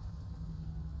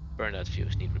 Burnout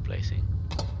fuse need replacing.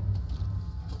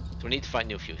 So we need to find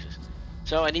new fuses.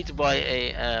 So I need to buy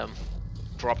a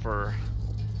proper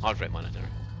heart rate monitor.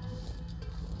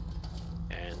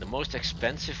 And the most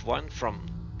expensive one from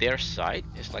their site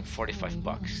is like 45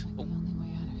 bucks. Oh,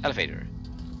 elevator.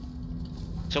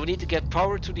 So we need to get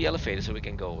power to the elevator so we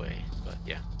can go away. But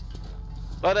yeah.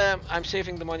 But I'm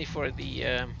saving the money for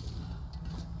the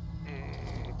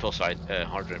Pulsar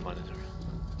heart rate monitor.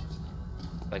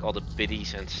 Like all the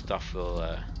biddies and stuff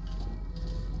will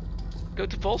go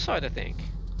to Pulsar, I think.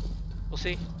 We'll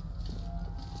see.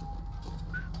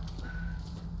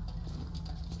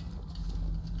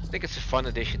 I think it's a fun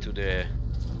addition to the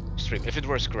stream, if it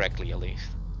works correctly at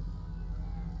least.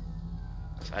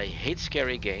 I hate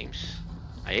scary games.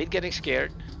 I hate getting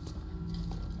scared,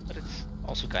 but it's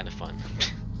also kind of fun.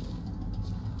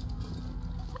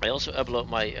 I also upload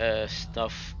my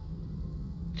stuff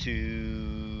to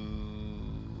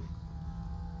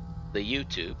the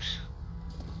YouTubes.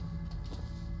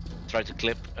 Try to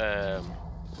clip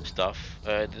stuff.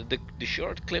 The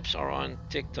short clips are on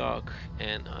TikTok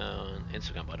and on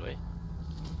Instagram, by the way.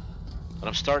 But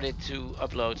I'm starting to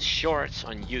upload shorts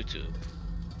on YouTube.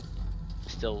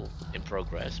 Still in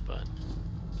progress, but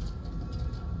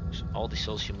all the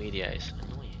social media is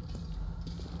annoying.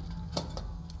 Well,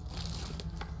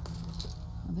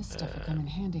 this stuff will come in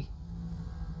handy.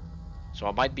 So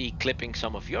I might be clipping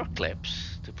some of your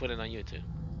clips to put it on YouTube.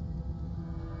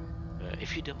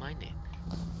 If you don't mind it.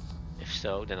 If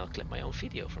so, then I'll clip my own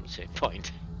video from the same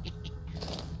point.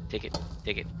 Take it.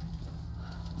 I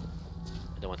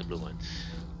don't want the blue ones.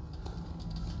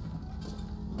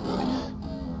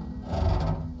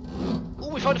 Ooh,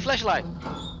 we found a flashlight!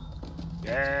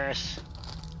 Yes!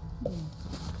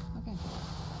 Okay.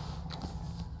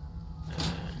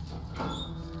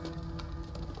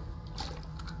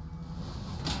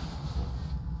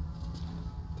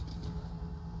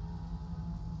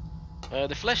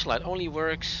 The flashlight only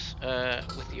works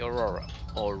with the Aurora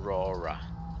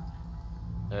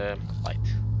light.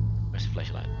 Where's the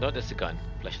flashlight? No, that's the gun.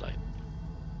 Flashlight.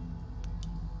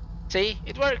 See,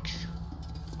 it works.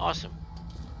 Awesome.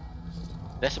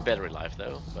 That's a battery life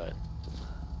though, but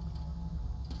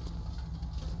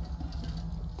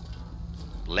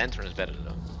lantern is better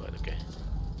though. But okay.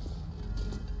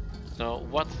 So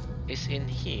what is in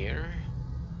here?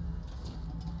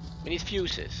 We need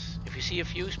fuses. If you see a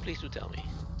fuse, please do tell me.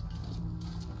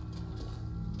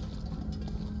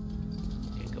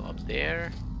 up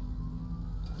there.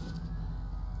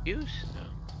 Fuse? No.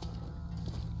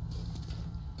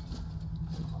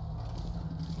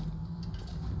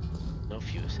 No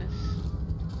fuses.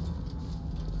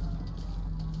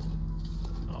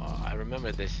 Oh, I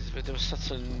remember this. There was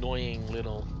such an annoying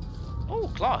little.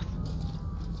 Oh, cloth.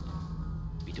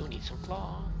 We do need some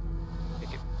cloth.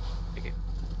 Pick it. Pick it.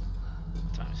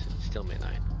 What time is it? It's still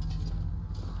midnight.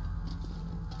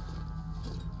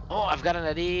 Oh, I've got an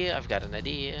idea. I've got an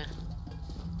idea.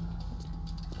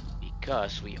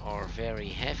 Because we are very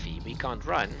heavy, we can't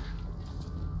run.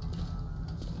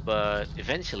 But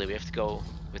eventually we have to go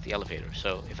with the elevator.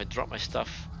 So if I drop my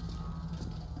stuff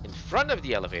in front of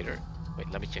the elevator. Wait,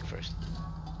 let me check first.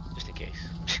 Just in case.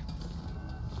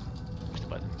 Where's the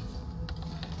button?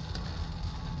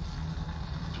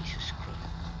 Jesus Christ.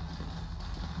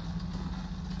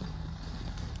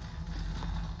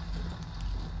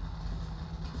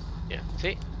 Yeah,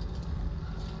 see?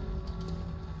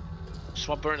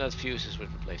 Swap burnout fuses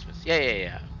with replacements.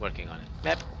 Yeah. Working on it.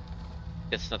 Map.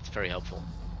 That's not very helpful.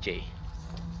 J.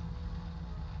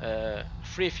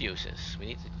 Free fuses. We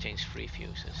need to change free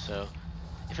fuses. So,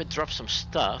 if I drop some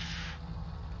stuff,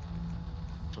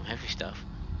 some heavy stuff,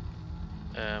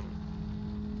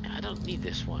 I don't need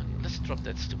this one. Let's drop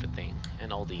that stupid thing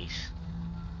and all these.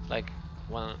 Like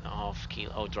 1.5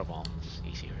 kilo. Oh, drop all. It's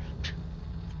easier.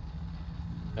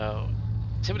 Oh,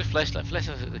 same with the flashlight.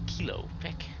 Flashlight is a kilo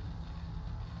pack.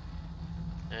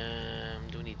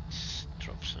 Do we need to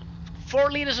drop some?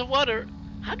 4 liters of water.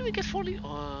 How do we get 4 liters?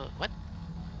 What?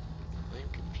 I'm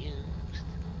confused.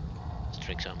 Let's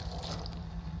drink some.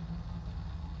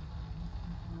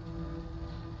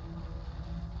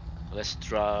 Let's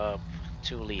drop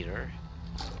 2 liter.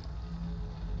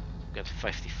 Got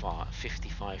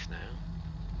 55 now.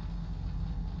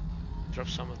 Drop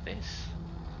some of this.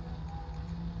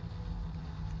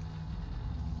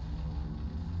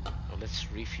 Oh,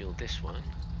 let's refuel this one.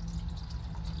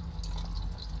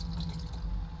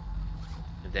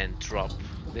 And then drop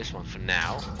this one for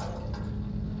now.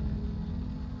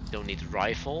 Don't need a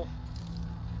rifle.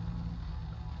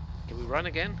 Can we run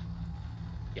again?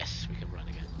 Yes, we can run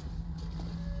again.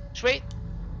 Sweet!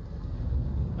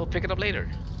 We'll pick it up later.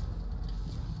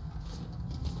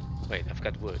 Wait, I've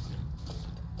got wood.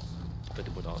 Let's put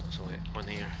the wood also on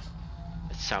here.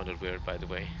 That sounded weird, by the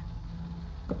way.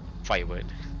 Firewood.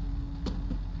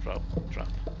 Drop.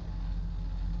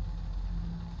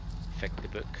 Affect the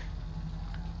book.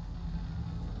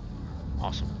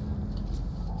 Awesome.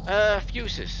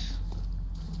 Fuses.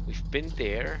 We've been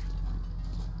there.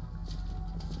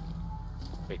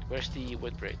 Wait, where's the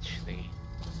wood bridge thingy?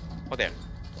 Oh, there.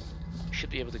 We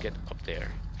should be able to get up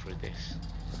there for this.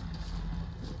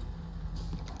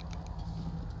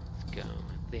 Let's go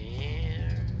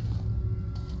there.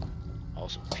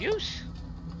 Awesome. Fuse?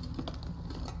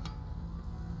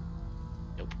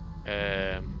 Nope.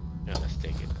 No, let's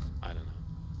take it. I don't know.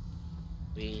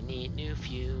 We need new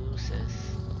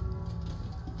fuses.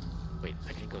 Wait,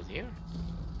 I can go there?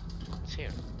 What's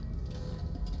here?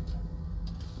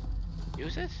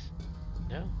 Fuses?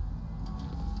 No.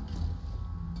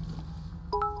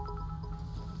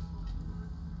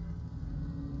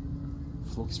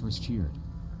 Fluxverse cheered.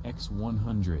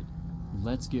 X100.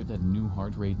 Let's give that new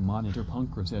heart rate monitor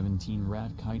Punkro 17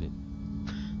 rat kited.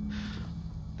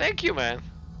 Thank you, man.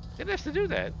 Didn't have to do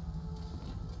that.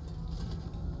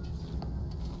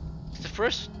 It's the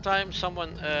first time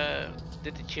someone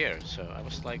did the chair, so I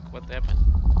was like, what happened?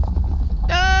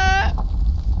 Ah!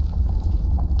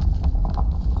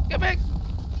 Get back!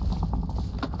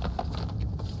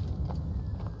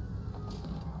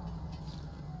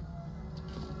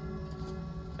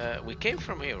 We came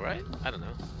from here, right? I don't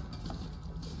know.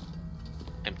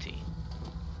 Empty.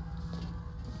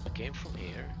 I came from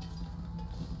here.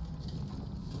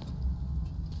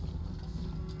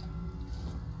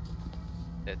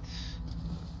 That's...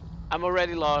 I'm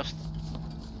already lost.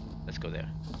 Let's go there.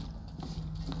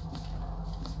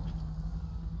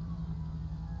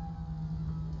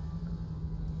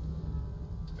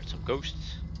 There's some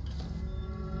ghosts.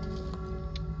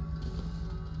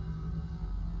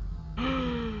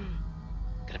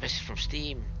 Got a message from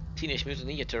Steam. Teenage Mutant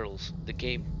Ninja Turtles, the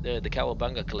game, the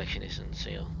Cowabunga collection is on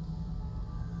sale.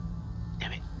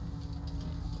 Damn it.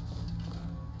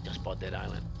 Just bought that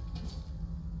island.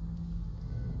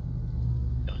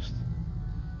 Ghost.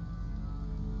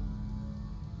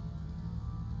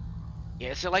 Yeah,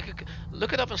 it's like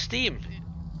look it up on Steam.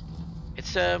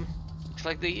 It's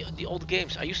like the old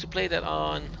games. I used to play that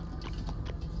on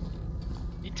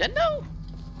Nintendo?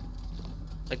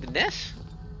 Like the NES?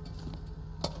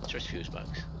 Search fuse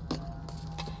bugs.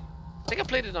 I think I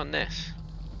played it on NES.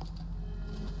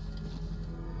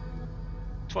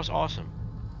 It was awesome.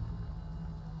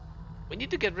 We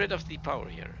need to get rid of the power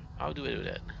here. How do we do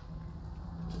that?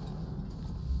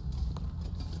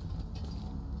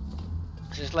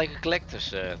 This is like a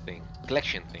collector's thing.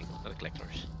 Collection thing, not a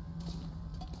collector's.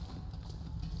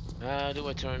 How do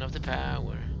I turn off the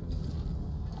power?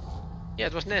 Yeah,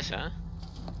 it was this, huh?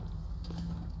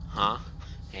 Huh?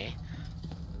 Eh?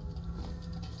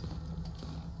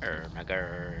 Oh my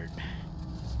god.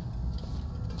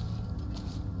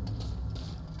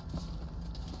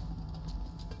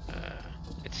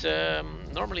 It's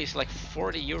normally it's like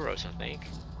 40 euros, I think.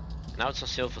 Now it's on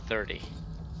sale for 30.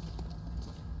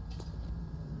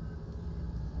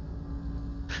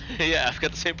 Yeah, I've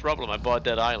got the same problem. I bought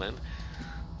Dead Island.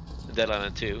 Dead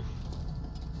Island 2.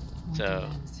 So,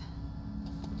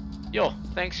 yo,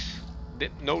 thanks.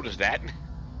 Didn't notice that.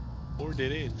 Or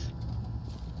did it?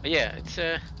 But yeah, it's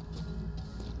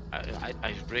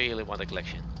I really want a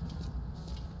collection.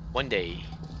 One day.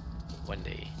 One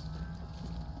day.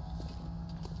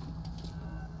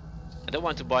 I don't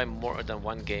want to buy more than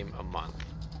one game a month.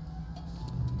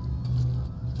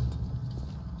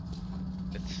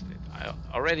 I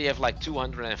already have like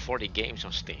 240 games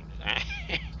on Steam.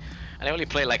 And I only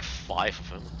play like 5 of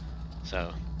them.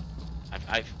 So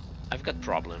I've got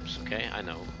problems, okay? I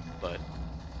know, but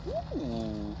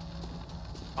ooh,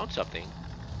 found something.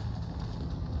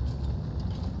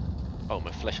 Oh,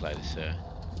 my flashlight is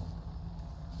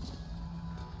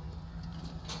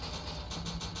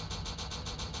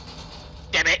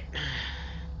damn it!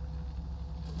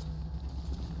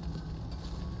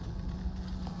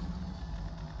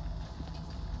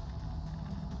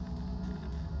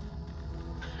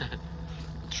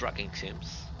 Trucking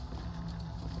sims.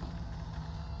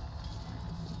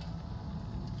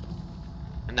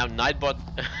 And now Nightbot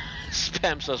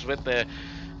spams us with the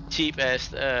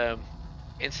cheapest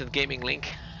instant gaming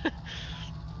link.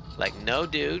 Like, no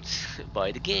dudes,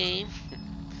 buy the game.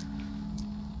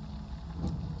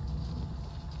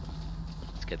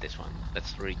 Let's get this one.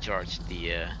 Let's recharge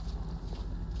the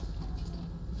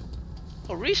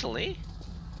oh, recently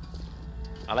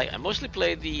I mostly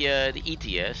play the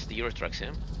ETS, the Euro Truck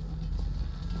Sim.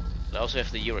 But I also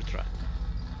have the Euro Truck.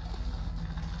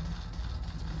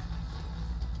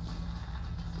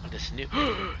 Oh, this new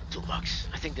toolbox.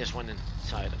 I think there's one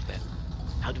inside of that.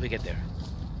 How do we get there?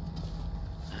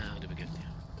 How do we get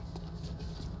there?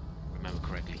 Remember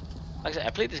correctly. Like I said,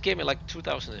 I played this game in like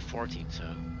 2014,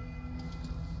 so.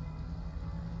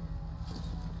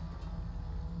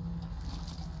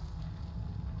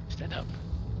 Stand up.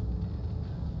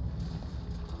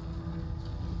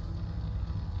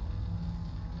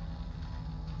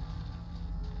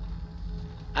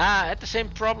 Ah, at the same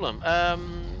problem.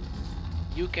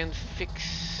 You can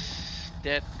fix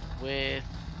that with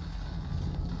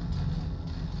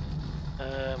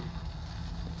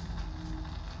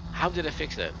how did I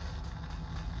fix that?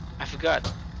 I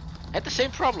forgot. Had the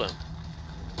same problem.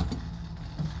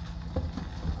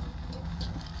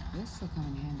 This will come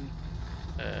in handy.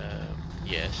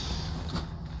 Yes.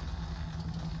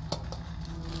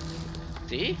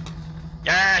 See?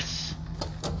 Yes!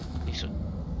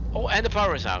 Oh, and the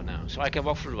power is out now, so I can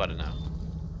walk through the water now.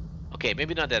 Okay,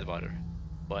 maybe not that water,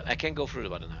 but I can go through the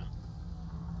water now.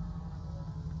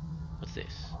 What's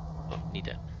this? Oh, need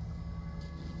that.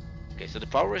 Okay, so the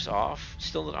power is off.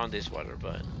 Still not on this water,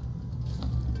 but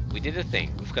we did a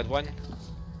thing. We've got one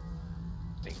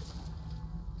thing.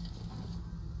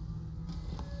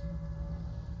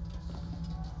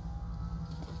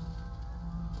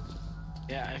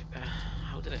 Yeah,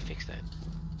 how did I fix that?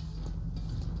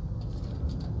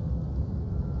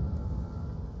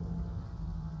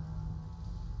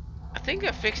 I think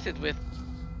I fixed it with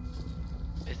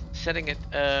setting it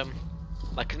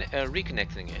like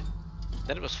reconnecting it.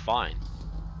 Then it was fine.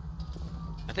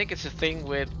 I think it's a thing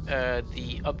with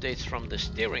the updates from the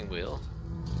steering wheel.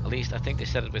 At least I think they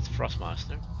said it with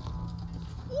Thrustmaster.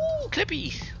 Ooh,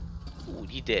 Clippies! Ooh,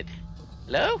 he did.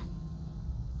 Hello?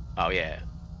 Oh yeah.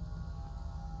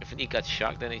 If he got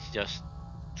shocked, then he's just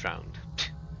drowned.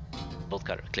 Bolt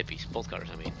cutter, Clippies, bolt cutters,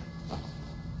 I mean.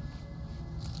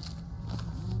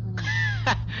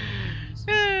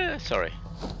 Sorry.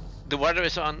 The water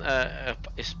is on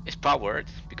is powered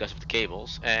because of the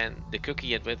cables, and the cookie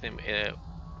he had with him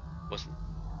was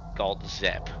called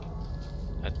Zap.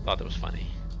 I thought it was funny.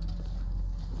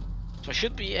 So I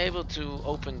should be able to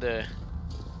open the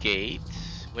gate.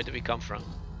 Where did we come from?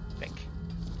 Back.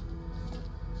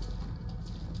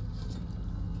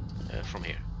 From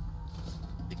here.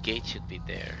 The gate should be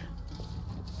there.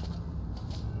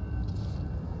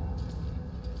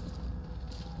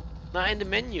 Now in the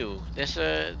menu, there's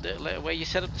where you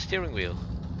set up the steering wheel.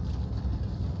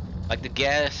 Like the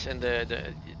gas and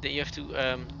the you have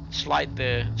to slide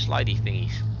the slidey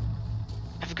thingies.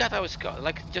 I forgot how it's called.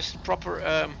 Like just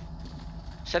proper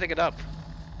setting it up.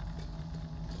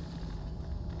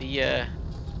 The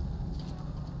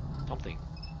something.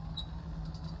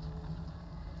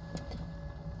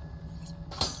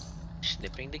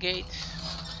 Snipping the gates.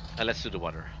 Let's do the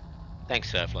water.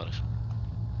 Thanks, Flotus.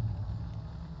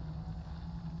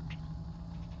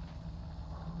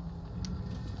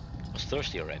 I was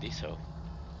thirsty already, so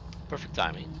perfect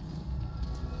timing.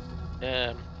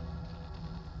 Let's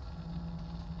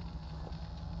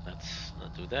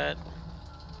not do that.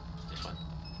 This one.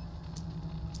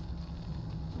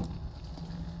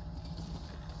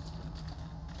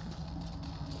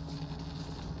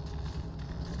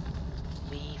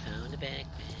 We found a backpack.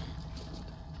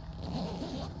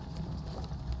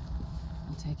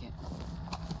 I'll take it.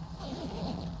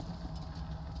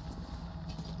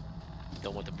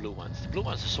 Don't want the blue ones. The blue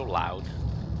ones are so loud.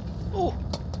 Oh,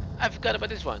 I forgot about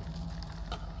this one.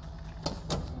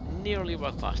 Nearly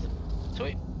walked past them. So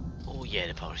wait. Oh yeah,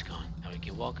 the power's gone. Now we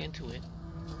can walk into it.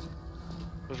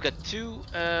 We've got two.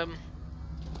 Oh,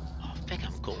 fuck,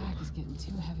 I'm cold. Bag is getting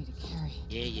too heavy to carry.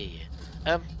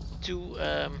 Yeah. Two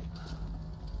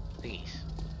thingies.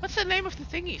 What's the name of the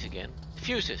thingies again?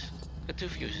 Fuses. Got two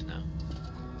fuses now.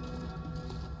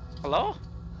 Hello?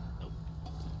 Nope.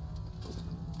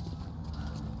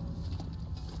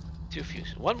 Two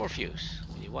fuses. One more fuse.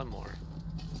 We need one more.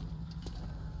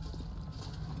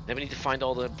 Then we need to find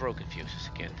all the broken fuses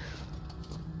again.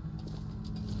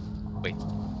 Wait.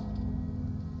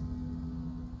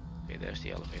 Okay, there's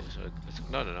the elevator. So let's,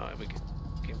 no. We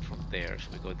came from there, so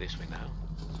we go this way now.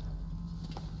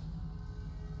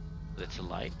 That's a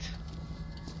light.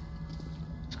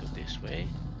 Let's go this way.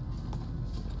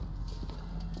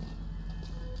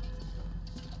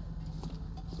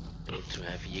 A little too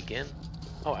heavy again.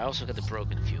 Oh, I also got the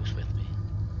broken fuse with me.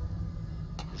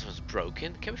 This was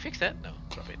broken. Can we fix that? No,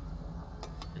 drop it.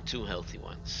 And two healthy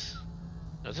ones.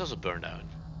 No, it's also burned out.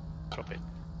 Drop it.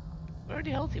 Where are the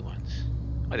healthy ones?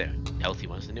 Oh, there. Healthy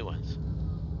ones, the new ones.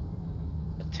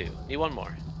 Got two. Need one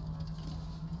more.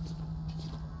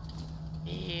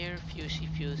 Here,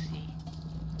 fusey.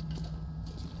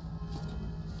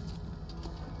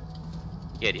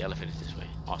 Yeah, the elevator's this way.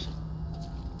 Awesome.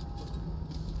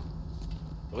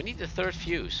 But we need the third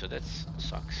fuse, so that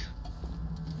sucks.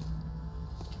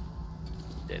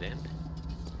 Dead end.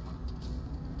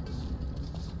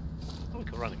 Oh, we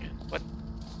can run again. What?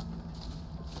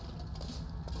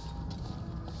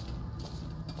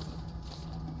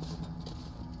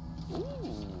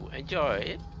 Ooh, enjoy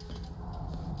it.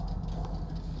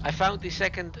 I found the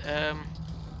second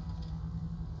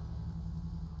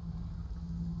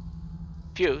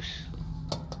fuse.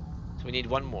 So we need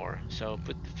one more. So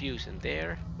put the fuse in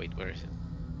there. Wait, where is it?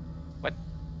 What?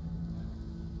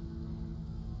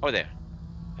 Oh, there.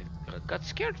 I got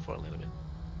scared for a little bit.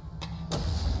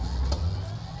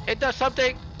 It does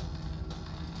something!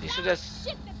 These are just...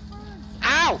 Shit, that burns.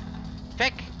 Ow!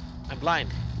 Feck! I'm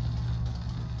blind.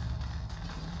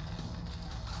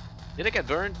 Did I get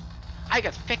burned? I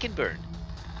got fucking burned.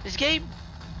 This game,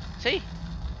 see,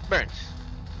 burns.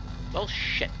 Well,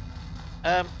 shit.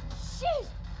 Shit!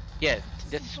 Yeah,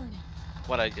 that's Still burning.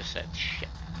 what I just said. Shit.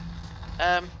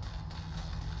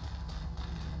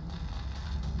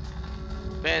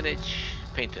 Manage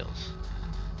pain pills,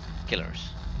 killers,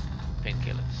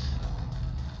 painkillers.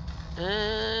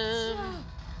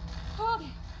 Oh,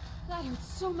 that hurts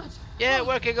so much. Yeah,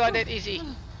 working on it. Easy.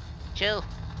 Chill.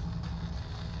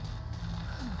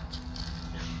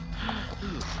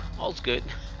 All's good.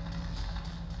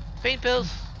 Pain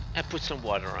pills and put some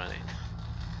water on it.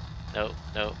 No,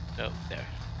 there.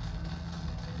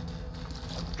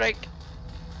 Break.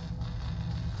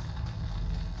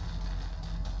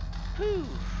 Whew.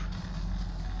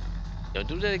 Don't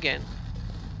do that again.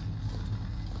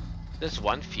 There's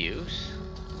one fuse.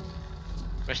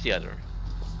 Where's the other?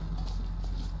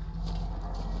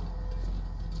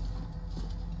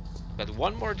 Got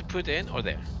one more to put in, or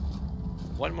there.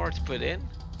 One more to put in,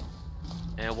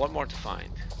 and one more to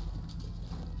find.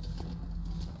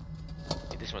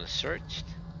 Okay, this one is searched.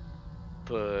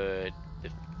 Put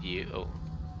the view. Oh,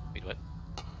 wait, what?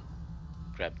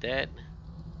 Grab that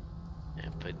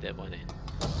and put that one in.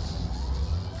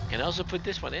 Can I also put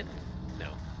this one in?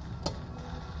 No.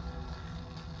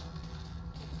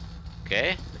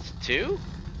 Okay, that's two.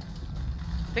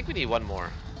 I think we need one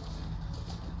more.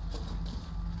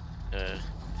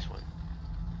 This one.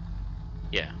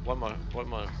 Yeah, one more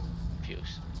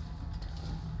fuse.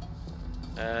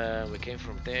 We came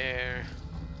from there.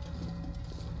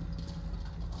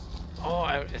 Oh,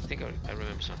 I think I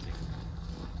remember something.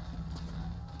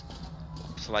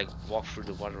 It's like walk through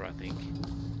the water, I think.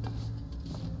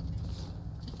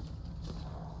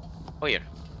 Oh, here.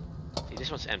 See, this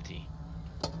one's empty.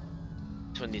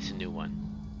 This one needs a new one.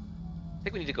 I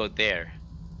think we need to go there.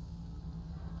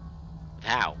 But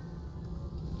how?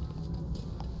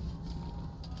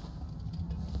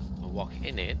 I'll walk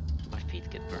in it. My feet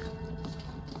get burned.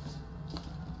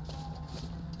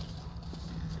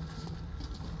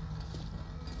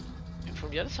 And from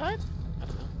the other side? I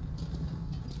don't know.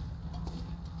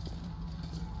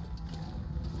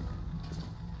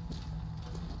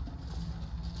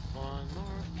 One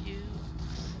more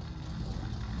fuse.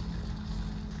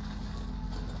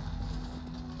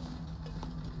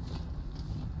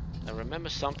 I remember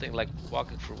something like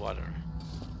walking through water.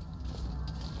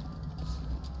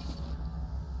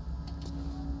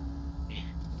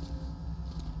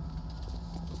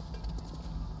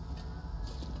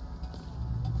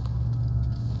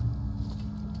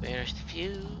 Where's the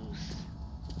fuse?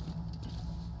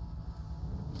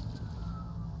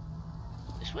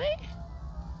 This way?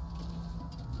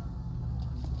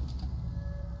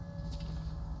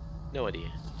 No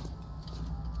idea.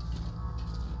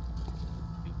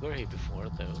 We were here before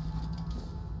though.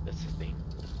 That's the thing.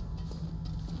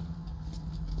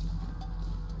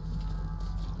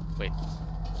 Wait.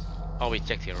 Oh, we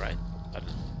checked here, right? I don't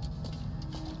know.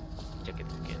 Check it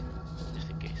again. Just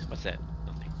in case. What's that?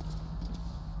 Nothing.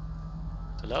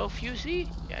 Hello, Fusey?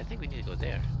 Yeah, I think we need to go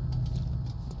there.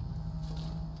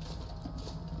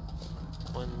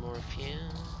 One more fuse.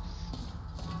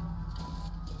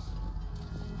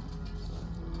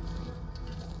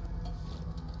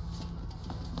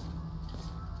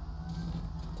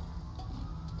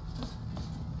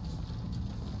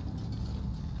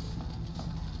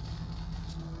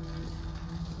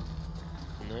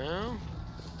 No?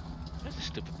 That's a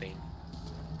stupid thing.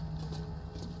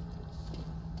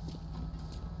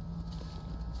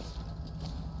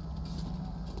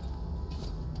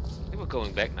 I think we're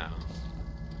going back now.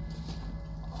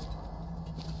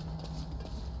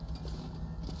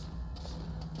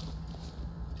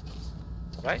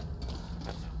 Right? I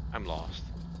don't know. I'm lost.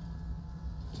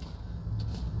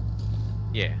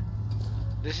 Yeah.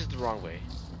 This is the wrong way.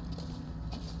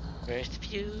 Where's the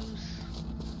fuse?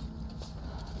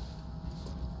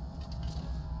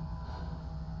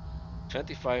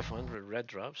 $2,500 red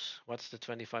drops. What's the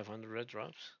 2,500 red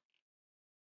drops?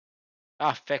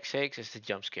 Ah, feck's sakes, it's the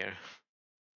jump scare.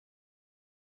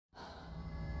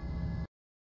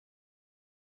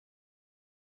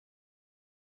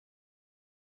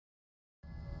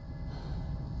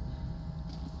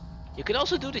 You can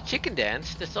also do the chicken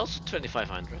dance. That's also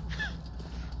 2,500.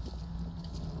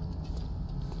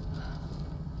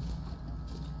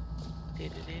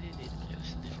 That's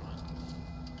a different one.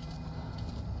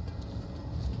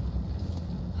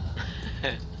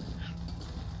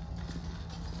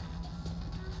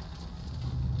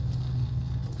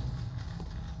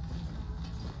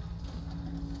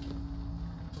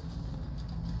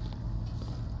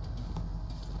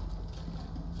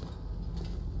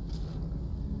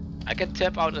 I can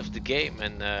tap out of the game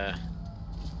and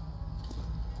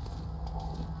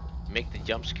make the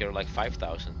jump scare like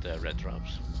 5,000 red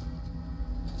drops.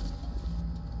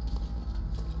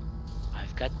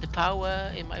 I've got the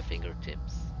power in my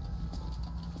fingertips.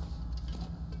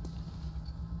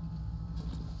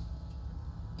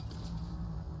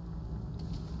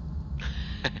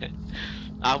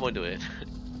 I won't do it.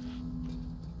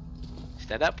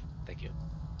 Stand up. Thank you.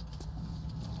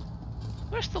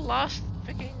 Where's the last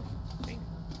freaking thing?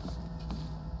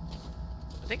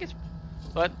 I think it's...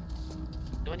 But...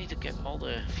 Do I need to get all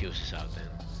the fuses out then?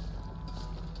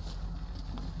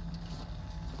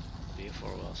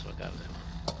 Before we also got that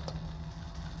one.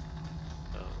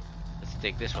 So, let's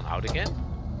take this one out again.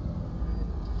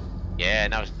 Yeah,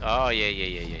 now it's... Oh,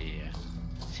 yeah.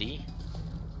 See?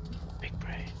 Big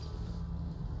brain.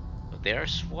 So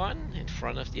there's one in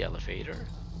front of the elevator.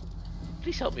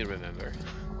 Please help me remember.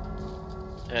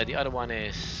 The other one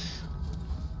is...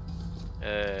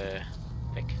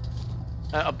 Pick.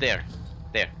 Up there.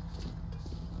 There?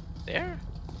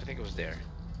 I think it was there.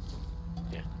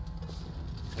 Yeah.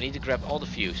 We need to grab all the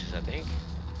fuses, I think.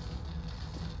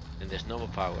 Then there's no more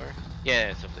power. Yeah,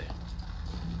 it's up there.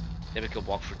 Then we can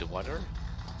walk through the water.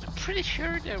 I'm pretty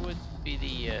sure there would be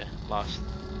the last...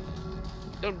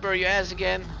 Don't burn your ass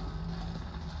again!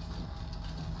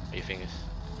 Or your fingers.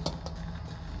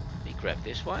 Let me grab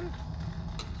this one.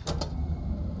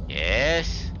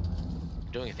 Yes!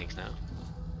 We're doing things now.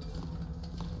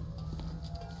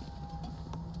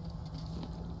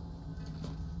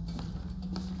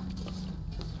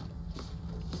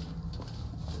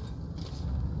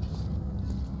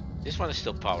 This one is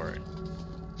still powered.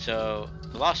 So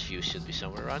the last fuse should be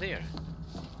somewhere around here.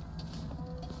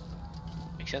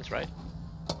 Makes sense, right?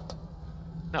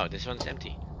 No, this one's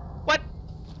empty. What?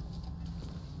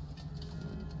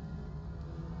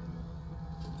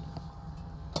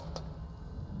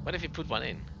 What if you put one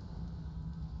in?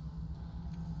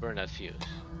 Burn that fuse.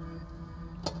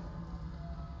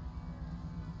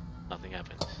 Nothing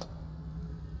happens.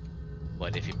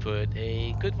 What if you put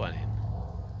a good one in?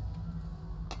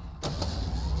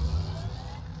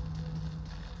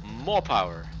 More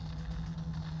power.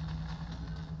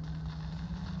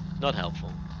 Not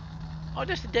helpful. Oh,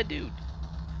 there's the dead dude.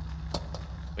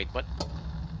 Wait, what?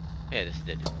 Yeah, there's the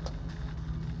dead dude.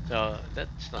 So,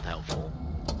 that's not helpful.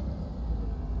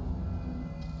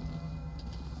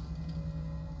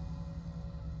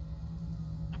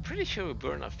 I'm pretty sure we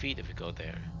burn our feet if we go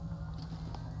there.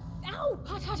 Ow!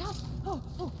 Hot, hot, hot! Oh,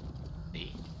 oh.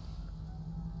 See?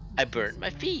 I burned my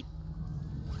feet.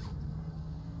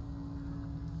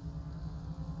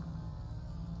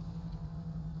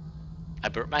 I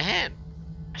burnt my hand.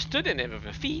 I stood in it with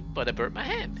my feet, but I burnt my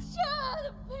hand.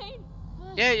 Shut the pain!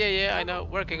 Yeah, I know.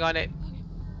 Working on it.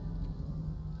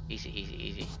 Okay.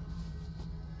 Easy.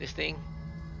 This thing.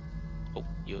 Oh,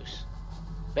 use.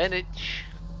 Bandage.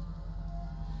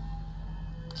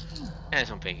 And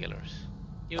some painkillers.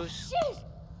 Use. Shit!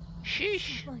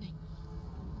 Sheesh. Burning.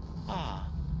 Ah.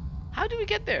 How do we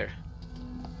get there?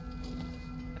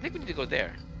 I think we need to go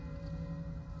there.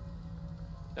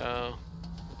 So.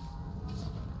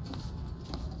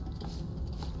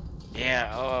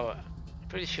 Yeah, oh, I'm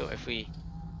pretty sure if we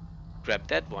grab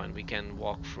that one, we can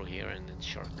walk through here and then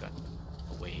shortcut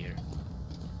away here.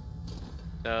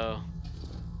 So,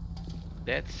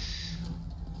 that's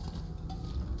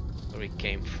where we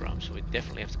came from, so we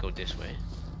definitely have to go this way.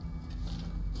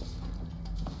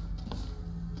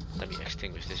 Let me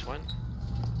extinguish this one.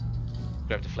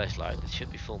 Grab the flashlight, it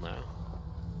should be full now.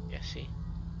 Yeah, see?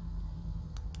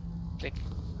 Click.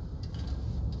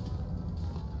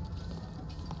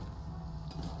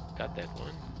 Got that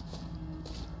one.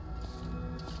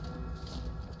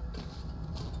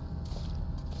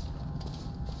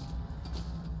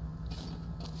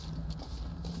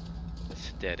 That's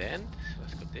a dead end, so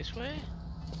let's go this way.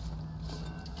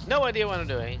 No idea what I'm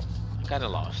doing. I'm kinda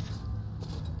lost.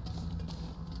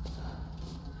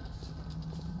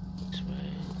 This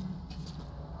way.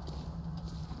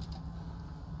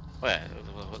 Oh yeah,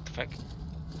 what the fuck?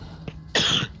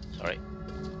 Sorry.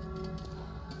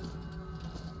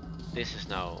 This is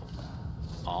now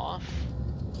off.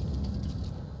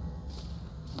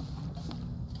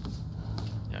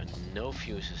 There are no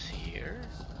fuses here.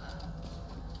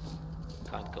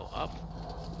 Can't go up.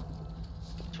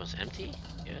 This one's empty.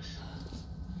 Yes.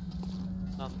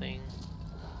 Nothing.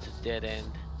 It's a dead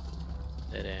end,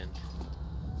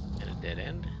 and a dead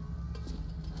end.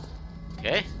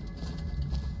 Okay.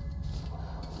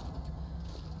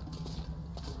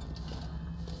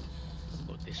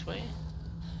 Go this way.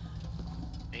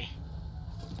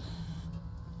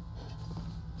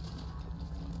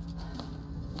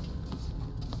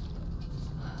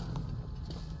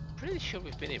 Pretty sure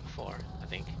we've been here before, I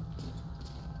think.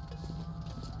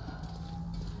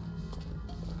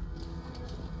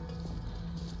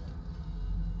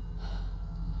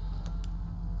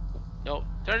 No,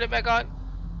 turn it back on.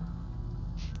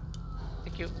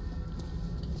 Thank you.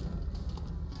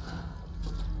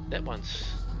 That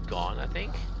one's gone, I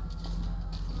think.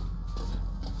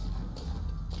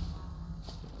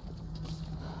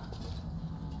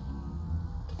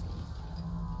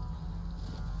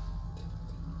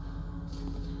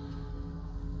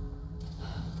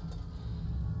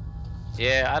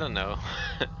 Yeah, I don't know.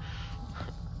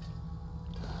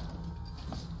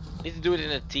 Need to do it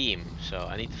in a team, so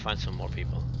I need to find some more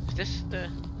people. Is this the...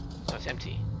 No, it's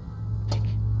empty, I think.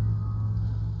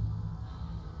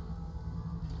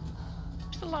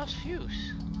 Where's the last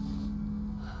fuse?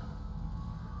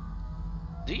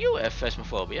 Do you have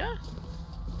phasmophobia?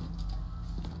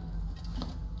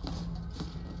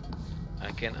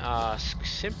 I can ask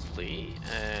simply,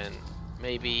 and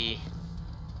maybe...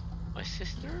 my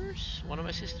sisters? One of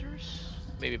my sisters?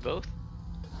 Maybe both?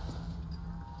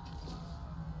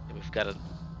 And we've got a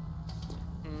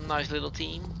nice little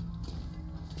team.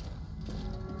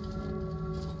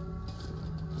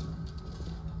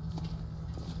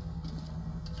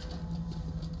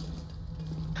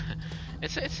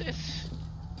 it's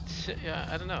yeah,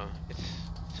 I don't know. It's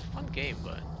a fun game,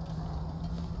 but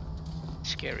it's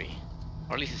scary.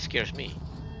 Or at least it scares me.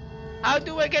 How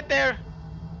do I get there?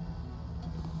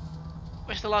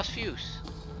 Where's the last fuse?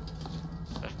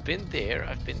 I've been there,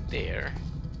 I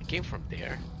came from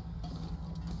there.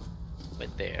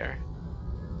 Went there.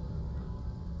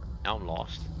 Now I'm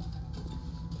lost.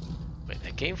 Wait,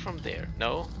 I came from there.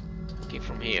 No, I came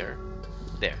from here.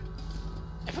 There.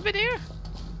 Have I been here?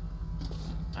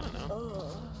 I don't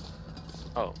know.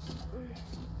 Oh.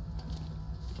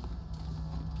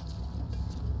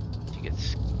 She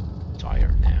gets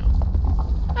tired now.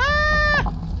 Ah!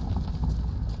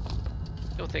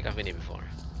 Don't think I've been here before.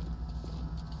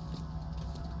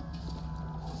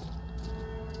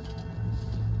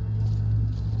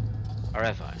 Or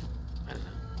have I? I don't know.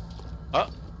 Oh!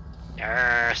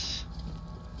 Yes!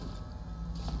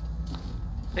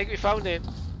 I think we found it.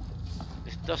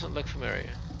 This doesn't look familiar.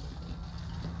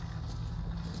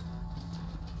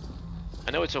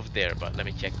 I know it's over there, but let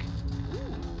me check.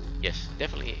 Yes,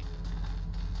 definitely.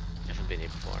 Haven't been here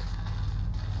before.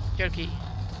 Jerky.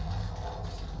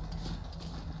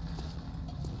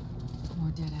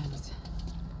 More dead ends.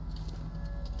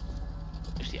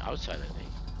 There's the outside, I think.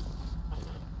 I don't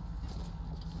know.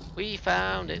 We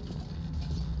found it.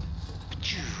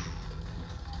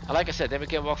 And like I said, then we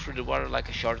can walk through the water like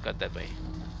a shortcut that way.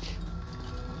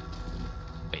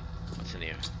 Wait, what's in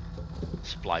here?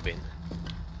 Supply bin.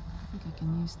 I think I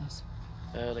can use this.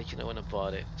 Let you know when I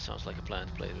bought it. Sounds like a plan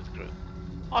to play it with the crew.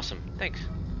 Awesome, thanks.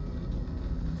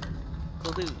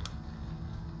 Will do.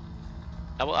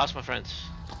 I will ask my friends.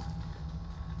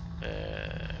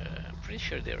 I'm pretty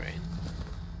sure they're in.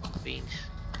 Beans.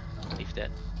 Leave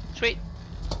that. Sweet.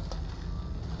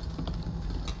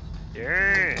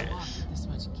 Yes. This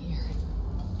much gear.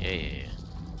 Yeah.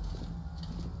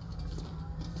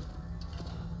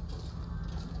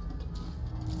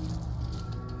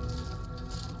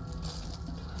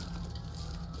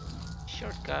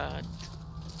 Shortcut.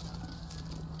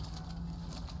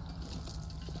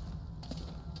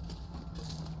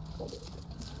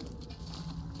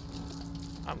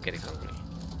 I'm getting hungry.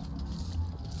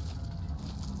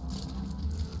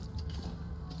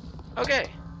 Okay.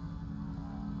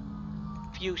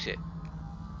 Fuse it.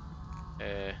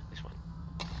 This one.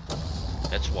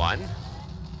 That's one.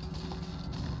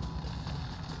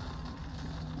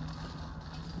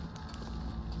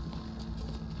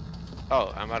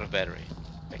 Oh, I'm out of battery.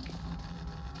 Quick.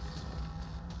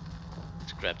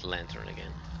 Let's grab the lantern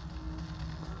again.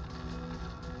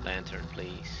 Lantern,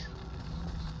 please.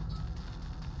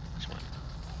 This one.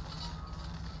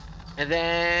 And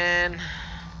then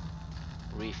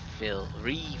refuel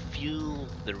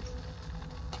the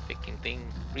freaking thing.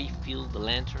 Refuel the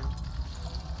lantern.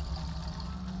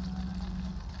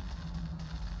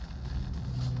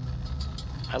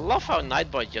 I love how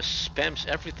Nightbot just spams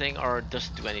everything or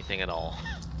doesn't do anything at all.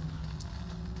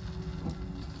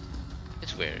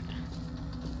 It's weird.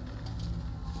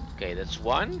 Okay, that's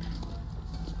one.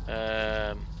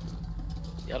 The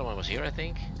other one was here, I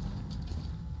think.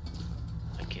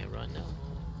 I can't run now.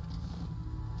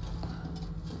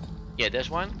 Yeah, there's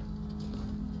one.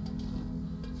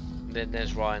 And then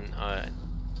there's one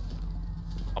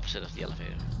opposite of the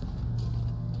elevator.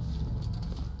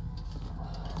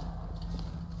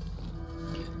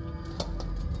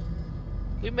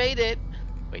 We made it!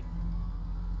 Wait.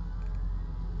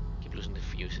 Keep losing the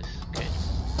fuses. Okay.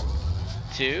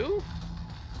 Two.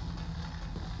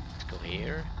 Let's go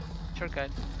here.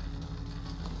 Shortcut.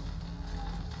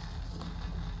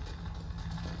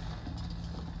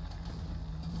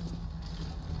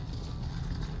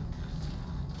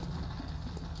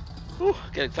 Ooh,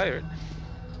 getting tired.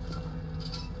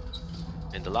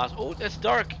 And the last. Oh, that's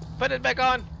dark! Put it back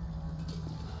on!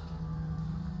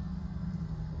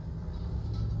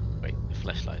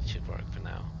 Flashlight should work for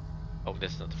now. Oh,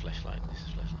 that's not the flashlight. This is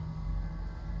flashlight.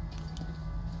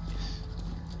 Yes.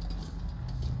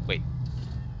 Wait.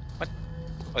 What?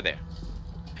 Oh, there.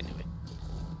 I knew it.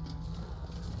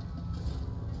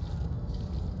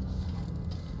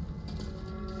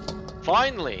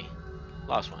 Finally!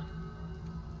 Last one.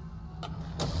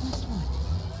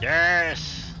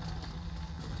 Yes!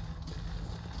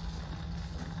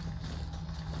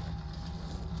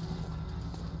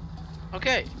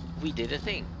 Okay. We did a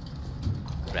thing.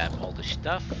 Grab all the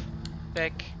stuff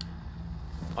back.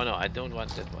 Oh no, I don't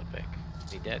want that one back.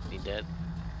 Need that.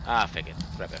 Ah, fuck it.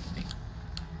 Grab everything.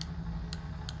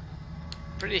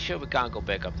 Pretty sure we can't go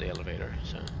back up the elevator,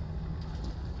 so.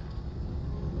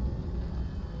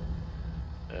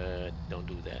 Don't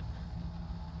do that.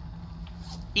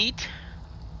 Eat.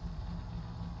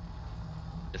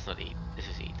 Let's not eat. This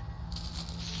is eat.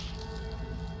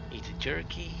 Eat the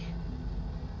jerky.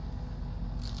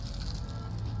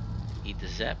 Eat the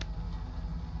zap.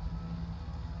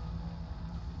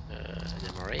 An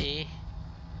MRA.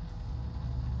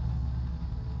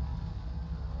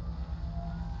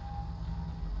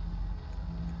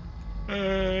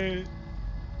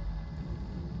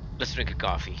 Let's drink a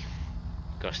coffee.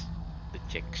 because the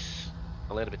chick's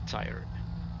a little bit tired.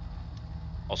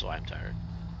 Also, I'm tired,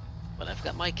 but I've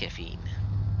got my caffeine.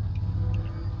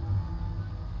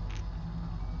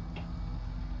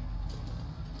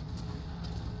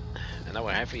 And now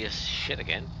we're heavy as shit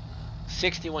again.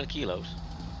 61 kilos.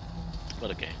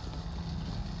 But okay.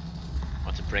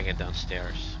 Want to bring it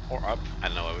downstairs or up? I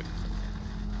don't know.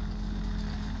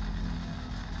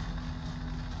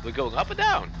 We're going up or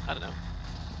down? I don't know.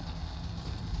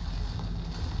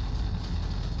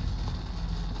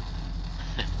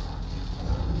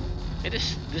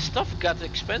 This stuff got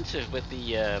expensive with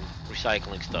the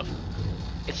recycling stuff.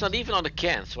 It's not even on the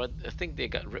can, so I think they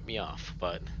got ripped me off.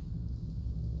 But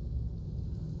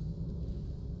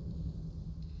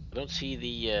I don't see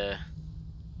the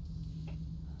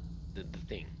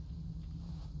thing.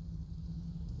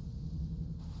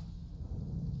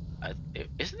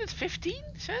 Isn't it 15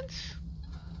 cents?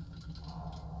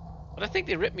 But I think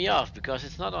they ripped me off because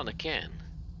it's not on the can.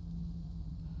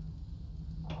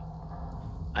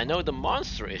 I know the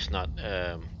monster is not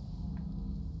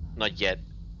yet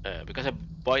because I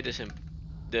buy this in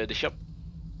the shop.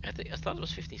 I thought it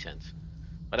was 50 cents,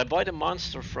 but I buy the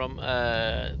monster from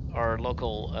our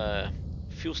local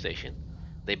fuel station.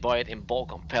 They buy it in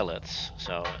bulk on pallets,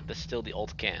 so that's still the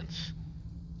old cans,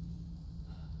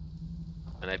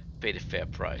 and I paid a fair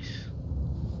price.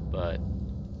 But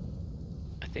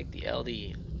I think the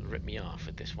LD ripped me off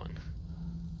with this one.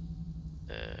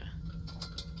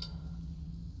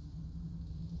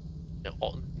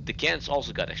 The cans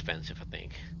also got expensive, I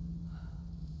think.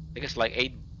 I think it's like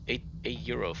 8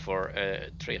 euro for a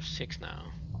tray of 6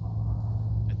 now.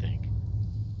 I think.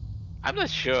 I'm not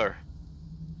sure.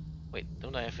 Wait,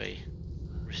 don't I have a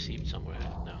receipt somewhere?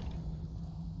 No.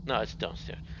 No, it's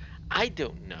downstairs. I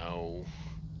don't know.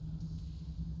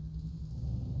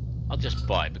 I'll just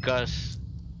buy because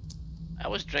I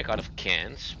always drink out of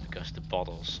cans because the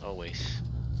bottles always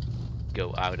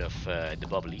go out of the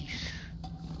bubblies.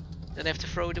 Then I have to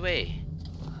throw it away.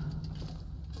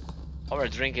 Or I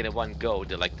drink it in one go,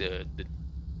 the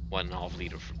 1.5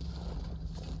 liter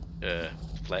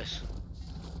flash.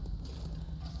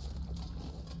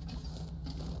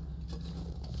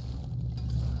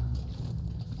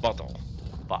 Bottle.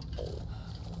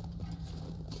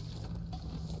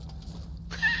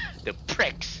 The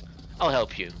pricks! I'll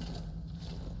help you.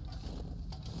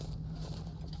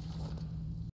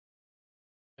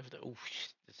 Oh,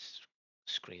 this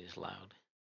screen is loud.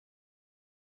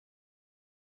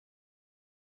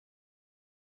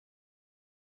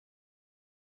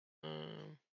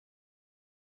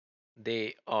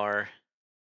 They are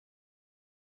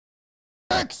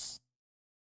dicks.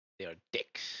 They are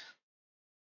dicks.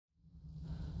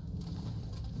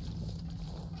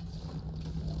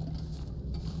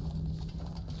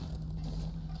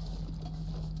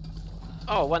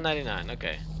 Oh, $1.99.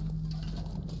 Okay.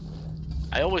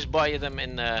 I always buy them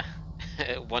in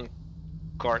one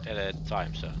cart at a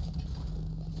time, so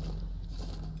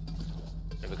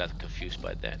maybe I got confused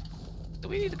by that. Do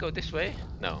we need to go this way?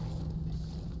 No.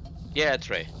 Yeah, it's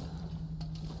right.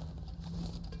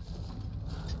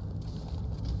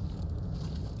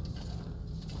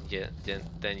 Yeah,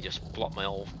 then just plop my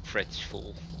whole fridge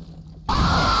full.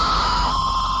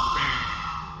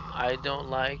 I don't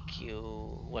like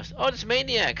you, West. Oh, it's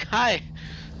Maniac. Hi.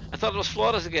 I thought it was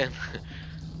Flawless again.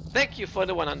 Thank you for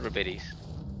the 100 biddies.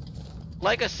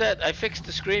 Like I said, I fixed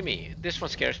the Screamy. This one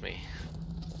scares me.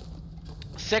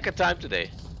 Second time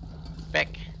today.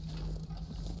 Back.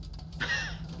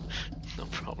 No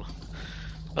problem.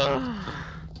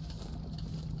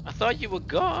 I thought you were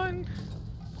gone.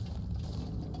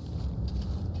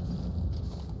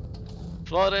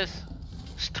 Flawless,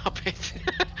 stop it.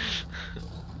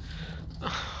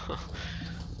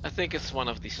 I think it's one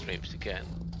of these streams again.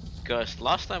 Because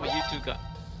last time you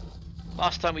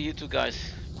two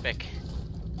guys back.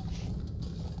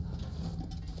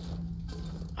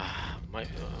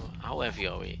 How heavy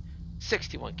are we?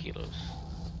 61 kilos.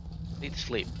 Need to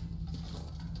sleep.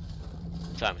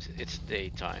 What time is it? It's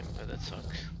daytime. Oh, that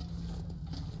sucks.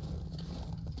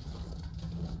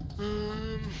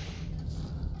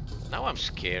 Now I'm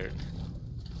scared.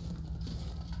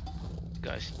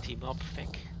 Guys, team up,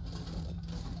 Vic.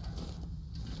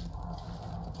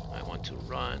 I want to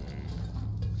run.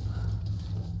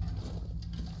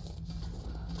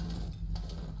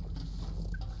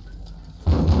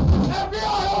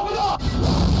 FBI, open up!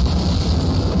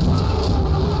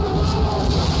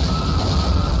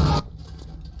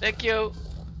 Thank you.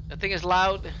 That thing is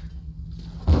loud.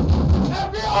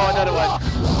 FBI, Oh, another one.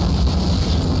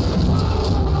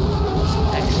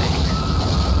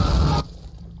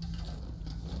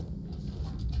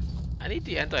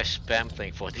 need the anti-spam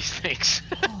thing for these things.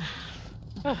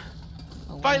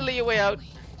 Finally a way out.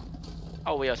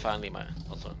 Oh, way out finally, man.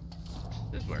 Also,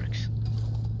 this works.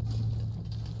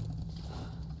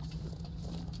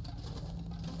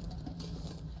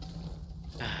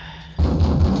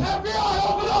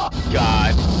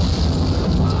 God.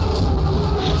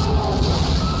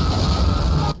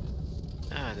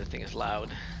 Ah, that thing is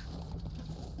loud.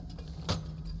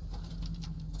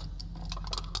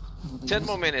 10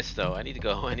 more minutes though. I need to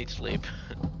go. I need to sleep.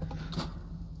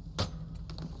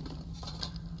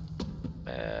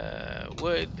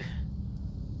 Wood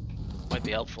might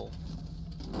be helpful.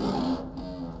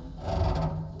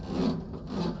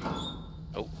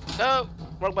 Oh no!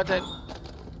 Wrong button.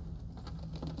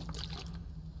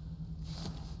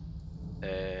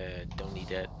 Don't need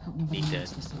that. Hope nobody Need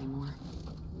needs that. this anymore.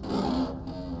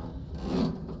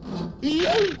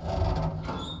 Yay!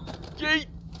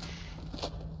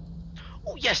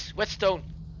 Oh yes, whetstone.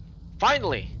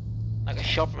 Finally, like a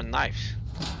sharp with knives.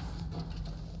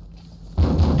 I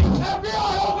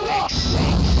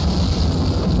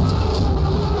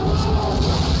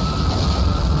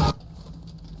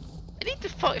need to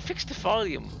fix the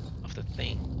volume of the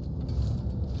thing.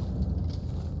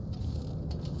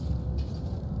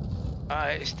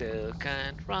 I still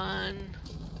can't run.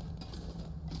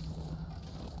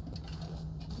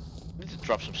 I need to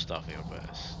drop some stuff here,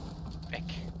 but back.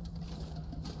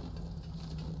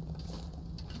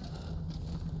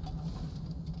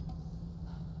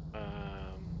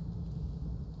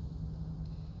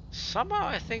 Somehow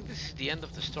I think this is the end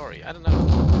of the story. I don't know.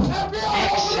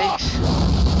 X6.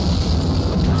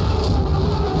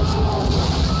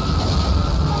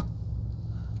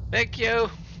 Thank you.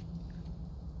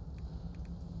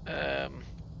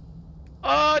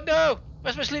 Oh no!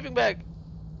 Where's my sleeping bag?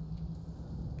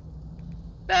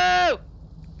 No!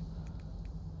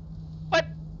 What?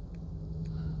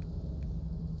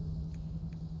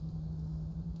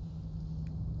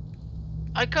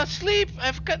 I can't sleep.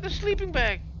 I've got the sleeping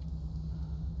bag.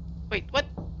 Wait, what?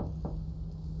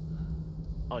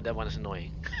 Oh, that one is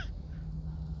annoying.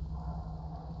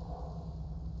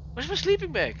 Where's my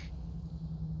sleeping bag?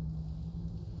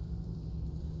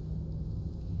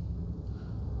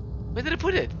 Where did I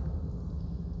put it?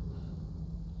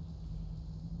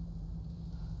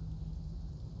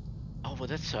 Oh, well,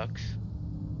 that sucks.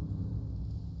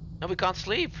 Now we can't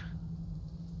sleep.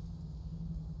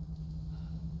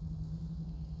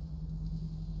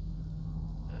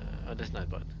 Oh, that's not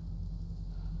bad.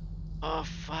 Oh,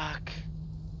 fuck.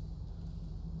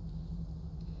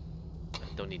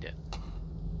 Don't need that.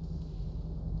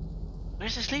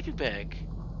 Where's the sleeping bag?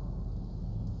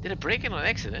 Did I break it on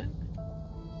accident?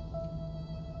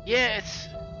 Yeah, it's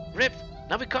ripped.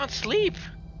 Now we can't sleep.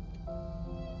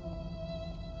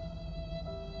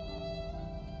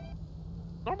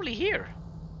 Normally here.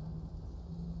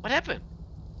 What happened?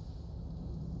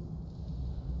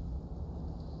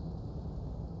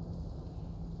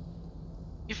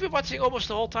 You've been watching almost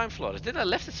the whole time, Flawless. Did I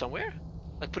left it somewhere?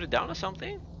 Like put it down or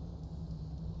something?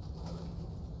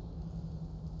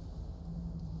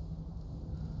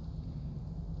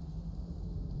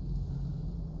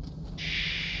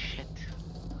 Shit.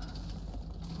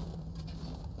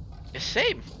 The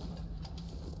same.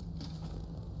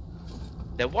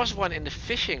 There was one in the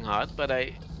fishing hut, but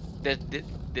that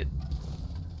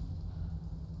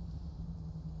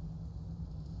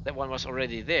one was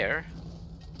already there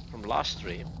from last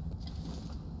stream.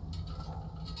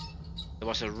 There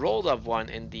was a rolled up one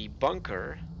in the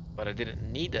bunker, but I didn't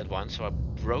need that one, so I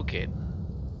broke it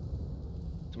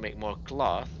to make more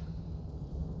cloth.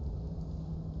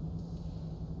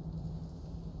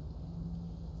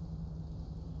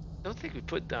 Don't think we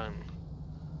put down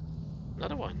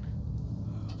another one.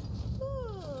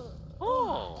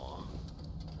 Oh.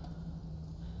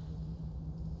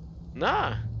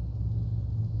 Nah.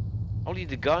 Only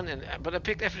the gun but I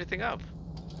picked everything up.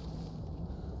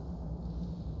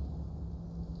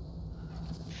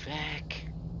 Fuck.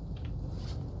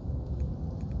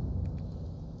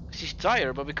 She's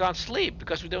tired, but we can't sleep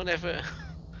because we don't have a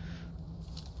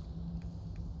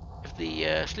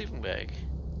the sleeping bag.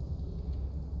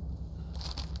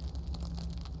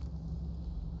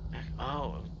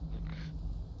 Oh.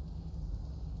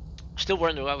 Still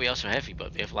wondering why we are so heavy,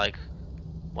 but we have like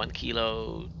 1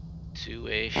 kilo,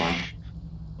 2-ish.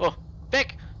 Oh,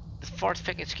 back! The fart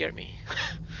fucking scared me.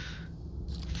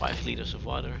 5 liters of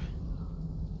water.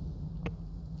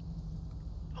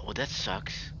 Oh, that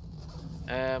sucks.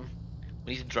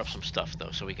 We need to drop some stuff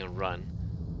though, so we can run.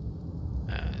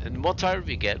 And the more tired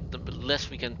we get, the less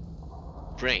we can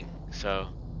bring. So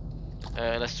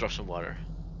let's drop some water.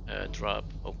 Drop.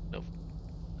 Oh no.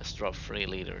 Let's drop 3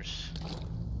 liters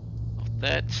of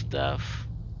that stuff.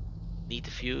 Need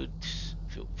the foods.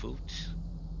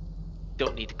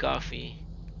 Don't need the coffee.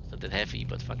 It's not that heavy,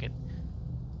 but fuck it.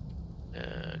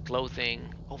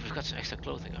 Clothing. Oh, we've got some extra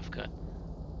clothing, I forgot.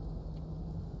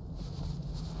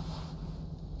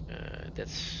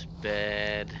 That's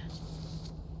bad.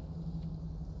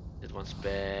 That one's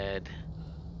bad.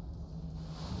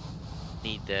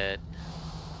 Need that.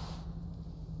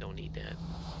 Don't need that.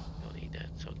 Don't need that.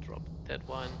 So drop that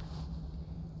one.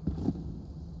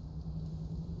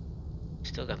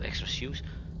 Still got extra shoes.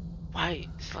 Why?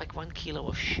 It's like 1 kilo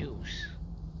of shoes.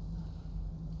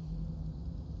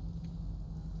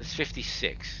 That's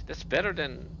 56. That's better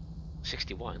than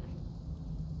 61.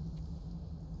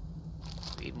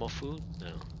 Eat more food?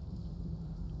 No.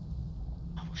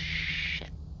 Oh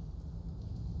shit.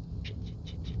 Shit.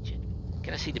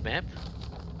 Can I see the map?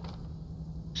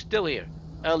 Still here.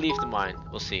 I'll leave the mine.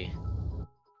 We'll see.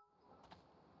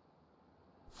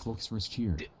 Flux was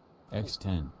cheered.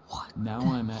 X10. Now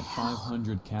I'm at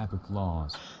 500 Kappa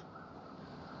claws.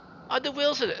 Oh, the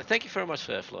wheels are... Thank you very much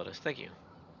for that, Flawless. Thank you.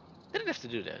 Didn't have to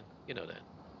do that. You know that.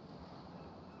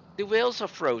 The wheels are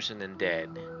frozen and dead.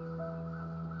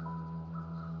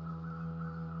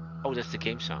 Oh, that's the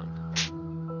game sound.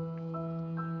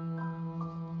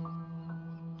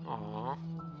 Aww.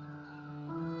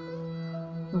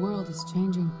 The world is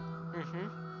changing. Mm-hmm.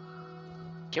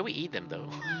 Can we eat them, though?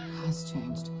 It has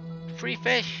changed. Free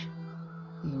fish.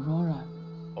 The aurora.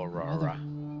 Aurora. Weather,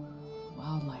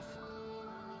 wildlife.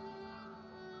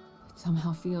 It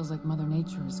somehow feels like Mother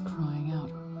Nature is crying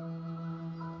out.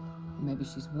 Or maybe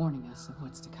she's warning us of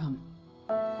what's to come.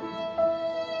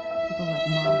 People like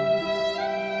Mom,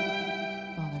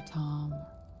 Father Tom,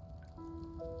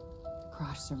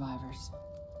 crash survivors.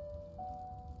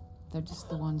 They're just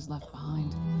the ones left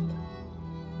behind.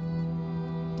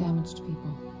 Damaged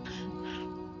people.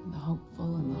 The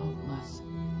hopeful and the hopeless.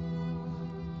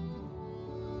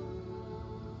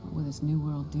 What will this new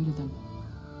world do to them?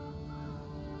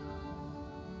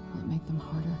 Will it make them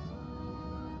harder?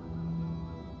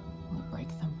 Will it break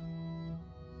them?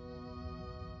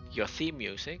 Your theme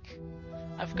music?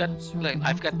 I've I'm got not sure like I can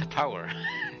I've help got the them. power.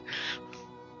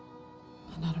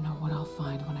 And I don't know what I'll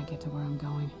find when I get to where I'm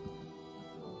going.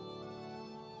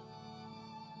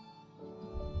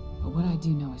 But what I do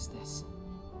know is this.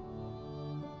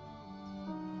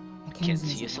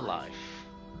 Mackenzie is alive.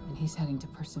 And he's heading to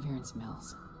Perseverance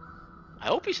Mills. I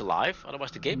hope he's alive,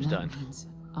 otherwise the game's And that done. means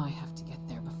I have to get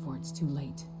there before it's too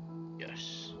late.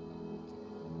 Yes.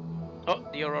 Oh,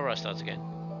 the aurora starts again.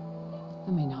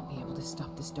 I may not be able to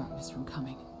stop this darkness from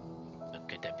coming,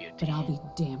 Look at that beauty. but I'll be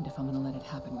damned if I'm gonna let it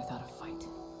happen without a fight.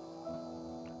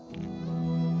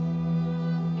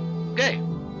 Okay.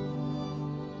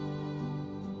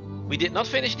 We did not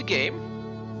finish the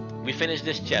game. We finished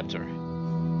this chapter.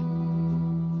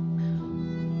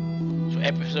 So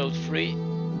episode 3.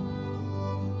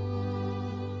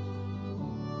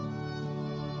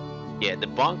 Yeah, the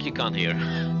bonk you can't hear.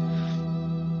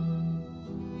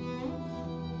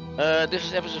 This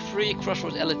is episode 3,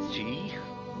 Crossroads Elegy.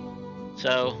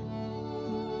 So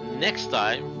next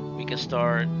time we can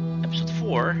start episode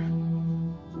 4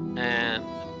 and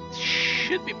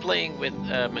should be playing with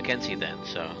Mackenzie then.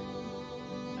 So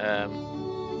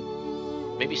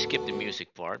maybe skip the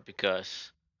music part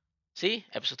because see,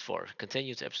 episode 4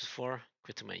 continue to episode 4.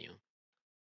 Quit the menu.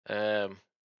 Oh,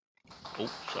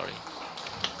 sorry.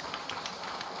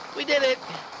 We did it.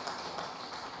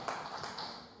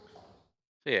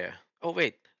 Yeah. Oh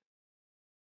wait.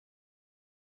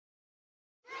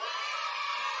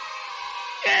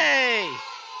 Yay!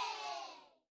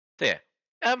 There.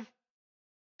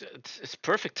 It's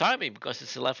perfect timing because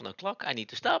it's 11 o'clock. I need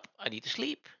to stop. I need to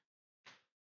sleep.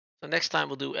 So next time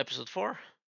we'll do episode 4.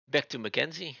 Back to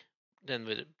Mackenzie. Then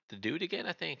with the dude again,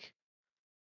 I think.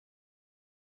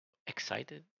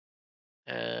 Excited.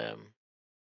 Should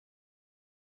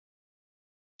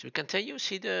we continue?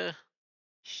 See the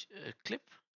clip?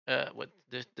 What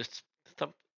the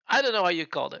thumb? I don't know how you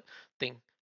call it. Thing.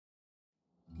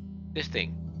 This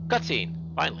thing. Cutscene.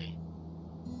 Finally.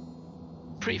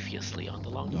 Previously on the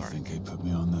Long You Dark. think they put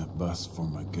me on that bus for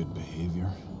my good behavior?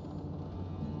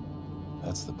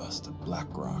 That's the bus to Black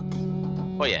Rock.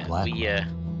 Oh yeah, we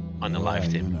on the live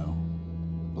tip. You know,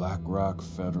 Black Rock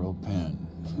Federal Pen,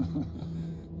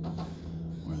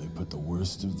 where they put the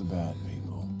worst of the bad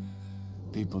people.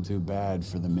 People too bad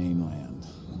for the mainland.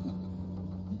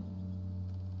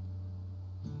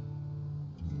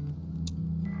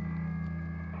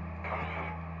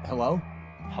 Hello?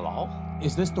 Hello?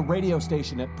 Is this the radio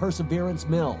station at Perseverance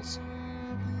Mills?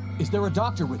 Is there a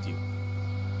doctor with you?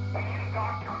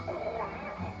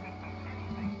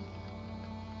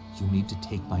 You need to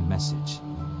take my message.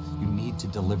 You need to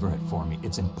deliver it for me.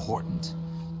 It's important.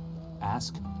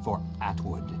 Ask for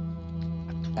Atwood.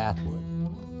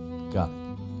 Atwood. Got it.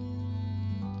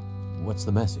 What's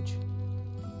the message?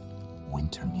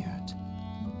 Wintermute.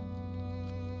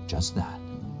 Just that.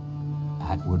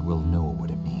 Atwood will know what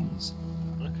it means.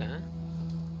 Okay.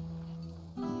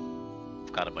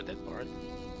 Forgot about that part.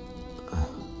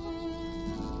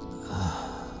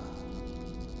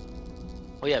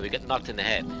 Oh yeah, we got knocked in the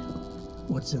head.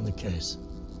 What's in the case?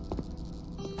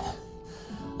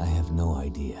 I have no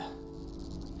idea.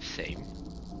 Same.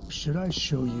 Should I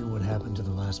show you what happened to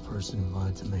the last person who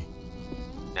lied to me?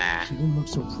 Nah. She didn't look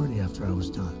so pretty after I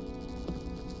was done.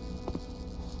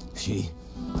 She?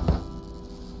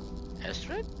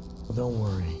 Astrid? Well, don't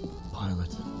worry,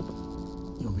 pilot.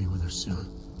 You'll be with her soon.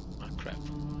 Oh crap.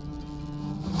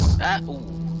 Ah, ooh.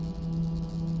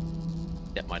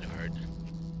 That might have hurt.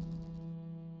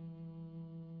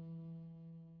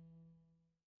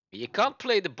 You can't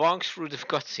play the bonks through the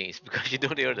cutscenes because you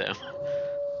don't hear them.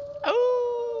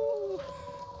 Oh!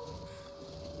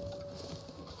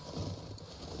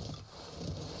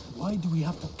 Why do we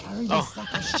have to carry this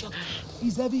sack of shit?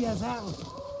 He's heavy as hell.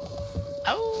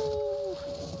 Oh!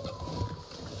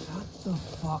 Shut the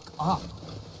fuck up.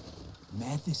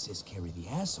 Mathis says carry the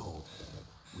asshole.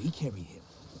 We carry him.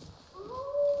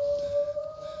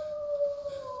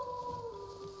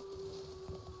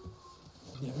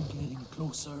 They're getting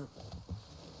closer.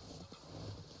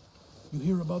 You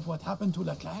hear about what happened to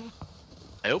Leclerc?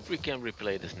 I hope we can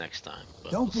replay this next time.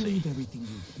 But Don't we'll believe see. everything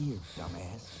you hear,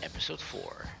 dumbass. Episode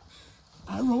 4.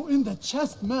 Arrow in the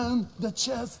chest, man. The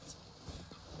chest.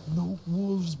 No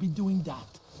wolves be doing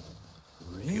that.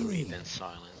 Really? Then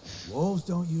silence. Wolves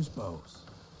don't use bows.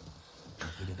 You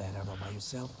figured that out all by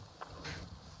yourself?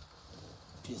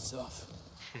 Piss off.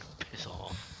 Piss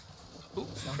off. Ooh,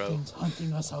 crow. Something's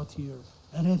hunting us out here.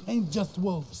 And it ain't just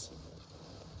wolves.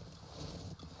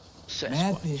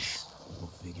 Mathis will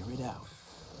figure it out.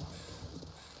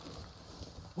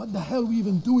 What the hell we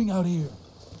even doing out here?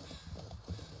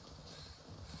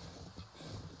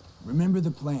 Remember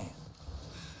the plan.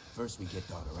 First we get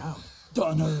daughter out.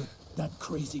 Donner, that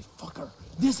crazy fucker.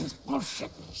 This is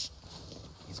bullshit.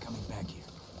 He's coming back here.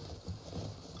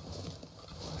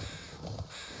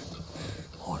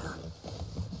 Order.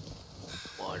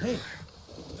 Hey,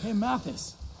 hey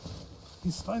Mathis.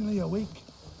 He's finally awake.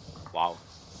 Wow.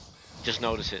 Just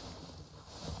notice it.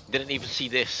 Didn't even see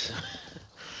this.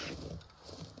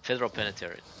 Federal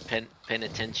penitentiary.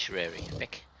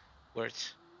 Vic.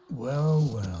 Words. Well,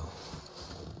 well.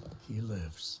 He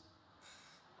lives.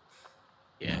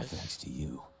 Yes. No thanks to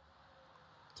you.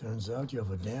 Turns out you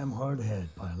have a damn hard head,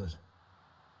 pilot.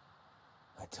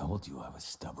 I told you I was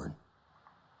stubborn.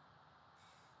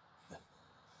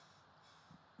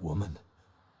 Woman.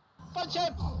 Punch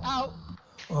him! Out!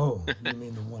 Oh, you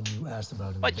mean the one you asked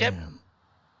about in the dam?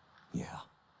 Yeah.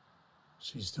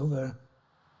 She's still there.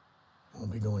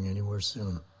 Won't be going anywhere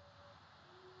soon.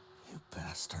 You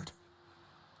bastard.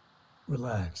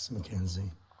 Relax,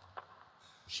 Mackenzie.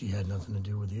 She had nothing to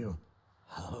do with you.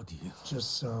 How do you?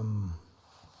 Just some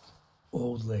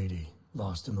old lady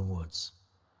lost in the woods.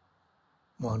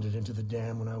 Wandered into the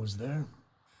dam when I was there.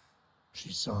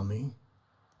 She saw me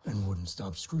and wouldn't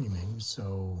stop screaming,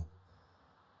 so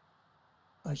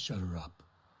I shut her up.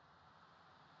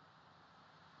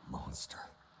 Monster.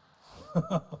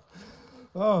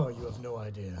 Oh, you have no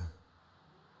idea.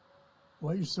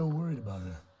 Why are you so worried about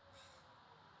her?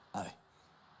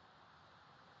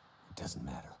 It doesn't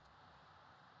matter.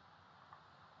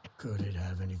 Could it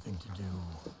have anything to do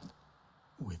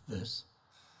with this?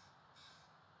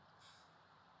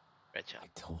 Red job. I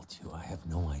told you I have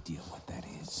no idea what that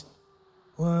is.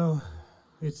 Well,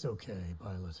 it's okay,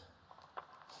 pilot.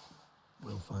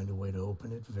 We'll find a way to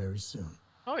open it very soon.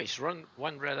 Oh, he's run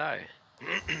one red eye.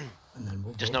 And then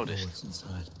we'll Just both know noticed. what's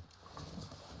inside.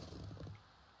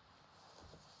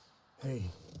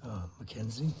 Hey,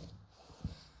 Mackenzie?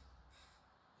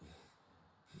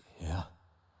 Yeah?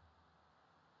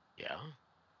 Yeah.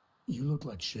 You look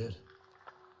like shit.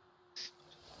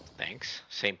 Thanks.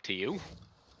 Same to you.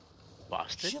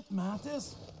 Bastard. Shit,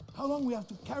 Mathis. How long we have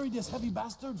to carry this heavy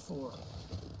bastard for?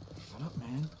 Shut up,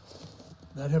 man.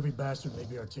 That heavy bastard may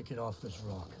be our ticket off this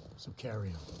rock, so carry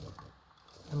him.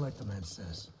 And like the man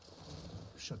says,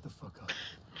 shut the fuck up.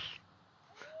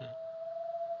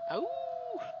 Oh.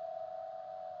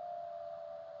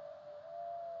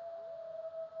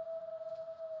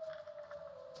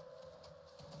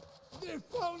 They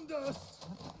found us!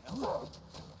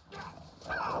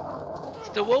 It's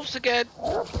the wolves again.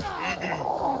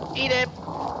 Eat him.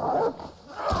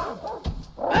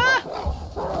 Ah!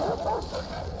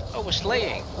 Oh, we're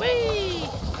slaying. Whee!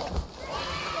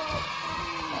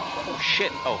 Oh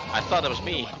shit! Oh, I thought that was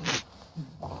me.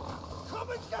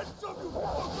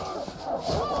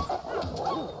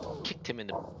 Kicked him in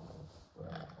the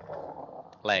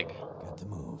leg. Got to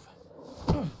move.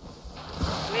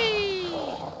 Whee!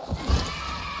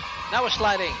 Now we're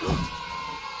sliding.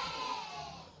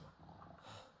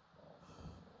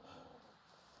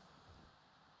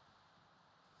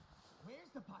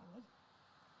 Where's the pilot?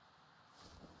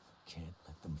 Can't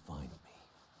let them find me.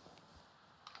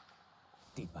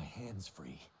 Need my hands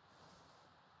free.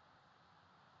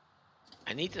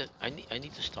 I need to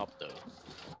stop though.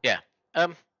 Yeah.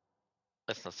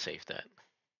 Let's not save that.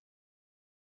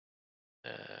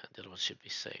 The other one should be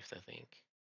saved, I think.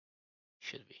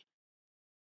 Should be.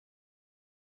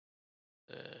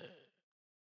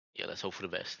 Yeah, let's hope for the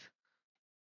best.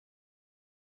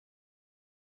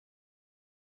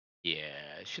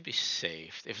 Yeah, it should be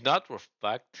saved. If not, we're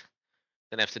fucked.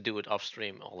 Then I have to do it off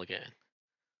stream all again.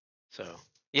 So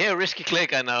yeah, risky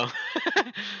click, I know.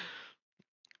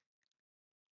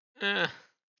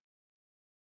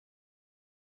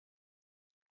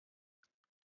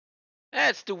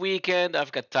 It's the weekend.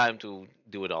 I've got time to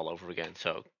do it all over again.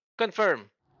 So confirm.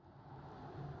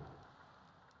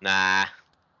 Nah,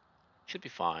 should be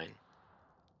fine.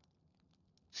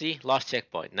 See, lost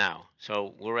checkpoint now.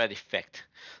 So we're already fecked.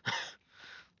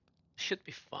 Should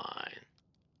be fine.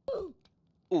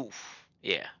 Oof.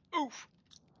 Yeah. Oof.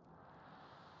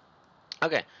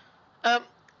 Okay.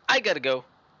 I gotta go.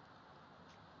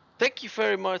 Thank you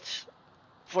very much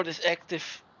for this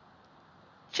active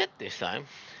chat this time.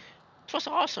 It was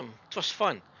awesome. It was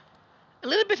fun. A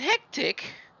little bit hectic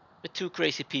with two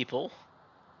crazy people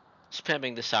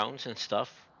spamming the sounds and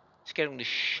stuff, scaring the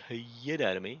shit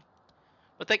out of me.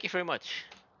 But thank you very much.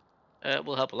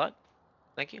 Will help a lot.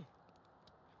 Thank you.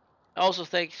 Also,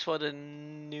 thanks for the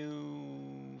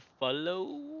new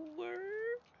follower.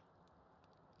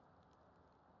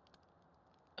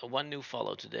 One new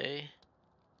follow today.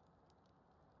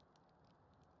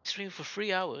 Stream for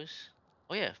 3 hours.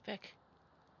 Oh yeah, feck.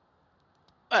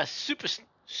 Super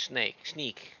Snake.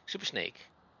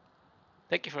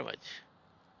 Thank you very much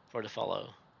for the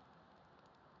follow.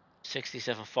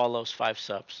 67 follows, 5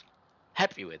 subs.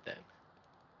 Happy with that.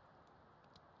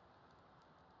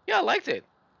 Yeah, I liked it.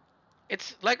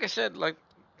 It's like I said, like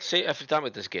say every time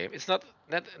with this game. It's not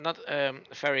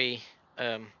very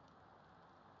yeah,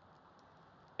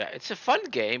 it's a fun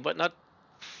game, but not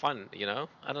fun. You know,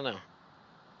 I don't know.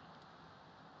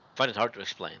 Find it hard to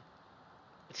explain.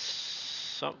 It's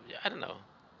some I don't know.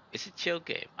 It's a chill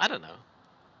game. I don't know.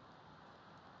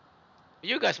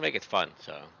 You guys make it fun,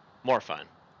 so more fun.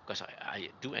 Because I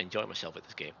do enjoy myself with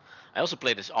this game. I also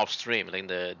play this off stream, like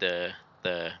the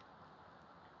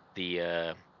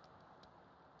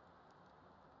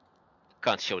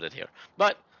can't show that here.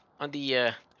 But on the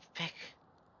yeah,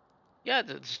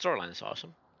 the storyline is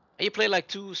awesome. And you play like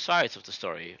two sides of the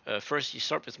story. First you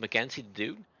start with Maccy the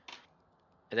dude,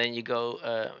 and then you go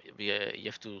you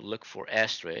have to look for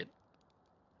Astrid,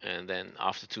 and then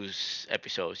after 2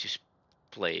 episodes you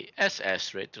play as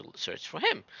Astrid to search for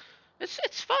him.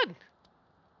 It's fun.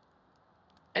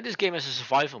 And this game has a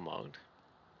survival mode,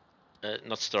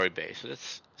 not story based, so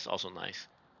that's also nice.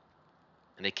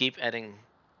 And they keep adding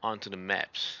onto the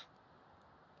maps.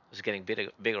 It's getting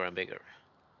bigger and bigger.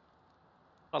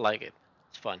 I like it.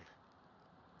 It's fun.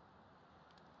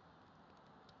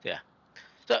 Yeah.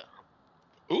 So,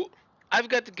 ooh, I've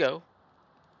got to go.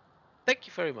 Thank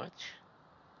you very much.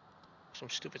 Some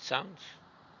stupid sounds.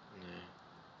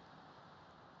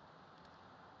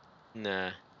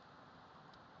 Nah.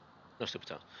 No stupid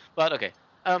sounds. But okay.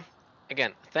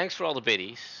 Again, thanks for all the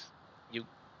biddies. You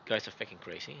guys are fucking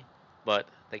crazy. But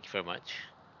thank you very much.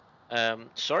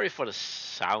 Sorry for the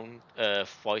sound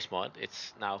voice mod.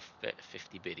 It's now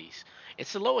 50 biddies.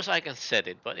 It's the lowest I can set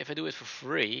it, but if I do it for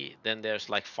free, then there's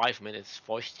like 5 minutes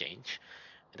voice change,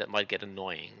 and that might get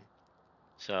annoying.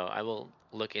 So I will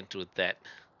look into that.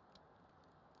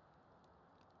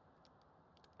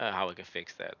 How I can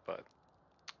fix that, but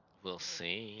we'll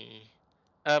see.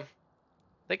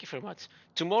 Thank you very much.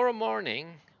 Tomorrow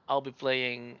morning I'll be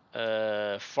playing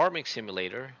Farming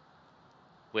Simulator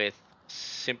with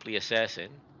Simply Assassin.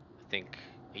 I think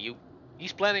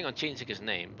he's planning on changing his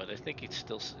name, but I think it's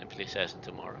still Simply Assassin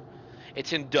tomorrow.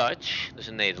 It's in Dutch, dus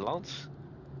in Nederlands.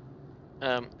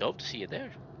 I hope to see you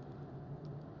there.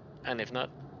 And if not,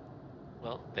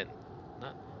 well then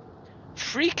not.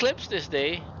 3 clips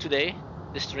today,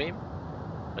 this stream.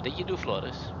 What did you do,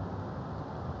 Flores?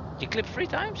 You clipped 3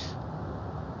 times?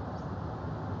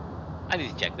 I need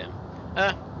to check them.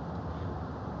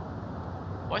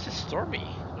 Why is it stormy?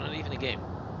 We're not even a game.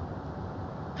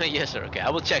 Yes, sir. Okay, I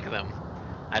will check them.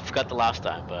 I forgot the last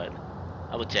time, but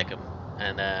I will check them,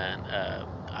 and then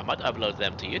I might upload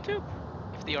them to YouTube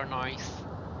if they are nice.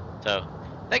 So,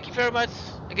 thank you very much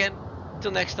again.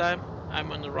 Till next time.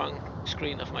 I'm on the wrong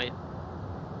screen of my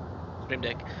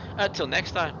StreamDeck. Until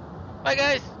next time. Bye,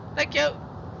 guys. Thank you.